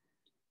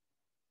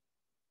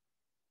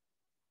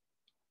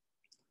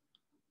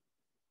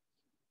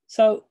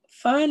 So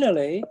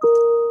finally,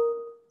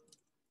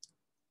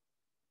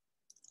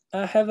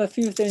 I have a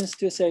few things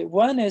to say.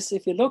 One is,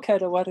 if you look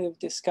at what we've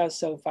discussed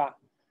so far,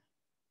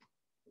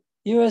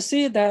 you will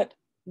see that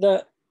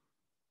the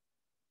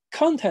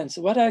contents,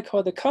 what I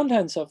call the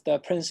contents of the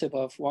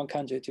principle of 1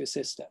 country, 2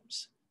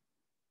 systems,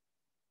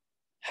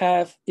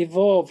 have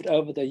evolved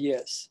over the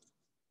years.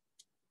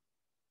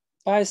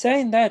 By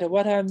saying that,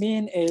 what I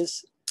mean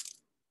is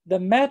the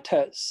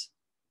matters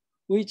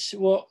which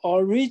were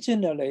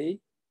originally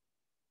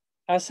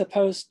are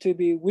supposed to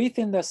be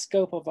within the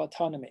scope of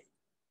autonomy,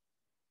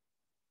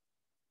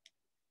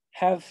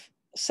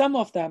 some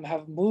of them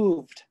have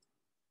moved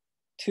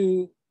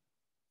to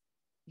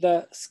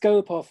the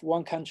scope of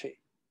 1 country,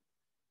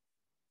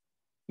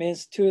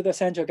 means to the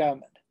central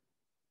government.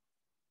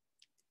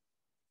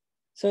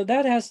 So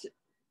that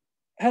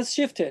has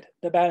shifted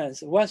the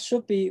balance. What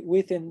should be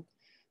within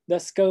the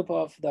scope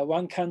of the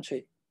 1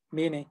 country,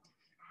 meaning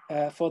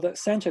for the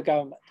central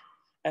government,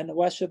 and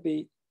what should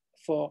be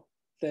for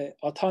the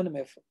autonomy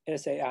of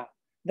SAR.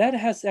 That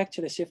has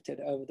actually shifted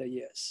over the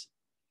years.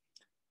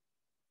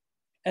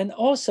 And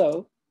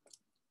also,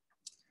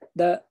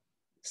 the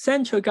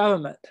central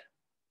government,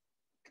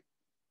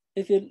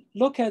 if you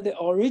look at the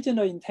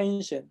original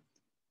intention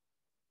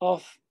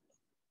of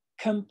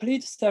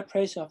complete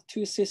separation of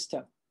 2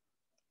 systems,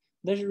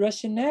 the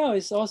rationale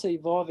is also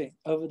evolving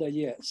over the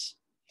years.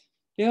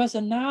 Because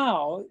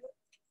now,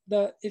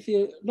 if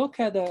you look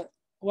at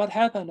what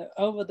happened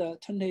over the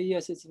 20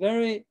 years, it's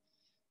very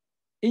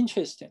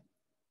interesting.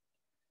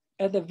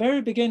 At the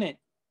very beginning,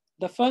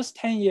 the first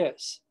 10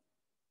 years,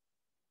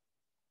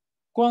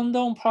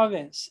 Guangdong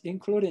province,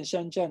 including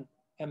Shenzhen,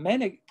 and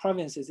many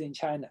provinces in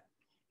China,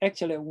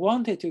 actually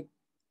wanted to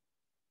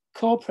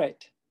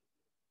cooperate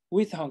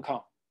with Hong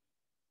Kong.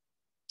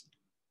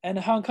 And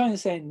Hong Kong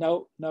is saying,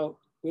 no, no,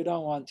 we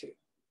don't want to.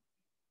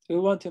 We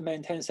want to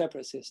maintain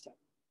separate system.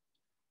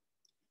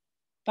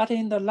 But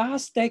in the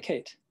last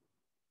decade,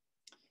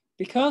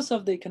 because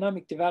of the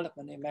economic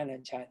development in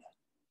mainland China,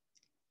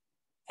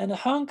 and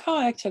Hong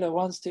Kong actually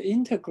wants to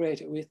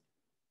integrate with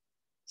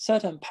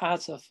certain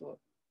parts of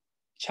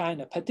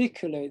China,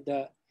 particularly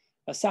the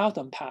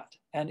southern part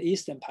and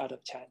eastern part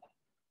of China.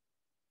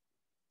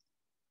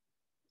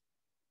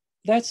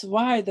 That's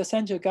why the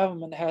central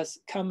government has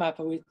come up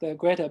with the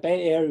Greater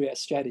Bay Area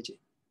strategy.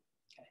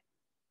 Okay.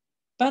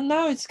 But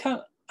now it's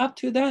come up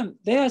to them.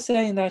 They are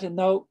saying that,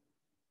 no,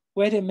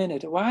 wait a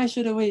minute, why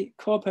should we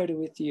cooperate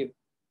with you?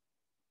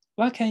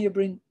 What can you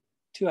bring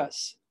to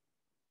us?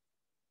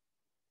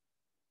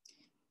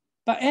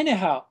 But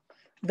anyhow,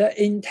 the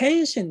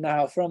intention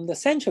now from the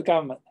central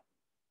government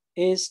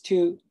is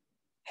to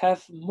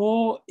have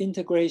more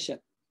integration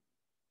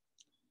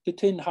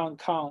between Hong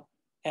Kong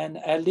and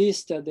at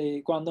least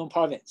the Guangdong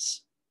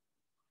province.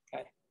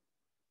 Okay.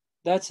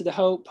 That's the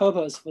whole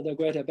purpose for the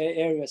Greater Bay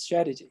Area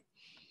strategy.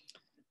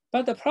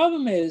 But the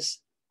problem is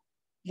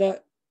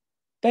the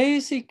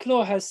Basic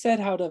Law has set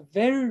out a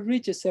very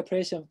rigid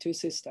separation of two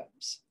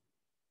systems.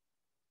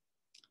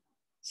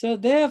 So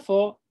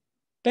therefore,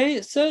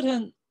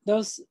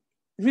 those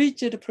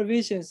rigid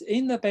provisions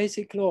in the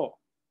Basic Law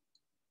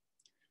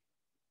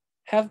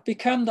have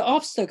become the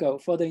obstacle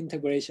for the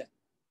integration.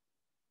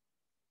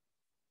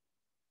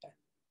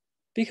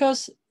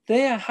 Because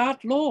they are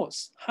hard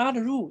laws, hard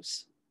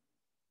rules.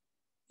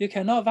 You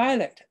cannot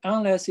violate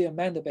unless you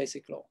amend the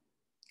Basic Law.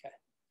 Okay.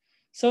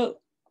 So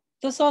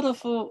the sort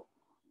of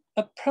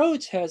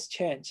approach has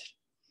changed.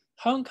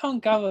 Hong Kong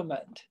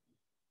government,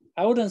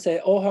 I wouldn't say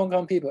all Hong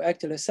Kong people,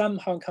 actually some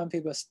Hong Kong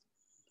people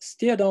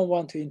still don't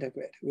want to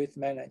integrate with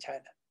mainland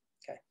China.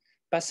 Okay.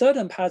 But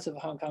certain parts of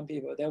Hong Kong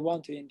people, they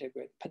want to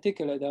integrate,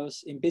 particularly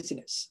those in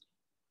business.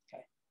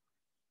 Okay.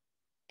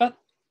 But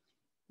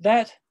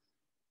that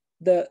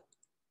the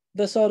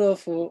sort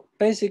of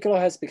Basic Law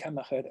has become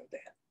a hurdle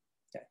there.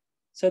 Okay.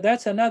 So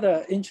that's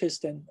another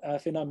interesting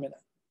phenomenon.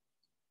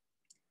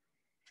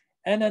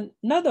 And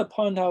another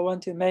point I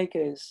want to make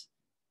is,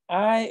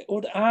 I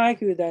would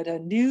argue that a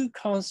new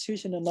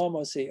constitutional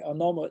normalcy or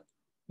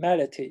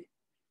normality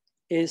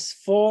is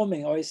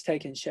forming or is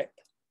taking shape,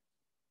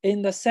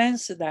 in the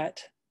sense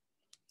that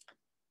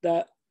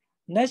the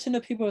National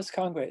People's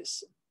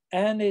Congress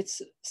and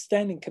its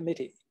standing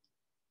committee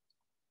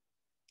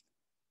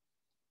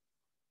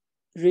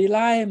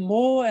rely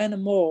more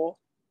and more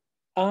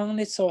on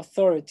its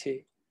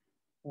authority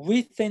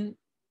within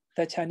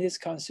the Chinese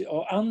Constitution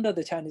or under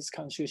the Chinese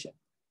Constitution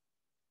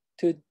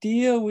to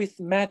deal with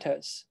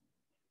matters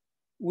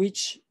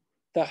which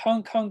the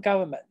Hong Kong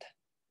government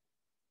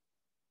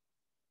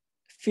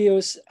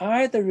feels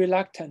either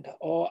reluctant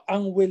or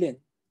unwilling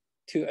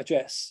to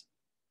address.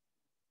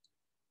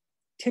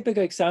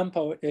 Typical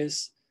example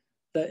is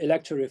the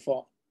electoral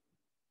reform.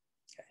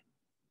 Okay.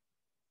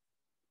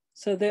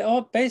 So they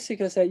all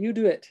basically say, you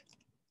do it.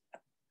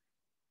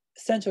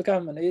 Central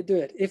government, you do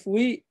it. If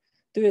we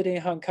do it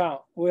in Hong Kong,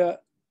 we'll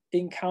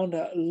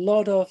encounter a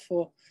lot of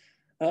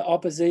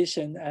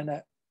opposition.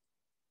 And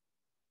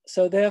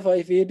so therefore,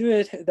 if you do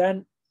it,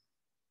 then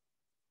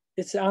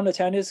it's under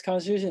Chinese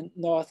Constitution,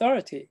 no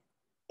authority.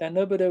 Then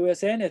nobody will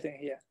say anything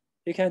here.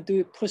 You can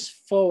push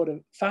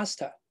forward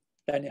faster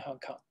than in Hong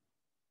Kong.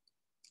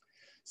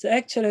 So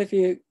actually, if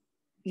you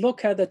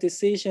look at the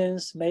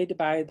decisions made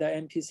by the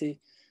NPC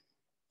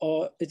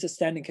or its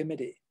standing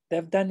committee,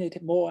 they've done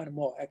it more and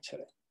more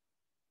actually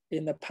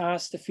in the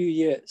past few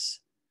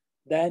years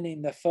than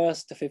in the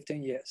first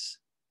 15 years.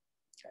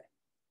 Okay.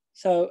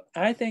 So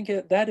I think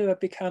that will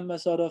become a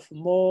sort of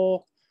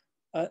more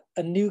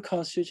a new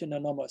constitutional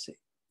normalcy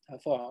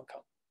for Hong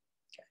Kong.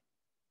 Okay.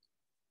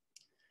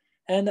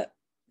 And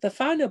the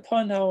final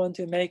point I want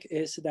to make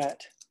is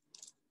that,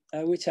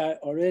 which I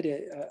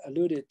already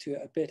alluded to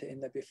a bit in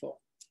the before,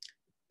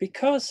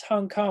 because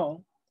Hong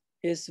Kong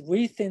is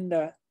within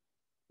the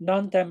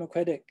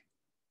non-democratic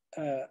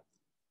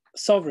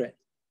sovereign.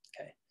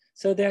 Okay,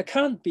 so there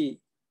can't be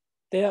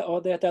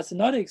there does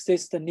not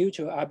exist a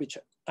neutral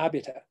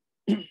arbiter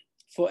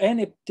for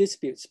any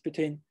disputes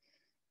between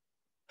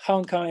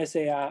Hong Kong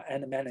SAR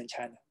and mainland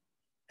China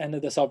and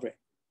the sovereign.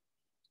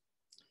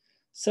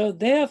 So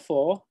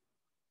therefore,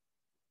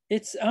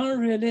 it's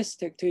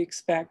unrealistic to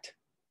expect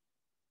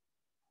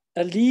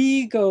a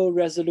legal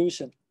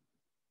resolution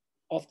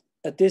of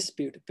a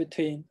dispute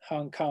between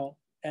Hong Kong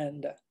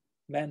and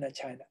mainland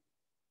China,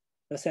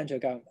 the central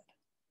government.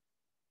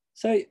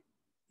 So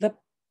the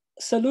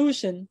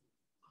solution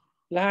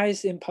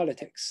lies in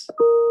politics,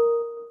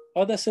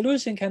 or the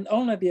solution can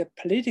only be a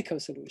political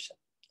solution.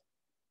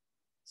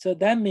 So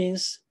that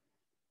means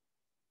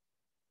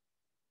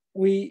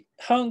we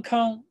Hong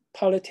Kong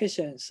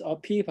politicians or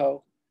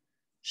people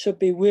should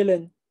be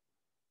willing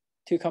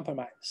to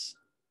compromise.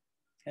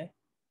 Okay?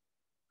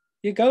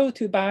 You go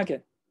to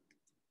bargain,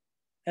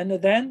 and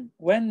then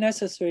when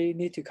necessary, you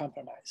need to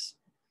compromise,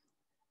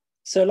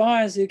 so long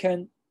as you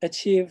can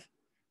achieve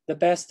the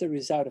best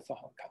result for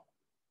Hong Kong.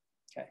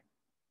 Okay.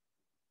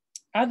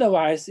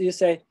 Otherwise, you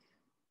say,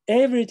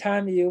 every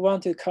time you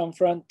want to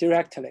confront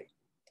directly,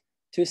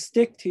 to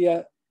stick to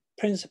your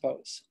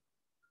principles,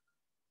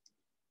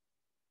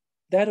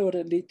 that would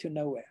lead to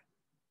nowhere,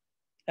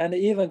 and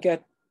even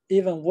get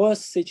even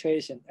worse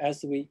situation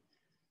as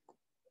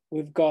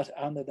we've got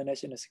under the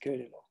national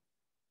security law.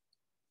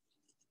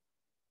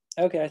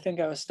 Okay, I think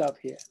I will stop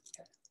here.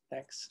 Okay,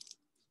 thanks.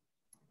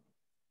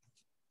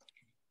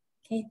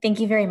 Okay, thank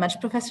you very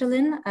much, Professor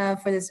Lin,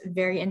 for this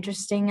very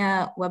interesting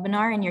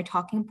webinar and your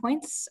talking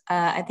points.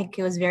 I think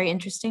it was very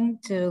interesting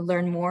to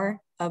learn more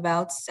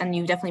about, and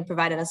you definitely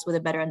provided us with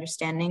a better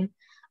understanding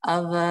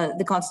of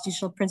the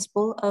constitutional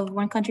principle of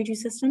one country, two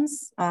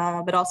systems,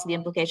 but also the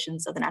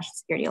implications of the national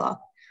security law.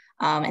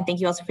 And thank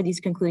you also for these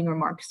concluding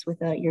remarks with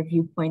your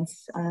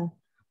viewpoints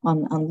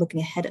on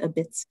looking ahead a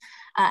bit.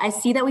 I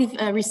see that we've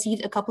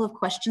received a couple of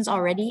questions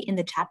already in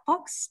the chat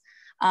box.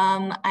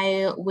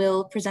 I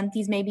will present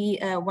these maybe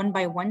one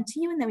by one to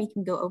you, and then we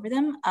can go over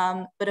them.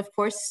 But of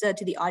course,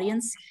 to the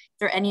audience, if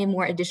there are any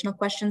more additional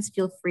questions,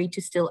 feel free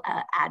to still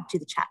add to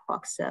the chat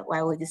box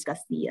while we discuss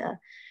the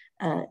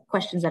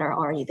questions that are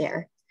already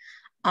there.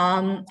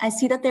 I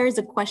see that there is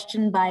a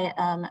question by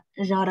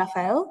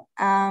Jean-Raphael.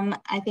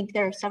 I think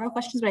there are several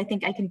questions, but I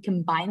think I can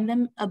combine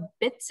them a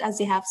bit as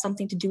they have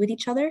something to do with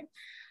each other.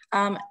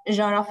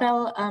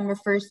 Jean-Raphael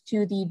refers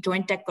to the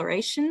joint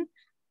declaration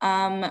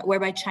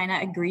whereby China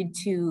agreed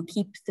to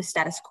keep the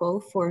status quo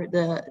for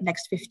the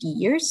next 50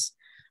 years,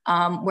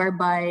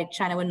 whereby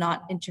China would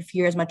not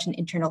interfere as much in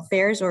internal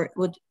affairs or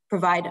would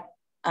provide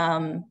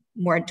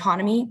more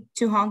autonomy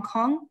to Hong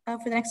Kong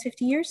for the next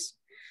 50 years.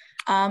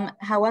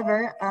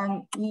 However,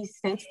 he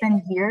states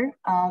then here,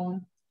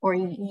 or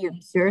he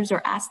observes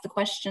or asks the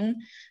question,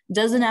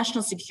 does the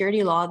national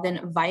security law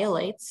then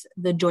violate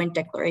the joint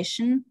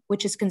declaration,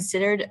 which is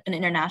considered an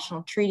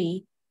international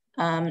treaty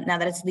now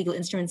that its legal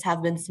instruments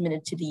have been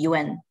submitted to the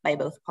UN by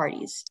both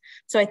parties?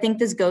 So I think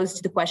this goes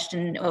to the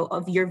question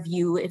of your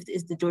view,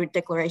 is the joint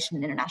declaration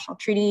an international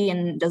treaty,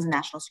 and does the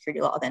national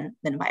security law then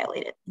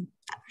violate it in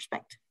that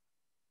respect?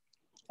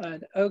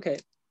 Okay.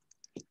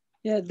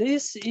 Yeah,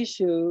 this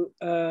issue,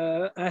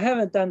 I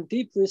haven't done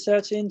deep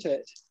research into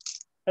it,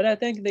 but I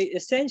think the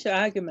essential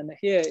argument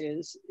here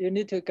is you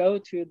need to go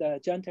to the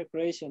joint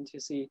declaration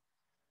to see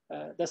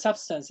the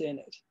substance in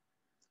it.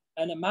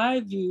 And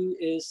my view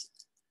is,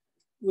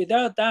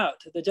 without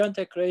doubt, the joint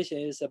declaration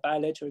is a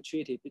bilateral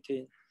treaty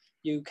between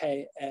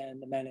UK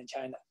and mainland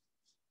China.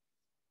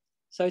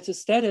 So its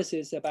status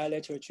is a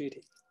bilateral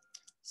treaty.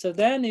 So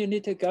then you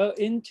need to go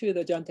into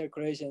the joint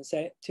declaration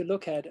to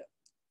look at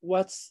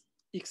what's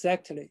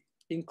exactly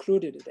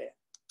included there,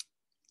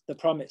 the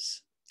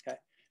promise. Okay,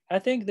 I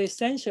think the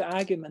essential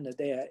argument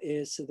there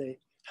is the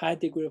high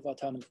degree of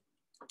autonomy.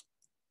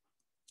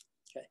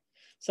 Okay,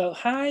 so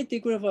high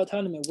degree of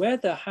autonomy,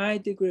 whether high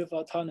degree of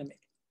autonomy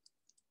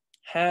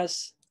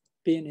has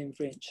been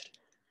infringed.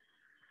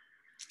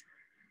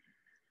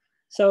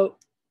 So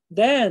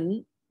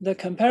then the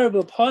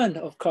comparable point,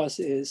 of course,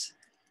 is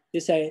you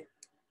say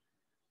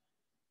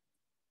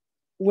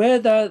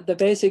whether the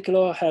basic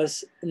law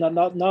has,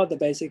 not the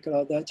basic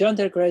law, the joint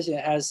declaration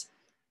has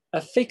a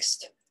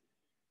fixed,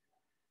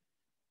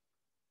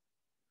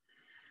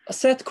 a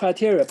set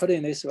criteria, put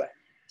it this way,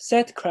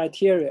 set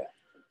criteria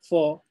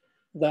for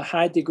the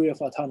high degree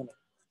of autonomy.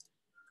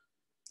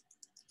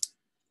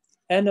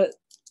 And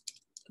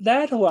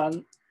that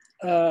one,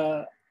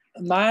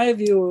 my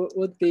view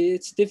would be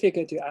it's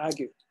difficult to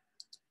argue.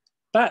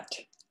 But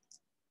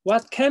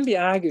what can be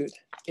argued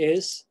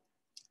is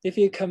if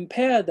you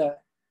compare the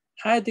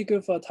high degree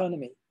of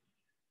autonomy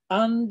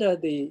under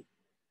the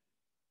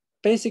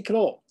basic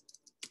law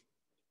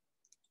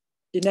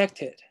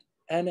enacted,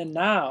 and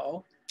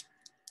now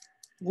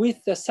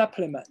with the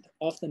supplement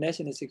of the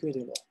national security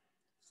law,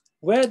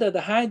 whether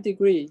the high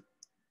degree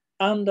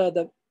under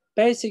the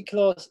basic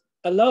law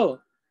alone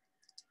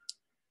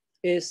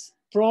is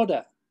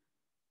broader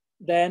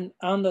than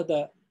under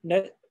the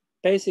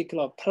basic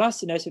law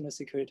plus national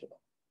security law.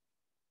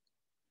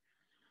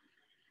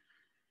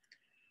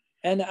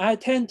 And I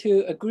tend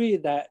to agree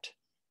that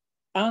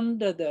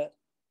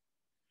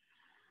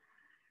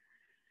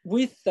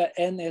with the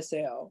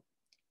NSL,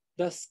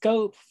 the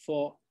scope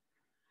for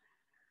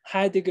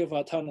high degree of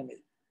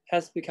autonomy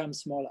has become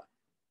smaller.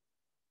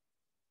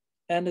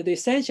 And the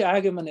essential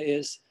argument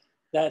is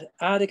that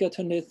Article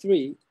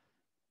 23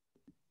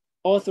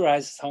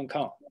 authorizes Hong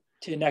Kong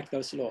to enact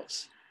those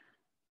laws.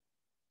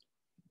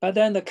 But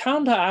then the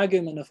counter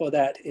argument for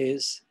that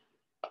is,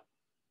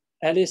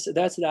 at least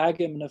that's the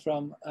argument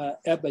from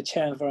Albert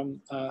Chan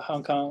from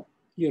Hong Kong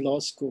U Law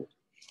School.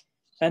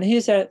 And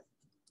he said,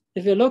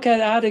 if you look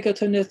at Article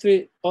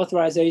 23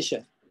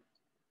 authorization,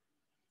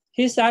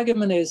 his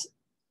argument is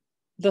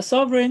the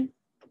sovereign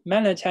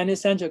mainland Chinese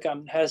central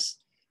government has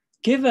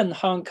given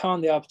Hong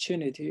Kong the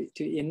opportunity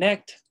to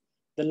enact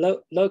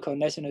the local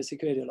national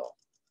security law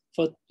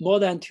for more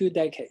than 2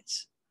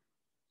 decades.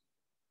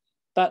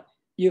 But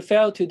you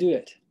failed to do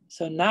it.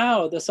 So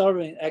now the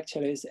sovereign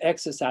actually is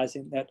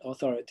exercising that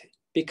authority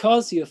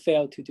because you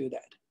failed to do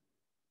that.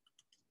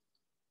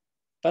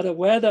 But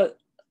whether,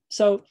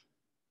 so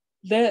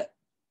there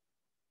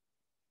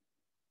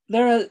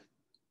are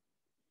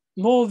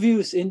more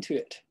views into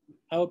it.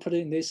 I will put it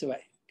in this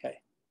way, okay?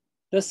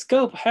 The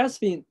scope has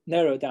been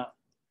narrowed down,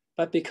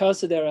 but because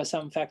there are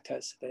some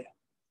factors there,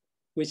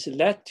 which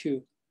led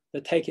to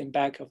the taking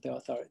back of the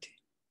authority.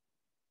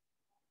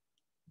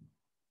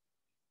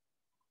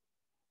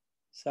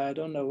 So I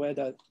don't know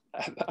whether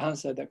I've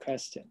answered the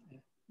question.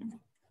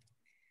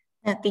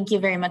 Thank you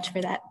very much for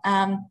that.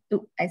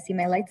 I see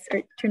my lights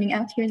are turning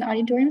out here in the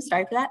auditorium.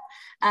 Sorry for that.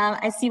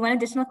 I see one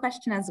additional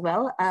question as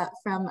well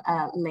from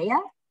Leah.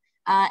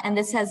 And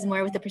this has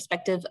more with the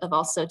perspective of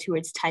also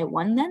towards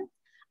Taiwan then.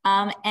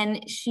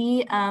 And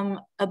she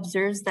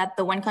observes that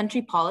the one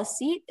country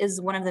policy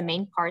is one of the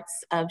main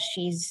parts of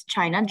Xi's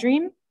China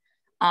dream.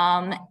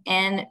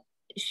 And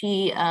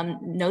she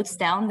notes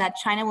down that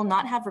China will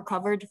not have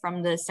recovered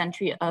from the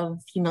century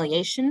of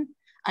humiliation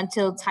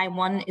until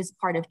Taiwan is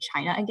part of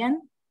China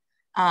again.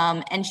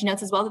 And she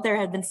notes as well that there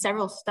have been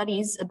several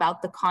studies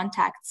about the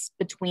contacts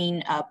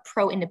between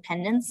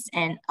pro-independence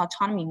and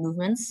autonomy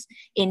movements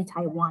in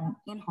Taiwan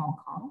and Hong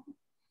Kong.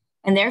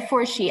 And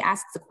therefore, she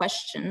asks the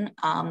question,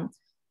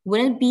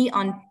 wouldn't it be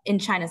in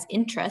China's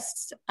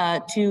interests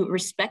to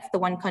respect the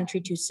one country,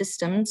 two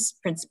systems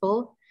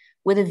principle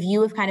with a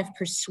view of kind of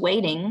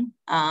persuading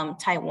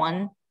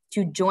Taiwan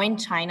to join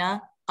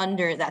China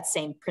under that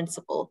same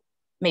principle,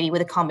 maybe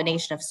with a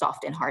combination of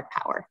soft and hard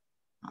power?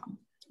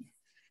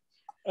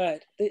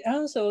 Right. The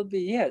answer would be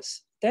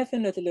yes.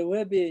 Definitely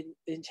will be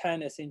in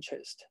China's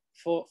interest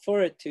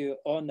for it to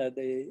honor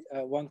the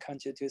one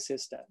country, two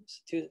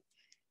systems.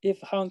 If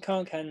Hong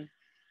Kong can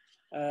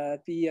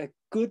be a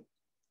good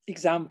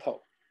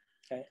example,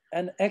 okay?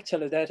 And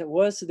actually that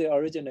was the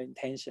original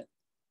intention,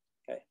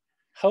 okay?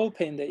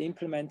 Hoping the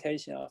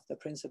implementation of the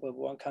principle of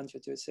one country,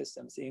 two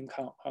systems in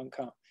Hong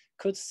Kong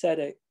could set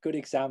a good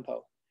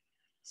example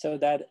so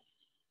that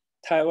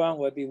Taiwan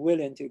will be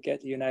willing to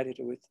get united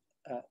with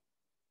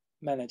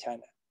mainland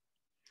China.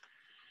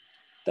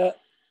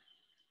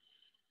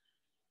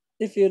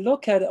 If you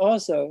look at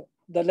also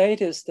the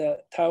latest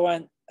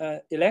Taiwan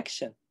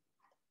election,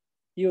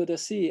 you would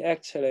see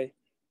actually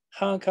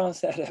Hong Kong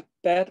set a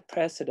bad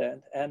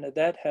precedent, and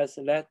that has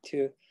led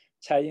to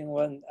Tsai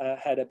Ing-wen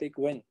had a big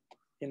win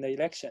in the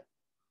election.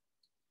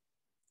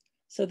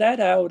 So that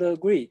I would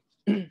agree.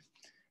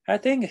 I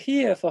think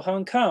here for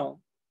Hong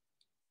Kong,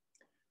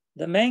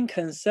 the main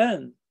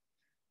concern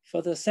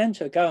for the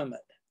central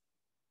government,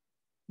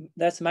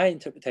 that's my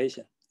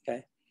interpretation,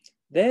 okay?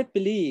 They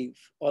believe,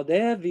 or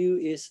their view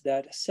is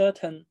that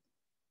certain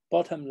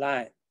bottom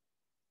line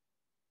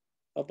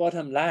or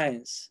bottom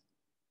lines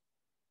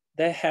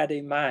they had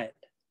in mind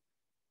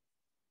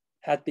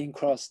had been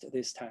crossed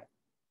this time.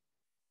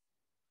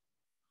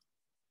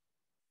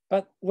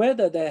 But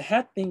whether they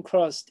had been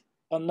crossed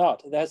or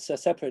not, that's a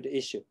separate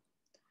issue.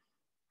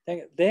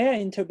 Their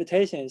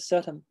interpretation is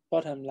certain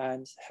bottom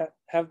lines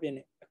have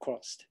been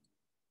crossed.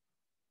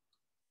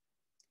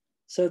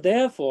 So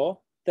therefore,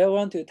 they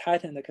want to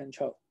tighten the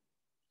control.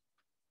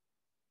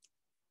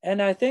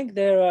 And I think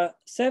there are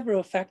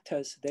several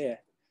factors there.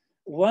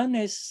 One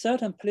is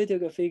certain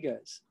political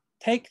figures.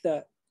 Take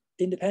the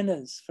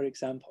independence, for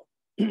example,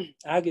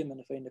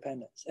 argument for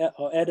independence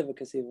or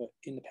advocacy for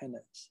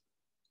independence.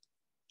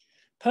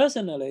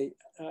 Personally,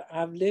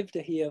 I've lived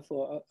here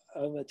for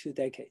over 2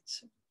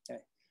 decades,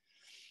 okay?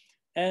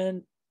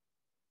 And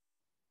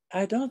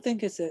I don't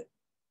think it's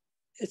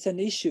an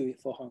issue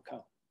for Hong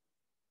Kong.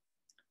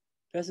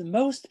 Because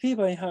most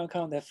people in Hong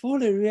Kong, they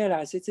fully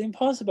realize it's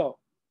impossible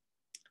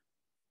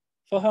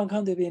for Hong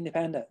Kong to be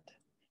independent.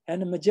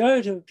 And the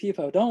majority of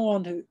people don't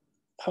want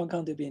Hong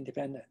Kong to be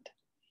independent.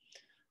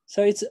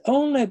 So it's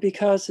only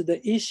because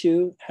the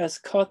issue has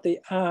caught the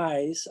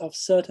eyes of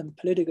certain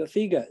political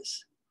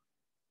figures.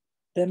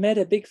 They made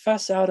a big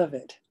fuss out of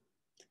it.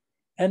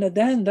 And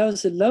then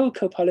those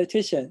local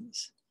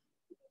politicians,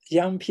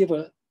 young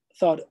people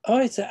thought, oh,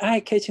 it's an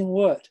eye-catching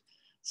word.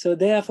 So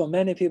therefore,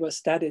 many people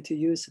started to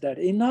use that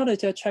in order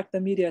to attract the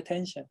media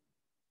attention.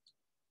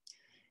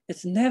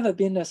 It's never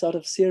been a sort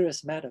of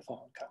serious matter for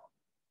Hong Kong.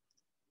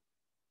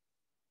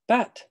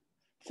 But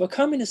for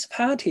Communist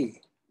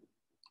Party,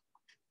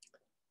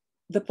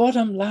 the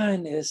bottom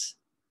line is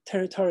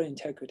territorial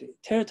integrity.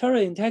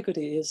 Territorial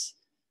integrity is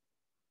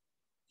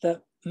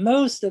the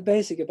most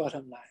basic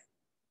bottom line.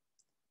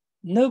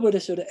 Nobody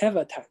should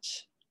ever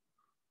touch.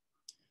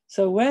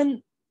 So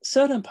when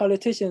certain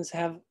politicians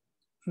have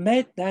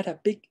made that a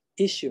big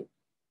issue,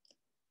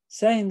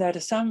 saying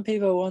that some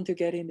people want to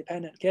get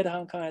independent, get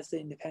Hong Kong as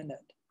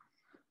independent,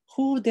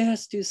 who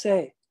dares to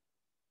say,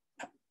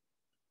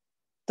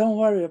 don't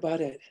worry about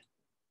it.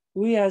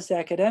 We as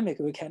academic,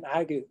 we can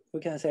argue,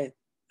 we can say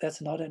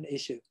that's not an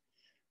issue.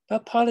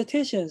 But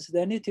politicians,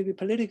 they need to be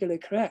politically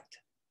correct.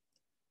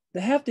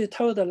 They have to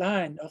toe the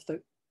line of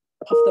the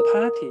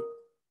party.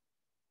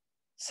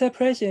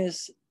 Separation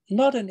is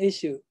not an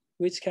issue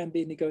which can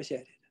be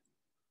negotiated.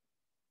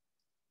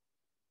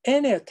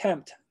 Any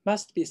attempt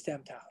must be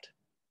stamped out.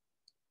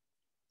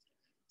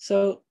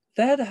 So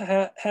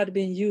that had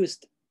been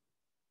used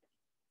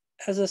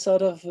as a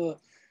sort of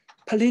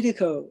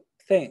political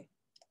thing,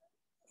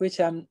 which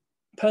I'm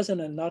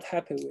personally not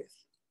happy with.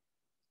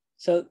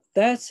 So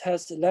that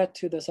has led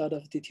to the sort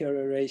of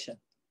deterioration.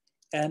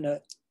 And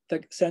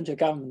the central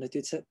government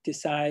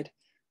decide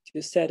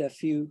to set a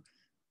few,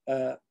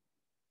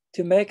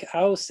 to make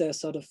our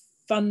sort of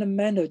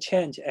fundamental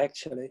change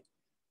actually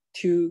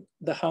to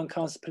the Hong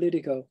Kong's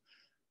political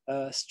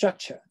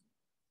structure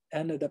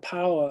and the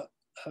power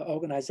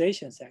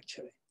organizations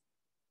actually.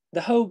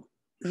 The whole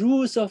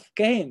rules of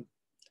game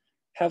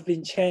have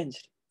been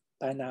changed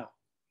by now.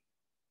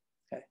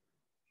 Okay.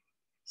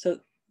 So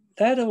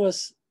that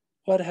was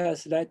what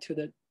has led to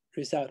the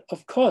result.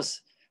 Of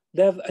course,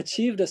 they've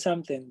achieved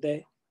something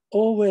they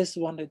always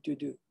wanted to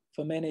do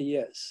for many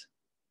years.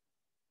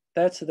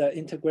 That's the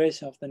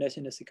integration of the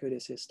national security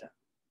system.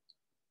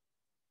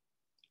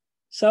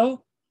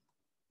 So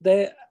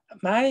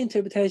my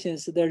interpretation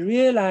is they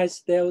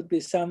realized there would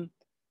be some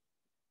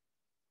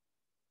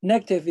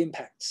negative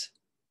impacts.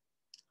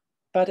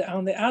 But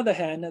on the other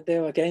hand, they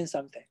will gain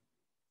something.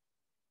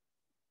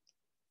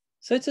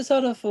 So it's a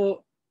sort of,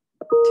 to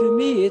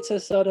me, it's a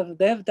sort of,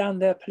 they've done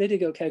their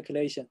political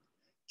calculation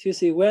to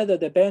see whether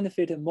they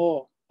benefit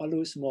more or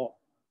lose more.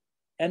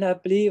 And I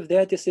believe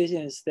their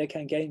decisions, they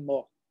can gain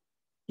more,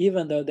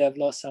 even though they've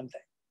lost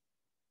something.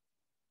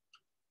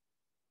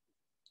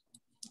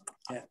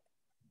 Yeah.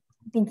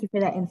 Thank you for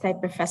that insight,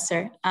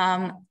 Professor.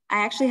 I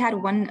actually had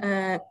one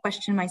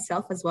question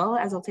myself as well,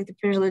 as I'll take the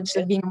privilege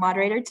of being a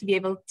moderator to be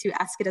able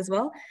to ask it as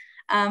well.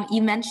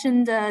 You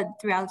mentioned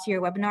throughout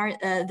your webinar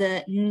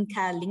the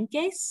Nka Link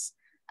case,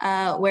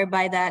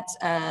 whereby that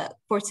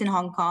courts in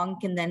Hong Kong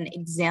can then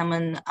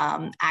examine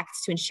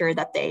acts to ensure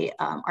that they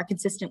are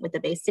consistent with the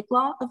basic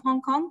law of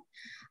Hong Kong.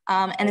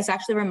 And this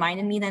actually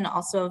reminded me then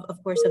also,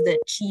 of course, of the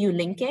Chiu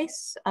Link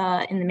case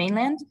in the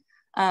mainland,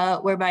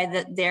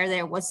 whereby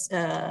there was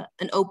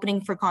an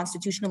opening for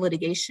constitutional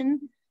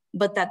litigation,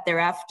 but that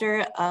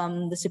thereafter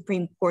the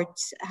Supreme Court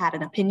had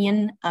an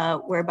opinion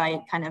whereby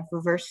it kind of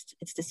reversed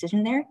its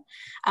decision there.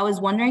 I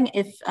was wondering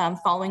if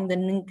following the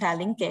Nka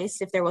Link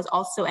case, if there was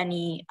also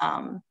any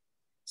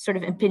sort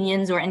of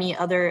opinions or any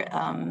other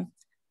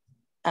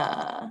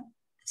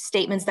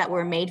statements that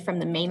were made from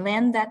the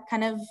mainland that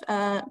kind of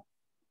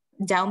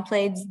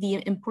downplayed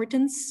the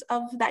importance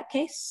of that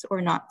case or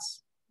not?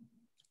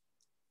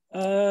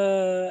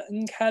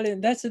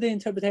 That's the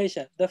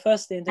interpretation, the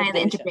first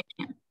interpretation.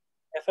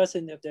 The first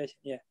interpretation,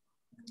 yeah.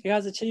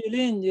 Because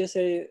Qilin, you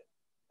say,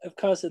 of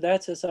course,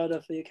 that's a sort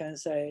of, you can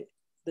say,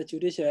 the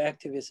judicial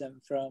activism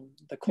from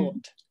the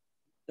court,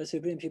 the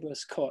Supreme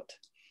People's Court,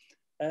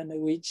 and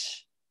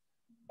which,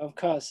 of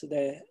course,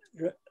 they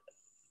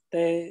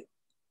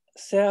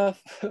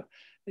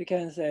you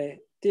can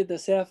say, did the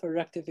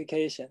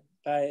self-rectification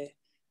by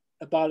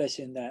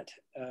abolishing that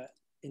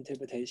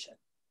interpretation.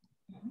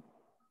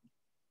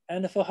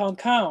 And for Hong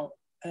Kong,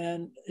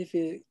 and if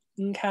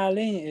Nka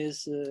Lin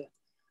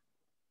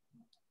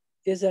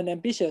is an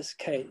ambitious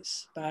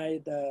case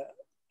by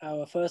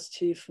our first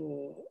Chief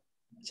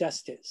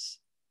Justice,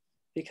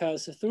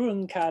 because through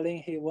Nka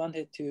Lin, he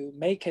wanted to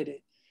make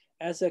it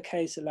as a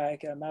case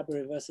like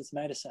Marbury versus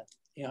Madison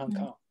in Hong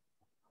Kong.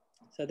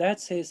 So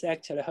that's his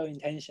actual whole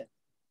intention,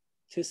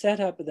 to set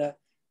up the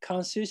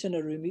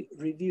constitutional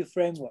review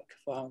framework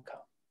for Hong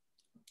Kong.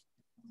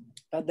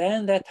 But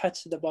then that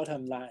touched the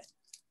bottom line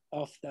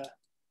of the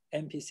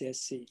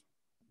MPCSC,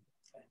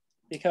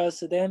 because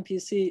the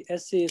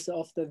MPCSC is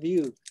of the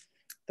view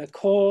the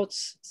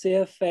court's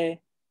CFA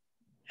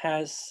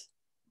has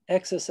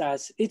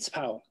exercised its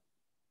power.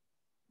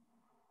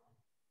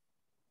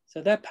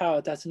 So that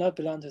power does not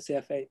belong to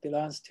CFA, it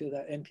belongs to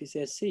the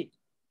MPCSC.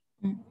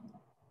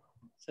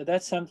 So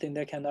that's something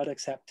they cannot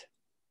accept.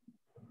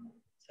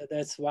 So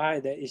that's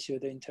why they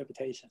issued the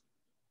interpretation.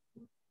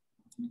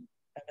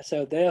 And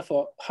so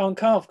therefore, Hong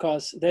Kong, of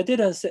course, they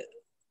didn't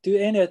do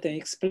anything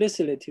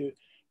explicitly to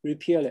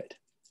repeal it,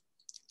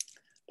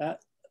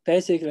 but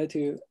basically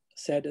to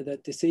say that the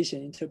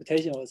decision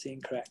interpretation was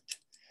incorrect.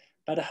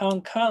 But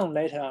Hong Kong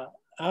later on,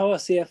 our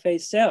CFA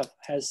itself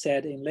has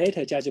said in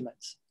later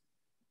judgments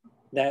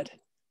that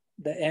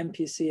the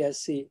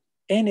MPCSC,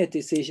 any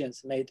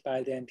decisions made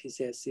by the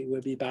MPCSC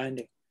will be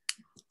binding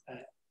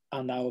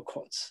on our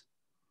courts.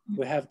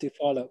 We have to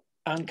follow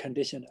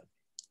unconditionally.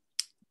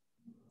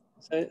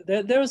 So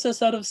there was a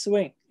sort of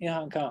swing in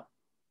Hong Kong.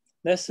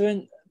 That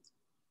swing,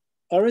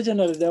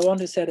 originally they want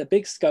to set a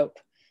big scope,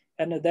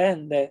 and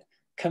then they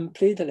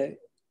completely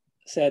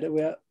said,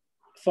 we'll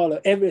follow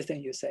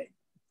everything you say.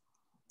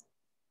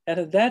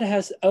 And that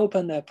has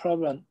opened a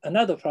problem,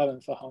 another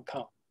problem for Hong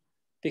Kong,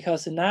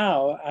 because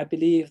now I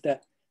believe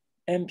that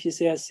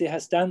MPCSC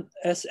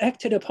has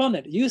acted upon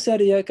it. You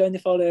said you're going to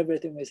follow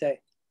everything we say.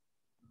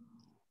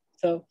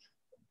 So,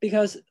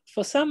 because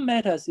for some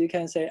matters, you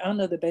can say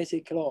under the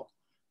basic law,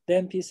 the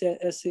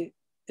MPCSC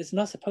is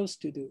not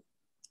supposed to do.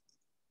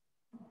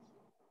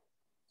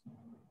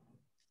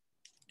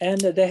 And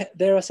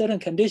there are certain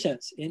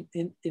conditions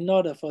in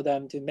order for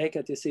them to make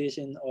a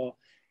decision or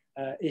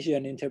issue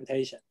an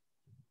interpretation.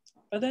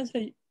 But then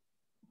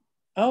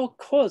our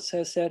courts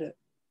have said it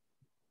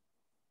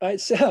by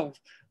itself,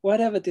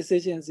 whatever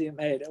decisions you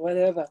made,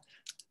 whatever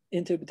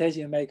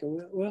interpretation you make,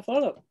 we'll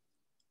follow.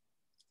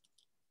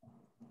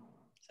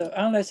 So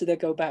unless they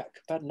go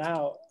back, but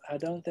now I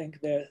don't think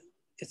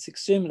it's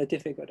extremely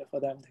difficult for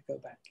them to go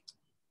back.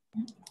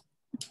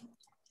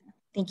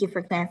 Thank you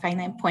for clarifying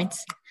that point.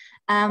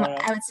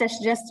 I would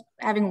suggest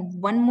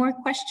having one more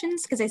question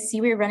because I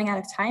see we're running out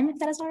of time, if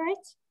that is all right.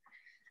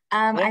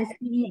 Yeah. I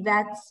see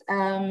that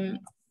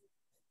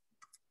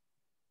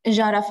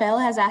Jean-Raphael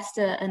has asked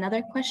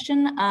another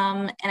question,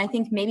 and I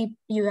think maybe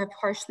you have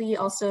partially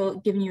also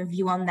given your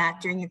view on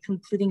that during your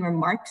concluding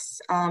remarks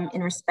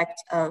in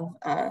respect of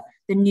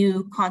the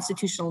new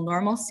constitutional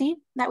normalcy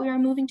that we are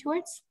moving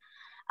towards.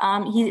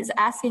 He is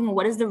asking,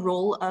 what is the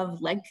role of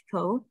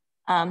LegCo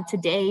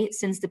today,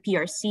 since the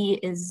PRC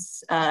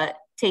is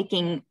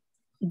taking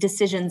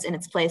decisions in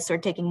its place, or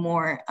taking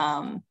more,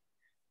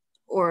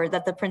 or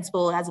that the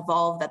principle has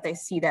evolved, that they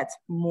see that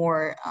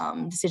more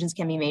decisions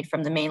can be made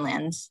from the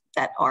mainland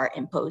that are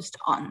imposed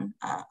on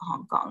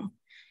Hong Kong.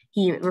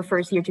 He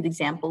refers here to the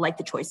example like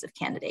the choice of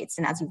candidates,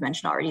 and as you've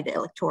mentioned already, the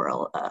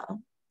electoral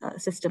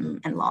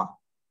system and law.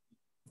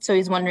 So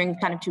he's wondering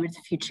kind of towards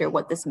the future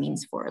what this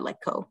means for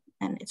LegCo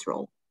and its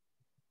role.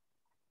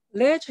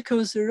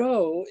 LegCo's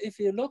role, if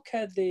you look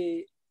at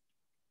the,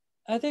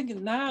 I think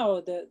now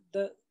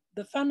the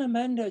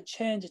fundamental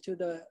change to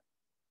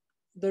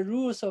the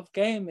rules of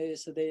game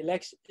is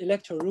the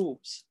electoral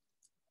rules.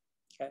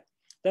 Okay,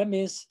 that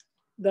means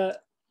the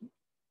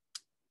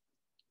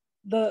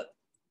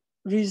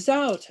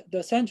result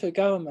the central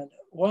government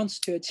wants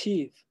to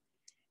achieve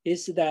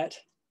is that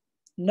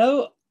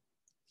no,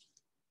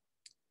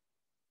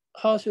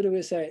 how should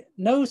we say,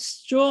 no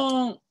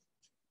strong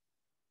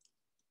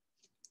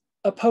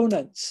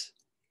opponents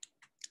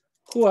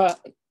who are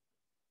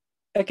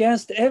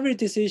against every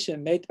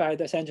decision made by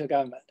the central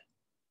government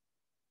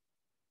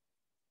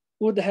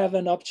would have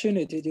an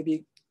opportunity to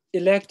be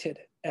elected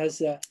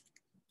as a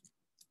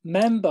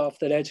member of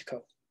the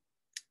LegCo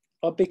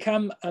or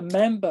become a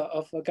member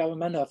of a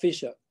governmental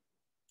official.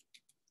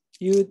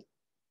 You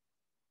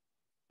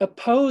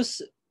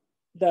oppose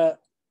the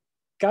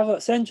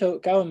central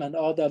government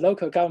or the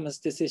local government's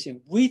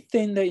decision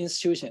within the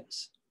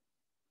institutions.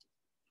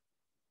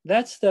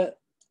 That's the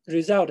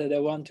result that they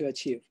want to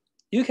achieve.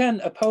 You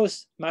can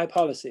oppose my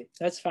policy,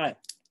 that's fine.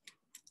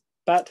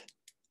 But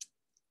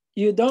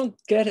you don't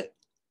get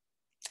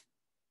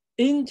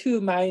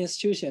into my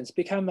institutions,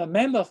 become a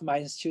member of my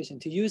institution,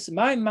 to use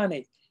my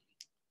money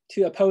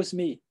to oppose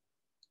me.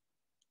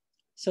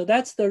 So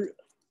that's the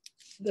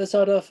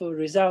sort of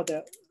result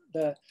that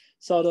the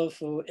sort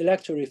of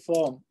electoral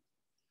reform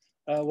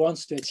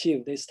wants to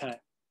achieve this time.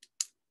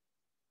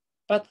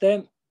 But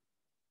then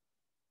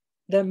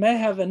they may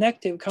have a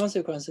negative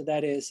consequence,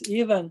 that is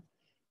even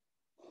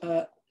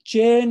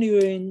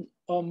genuine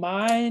or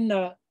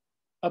minor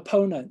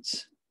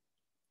opponents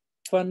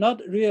who are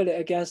not really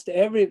against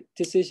every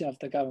decision of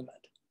the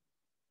government,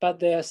 but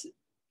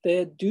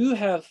they do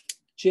have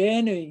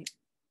genuine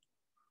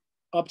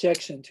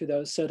objection to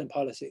those certain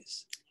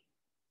policies.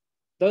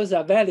 Those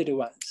are valid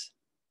ones,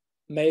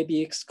 may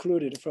be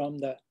excluded from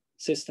the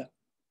system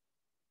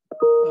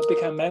or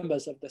become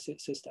members of the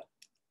system.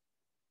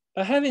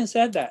 But having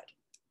said that,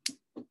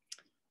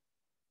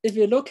 if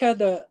you look at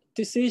the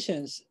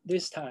decisions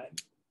this time,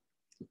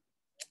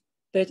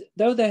 that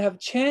though they have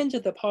changed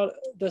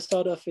the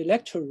sort of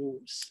electoral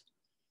rules,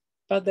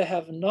 but they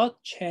have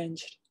not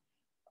changed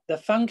the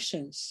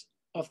functions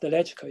of the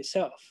LegCo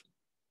itself.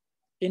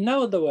 In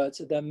other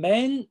words, the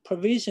main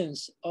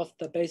provisions of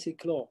the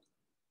basic law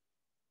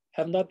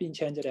have not been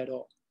changed at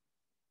all.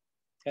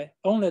 Okay?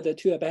 Only the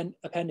two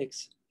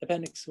appendix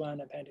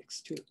 1,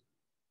 appendix 2,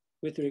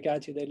 with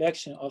regard to the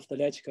election of the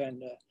LegCo and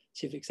the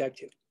chief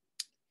executive.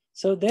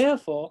 So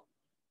therefore,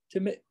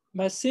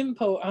 my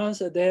simple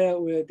answer there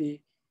will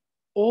be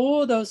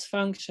all those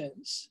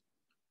functions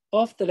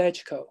of the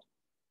LegCo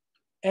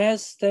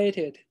as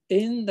stated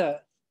in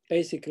the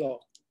basic law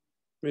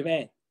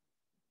remain.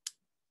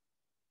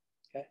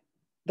 Okay?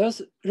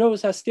 Those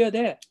roles are still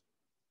there.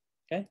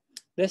 Okay?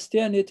 They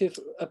still need to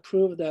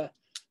approve the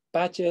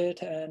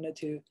budget and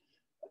to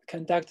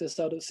conduct the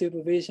sort of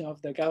supervision of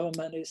the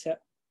government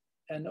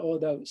and all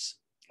those.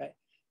 Okay?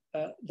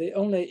 The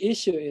only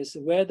issue is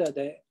whether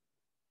they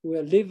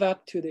will live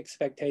up to the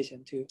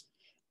expectation to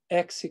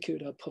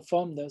execute or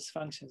perform those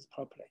functions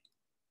properly.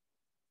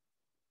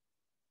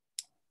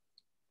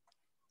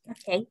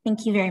 Okay,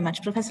 thank you very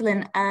much, Professor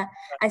Lin.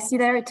 I see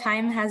that our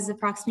time has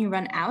approximately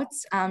run out,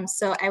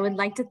 so I would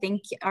like to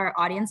thank our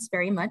audience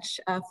very much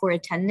for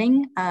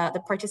attending,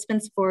 the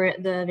participants for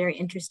the very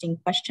interesting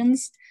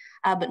questions,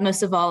 but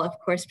most of all, of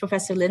course,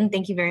 Professor Lin,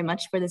 thank you very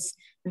much for this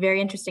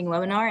very interesting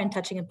webinar and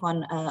touching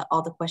upon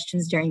all the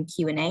questions during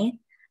Q&A.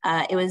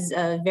 It was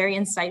very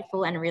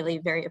insightful and really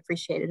very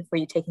appreciated for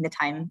you taking the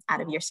time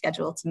out of your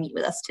schedule to meet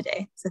with us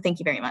today. So thank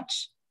you very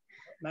much.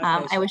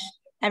 I wish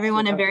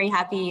everyone a very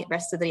happy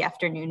rest of the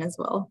afternoon as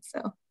well.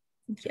 So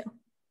thank you.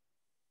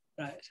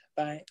 Right,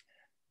 bye.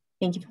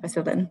 Thank you,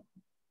 Professor Lin.